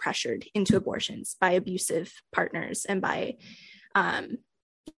women who are pressured into abortions by abusive partners and by,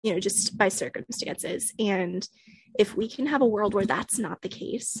 just by circumstances. And if we can have a world where that's not the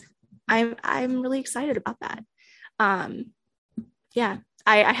case, I'm really excited about that. I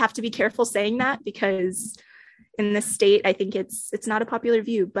have to be careful saying that, because in this state, I think it's not a popular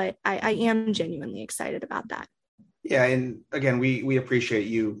view, but I am genuinely excited about that. Yeah, and again, we appreciate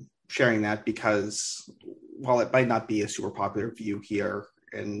you sharing that, because while it might not be a super popular view here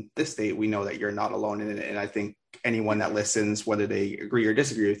in this state, we know that you're not alone in it. And I think anyone that listens, whether they agree or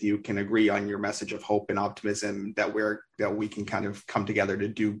disagree with you, can agree on your message of hope and optimism that we can kind of come together to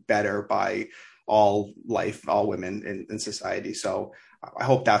do better by all life, all women in society. So I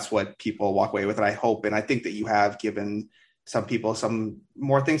hope that's what people walk away with. And I hope, and I think that you have given some people some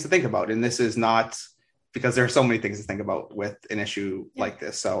more things to think about. And this is not because there are so many things to think about with an issue like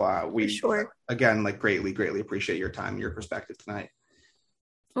this. So we, again, greatly appreciate your time and your perspective tonight.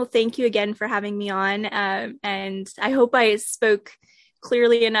 Well, thank you again for having me on. And I hope I spoke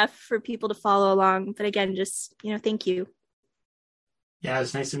clearly enough for people to follow along. But again, just, thank you. Yeah,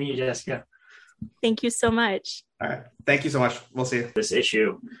 it's nice to meet you, Jessica. Thank you so much. All right. Thank you so much. We'll see you. This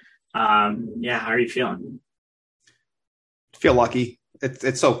issue. How are you feeling? I feel lucky.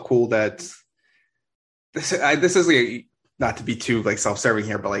 It's so cool that this is not to be too self-serving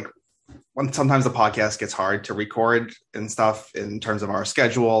here, but when sometimes the podcast gets hard to record and stuff in terms of our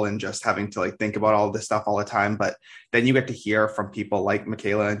schedule and just having to think about all this stuff all the time. But then you get to hear from people like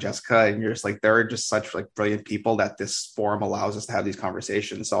Mikaela and Jessica, and you're just they're just such brilliant people that this forum allows us to have these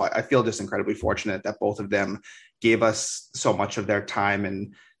conversations. So I feel just incredibly fortunate that both of them gave us so much of their time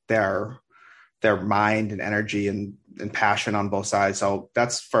and their mind and energy and passion on both sides. So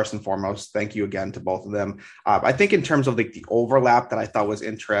that's first and foremost. Thank you again to both of them. I think in terms of the overlap that I thought was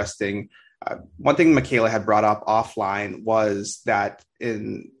interesting, one thing Mikaela had brought up offline was that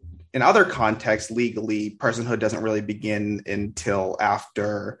in other contexts, legally, personhood doesn't really begin until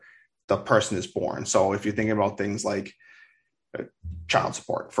after the person is born. So if you're thinking about things like child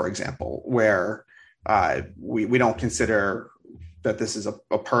support, for example, where we don't consider that this is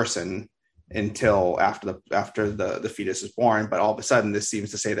a person until after the fetus is born. But all of a sudden, this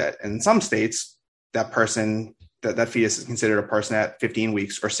seems to say that in some states, that person, that fetus is considered a person at 15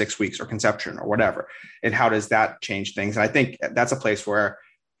 weeks or 6 weeks or conception or whatever. And how does that change things? And I think that's a place where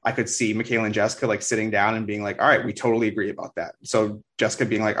I could see Mikaela and Jessica sitting down and being all right, we totally agree about that. So Jessica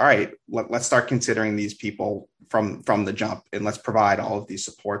being all right, let's start considering these people from the jump, and let's provide all of these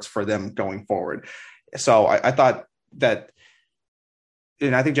supports for them going forward. So I thought that,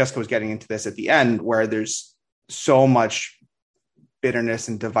 and I think Jessica was getting into this at the end, where there's so much bitterness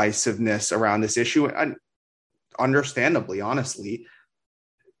and divisiveness around this issue, and understandably, honestly.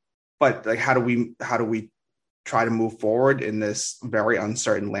 But how do we try to move forward in this very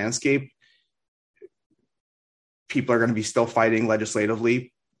uncertain landscape? People are going to be still fighting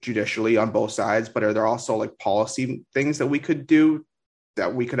legislatively, judicially on both sides, but are there also policy things that we could do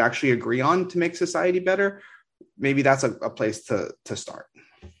that we could actually agree on to make society better? Maybe that's a place to start.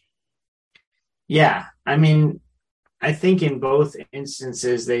 Yeah. I mean, I think in both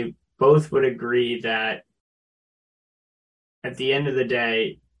instances, they both would agree that at the end of the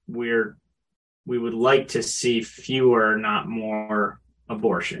day, we would like to see fewer, not more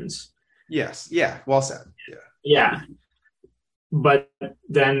abortions. Yes. Yeah. Well said. Yeah. Yeah. But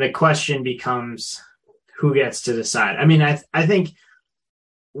then the question becomes, who gets to decide? I mean, I think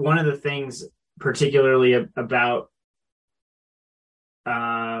one of the things particularly about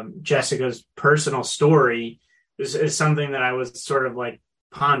Jessica's personal story is something that I was sort of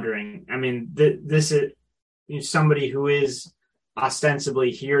pondering. I mean, this is somebody who is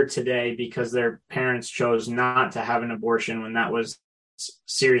ostensibly here today because their parents chose not to have an abortion when that was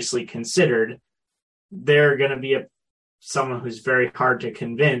seriously considered, they're going to be someone who's very hard to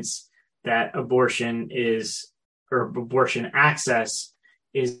convince that abortion access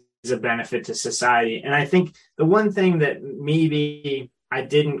is a benefit to society. And I think the one thing that maybe I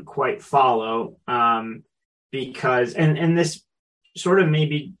didn't quite follow, because, and this sort of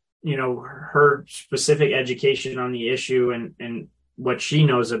maybe, her specific education on the issue and what she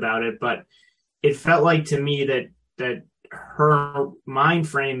knows about it, but it felt like to me that her mind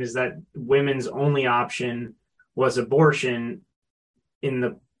frame is that women's only option was abortion in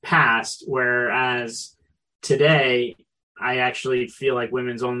the past, whereas today I actually feel like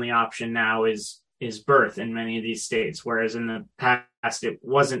women's only option now is birth in many of these states, whereas in the past it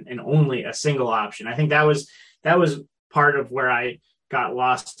wasn't a single option. I think that was part of where I got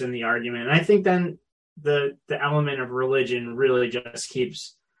lost in the argument. And I think then the element of religion really just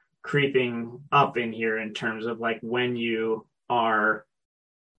keeps creeping up in here in terms of like when you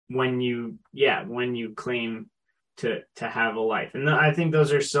claim to have a life. And I think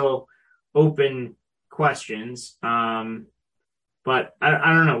those are still open questions. But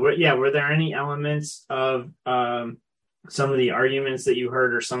I don't know. Yeah, were there any elements of some of the arguments that you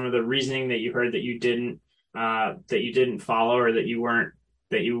heard or some of the reasoning that you heard that you didn't follow or that you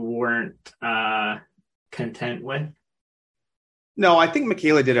weren't content with? No, I think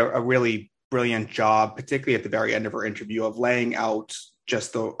Mikaela did a really brilliant job, particularly at the very end of her interview, of laying out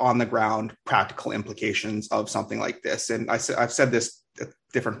just the on the ground practical implications of something like this. And I've said this at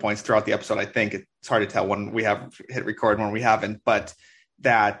different points throughout the episode. I think it's hard to tell when we have hit record and when we haven't, but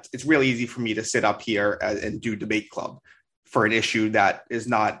that it's really easy for me to sit up here and do debate club for an issue that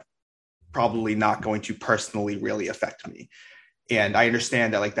is probably not going to personally really affect me. And I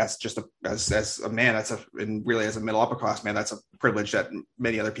understand that, like, that's just as a man, and really as a middle upper class man, that's a privilege that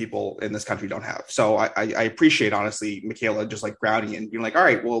many other people in this country don't have. So I appreciate, honestly, Mikaela just like grounding and being like, all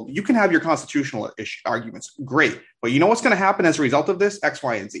right, well, you can have your constitutional arguments. Great. But you know what's going to happen as a result of this? X,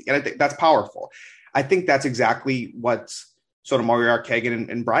 Y, and Z. And I think that's powerful. I think that's exactly what Sotomayor,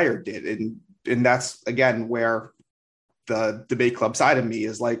 Kagan, and Breyer did. And that's, again, where the debate club side of me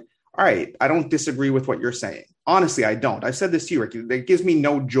is like, all right, I don't disagree with what you're saying. Honestly, I don't. I've said this to you, Ricky. It gives me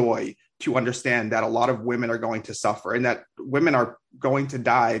no joy to understand that a lot of women are going to suffer and that women are going to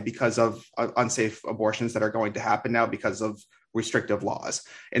die because of unsafe abortions that are going to happen now because of restrictive laws.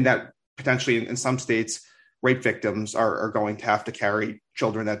 And that potentially in some states, rape victims are going to have to carry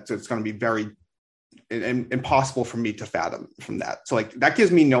children that it's going to be very impossible for me to fathom from that. So like that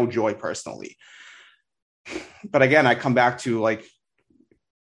gives me no joy personally. But again, I come back to like,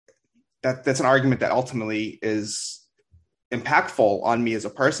 that's an argument that ultimately is impactful on me as a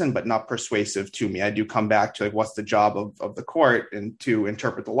person, but not persuasive to me. I do come back to like, what's the job of the court and to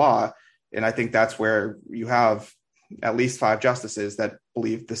interpret the law. And I think that's where you have at least 5 justices that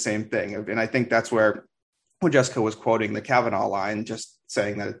believe the same thing. And I think that's where when Jessica was quoting the Kavanaugh line, just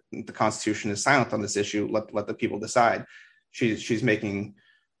saying that the Constitution is silent on this issue, let the people decide. She's making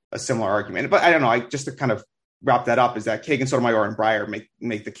a similar argument. But I don't know, just to kind of wrap that up, is that Kagan, Sotomayor, and Breyer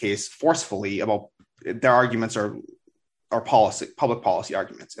make the case forcefully about their arguments are public policy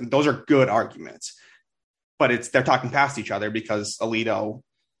arguments, and those are good arguments. But they're talking past each other because Alito,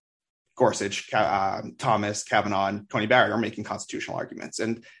 Gorsuch, Thomas, Kavanaugh, and Tony Barrett are making constitutional arguments,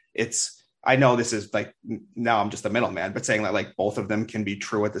 and I know this is like now I'm just a middleman, but saying that like both of them can be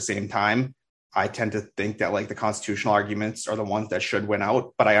true at the same time. I tend to think that like the constitutional arguments are the ones that should win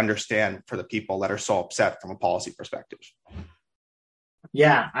out, but I understand for the people that are so upset from a policy perspective.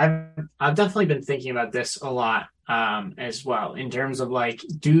 Yeah, I've definitely been thinking about this a lot as well, in terms of like,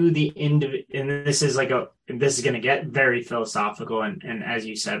 do the individual, and this is going to get very philosophical. And as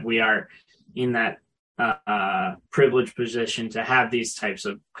you said, we are in that privileged position to have these types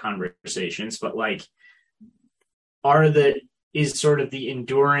of conversations, but like, is sort of the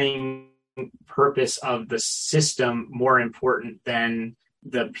enduring purpose of the system more important than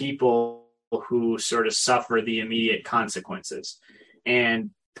the people who sort of suffer the immediate consequences?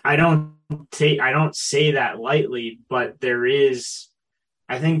 And I don't say that lightly, but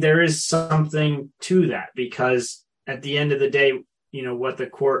I think there is something to that, because at the end of the day, what the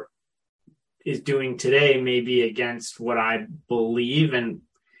court is doing today may be against what I believe and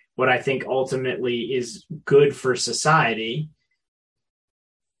what I think ultimately is good for society.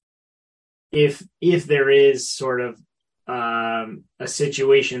 If there is sort of a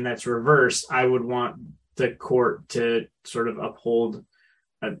situation that's reversed, I would want the court to sort of uphold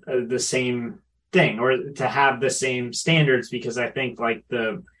the same thing, or to have the same standards, because I think like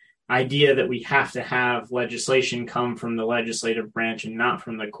idea that we have to have legislation come from the legislative branch and not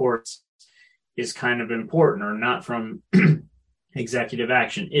from the courts is kind of important, or not from executive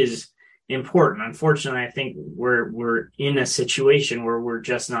action is important. Unfortunately, I think we're in a situation where we're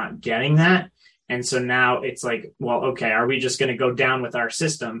just not getting that. And so now it's like, well, okay, are we just going to go down with our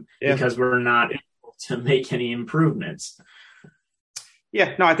system because we're not able to make any improvements?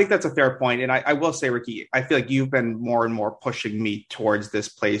 Yeah, no, I think that's a fair point. And I will say, Ricky, I feel like you've been more and more pushing me towards this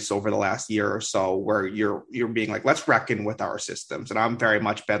place over the last year or so, where you're being like, let's reckon with our systems. And I'm very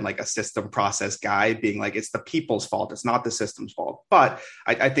much been like a system process guy, being like, it's the people's fault. It's not the system's fault. But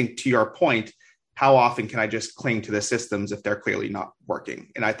I think to your point, how often can I just cling to the systems if they're clearly not working?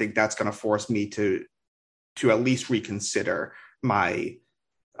 And I think that's going to force me to at least reconsider I'm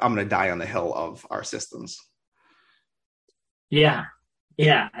going to die on the hill of our systems. Yeah,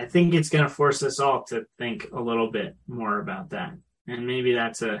 I think it's going to force us all to think a little bit more about that. And maybe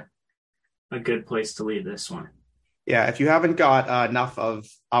that's a good place to leave this one. Yeah, if you haven't got enough of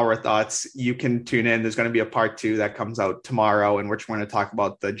our thoughts, you can tune in. There's going to be a part 2 that comes out tomorrow, in which we're going to talk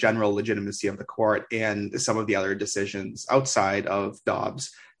about the general legitimacy of the court and some of the other decisions outside of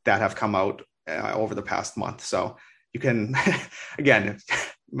Dobbs that have come out over the past month. So you can, again,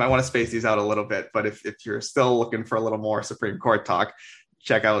 you might want to space these out a little bit, but if you're still looking for a little more Supreme Court talk,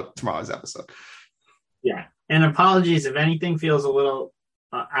 check out tomorrow's episode. Yeah. And apologies if anything feels a little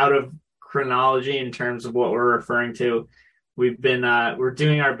out of chronology in terms of what we're referring to. We've been, we're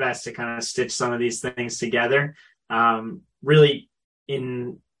doing our best to kind of stitch some of these things together, really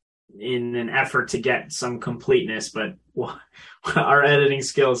in an effort to get some completeness, but our editing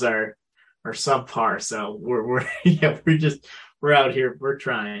skills are subpar. So we're out here. We're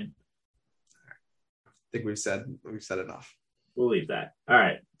trying. I think we've said enough. We'll leave that. All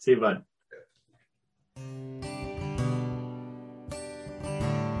right. See you, bud.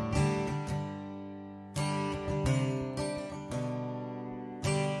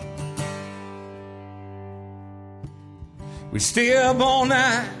 We stay up all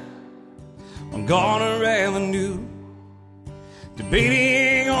night on Garner Avenue,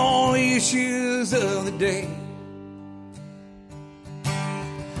 debating all the issues of the day.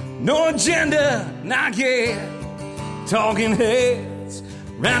 No agenda, not yet. Talking heads,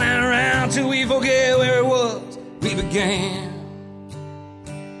 round and round till we forget where it was we began.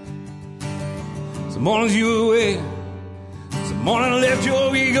 Some mornings you were away, some morning left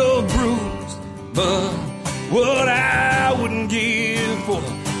your ego bruised. But what I wouldn't give for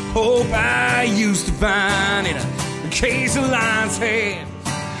the hope I used to find in a case of lion's head.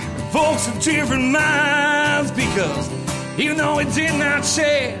 And folks of different minds, because even though we did not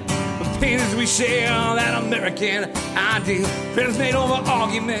share the pains we share, that American ideal, friends made over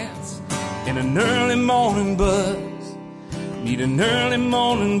arguments in an early morning buzz. Need an early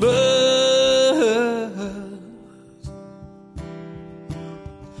morning buzz.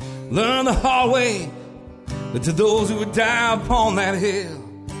 Learn the hard way, but to those who would die upon that hill,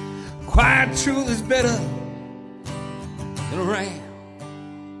 quiet truth is better than a ram.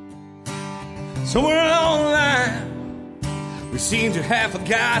 Somewhere along the line, we seem to have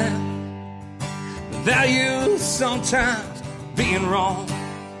forgotten the value sometimes being wrong.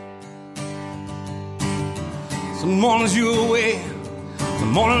 Some mornings you're away,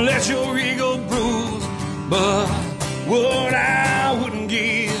 some morning let your ego bruise. But what I wouldn't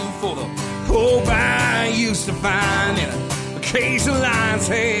give for the hope I used to find in a case of lion's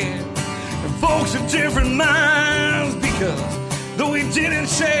head. And folks of different minds, because though we didn't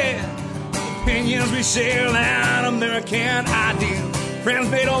share opinions, we share that American ideal. Friends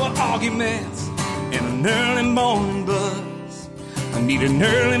made over arguments in an early morning buzz. I need an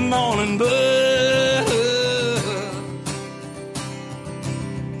early morning buzz.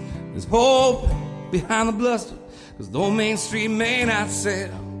 There's hope behind the bluster, cause though Main Street may not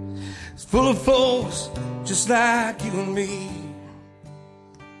sell, it's full of folks just like you and me.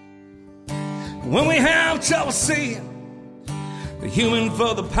 When we have trouble seeing the human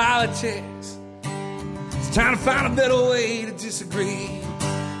for the politics, it's time to find a better way to disagree.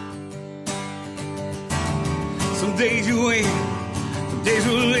 Some days you win, some days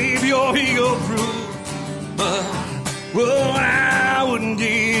will leave your ego bruised. But what I wouldn't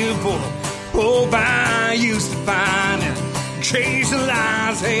give for the hope I used to find in a case of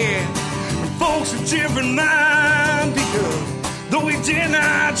lion's head. And folks of different minds, because though we did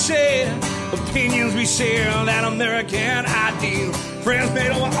not share opinions, we share that American ideal. Friends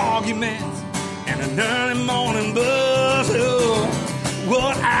made over arguments and an early morning buzz. Oh,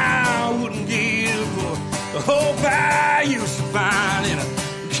 what I wouldn't give for the hope I used to find in a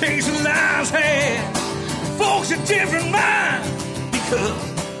case of lion's head. Folks of different minds,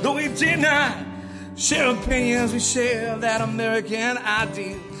 because Though we did not share opinions, we share that American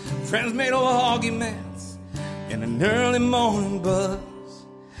ideal. Friends made over arguments in an early morning buzz.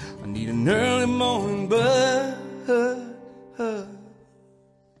 I need an early morning buzz.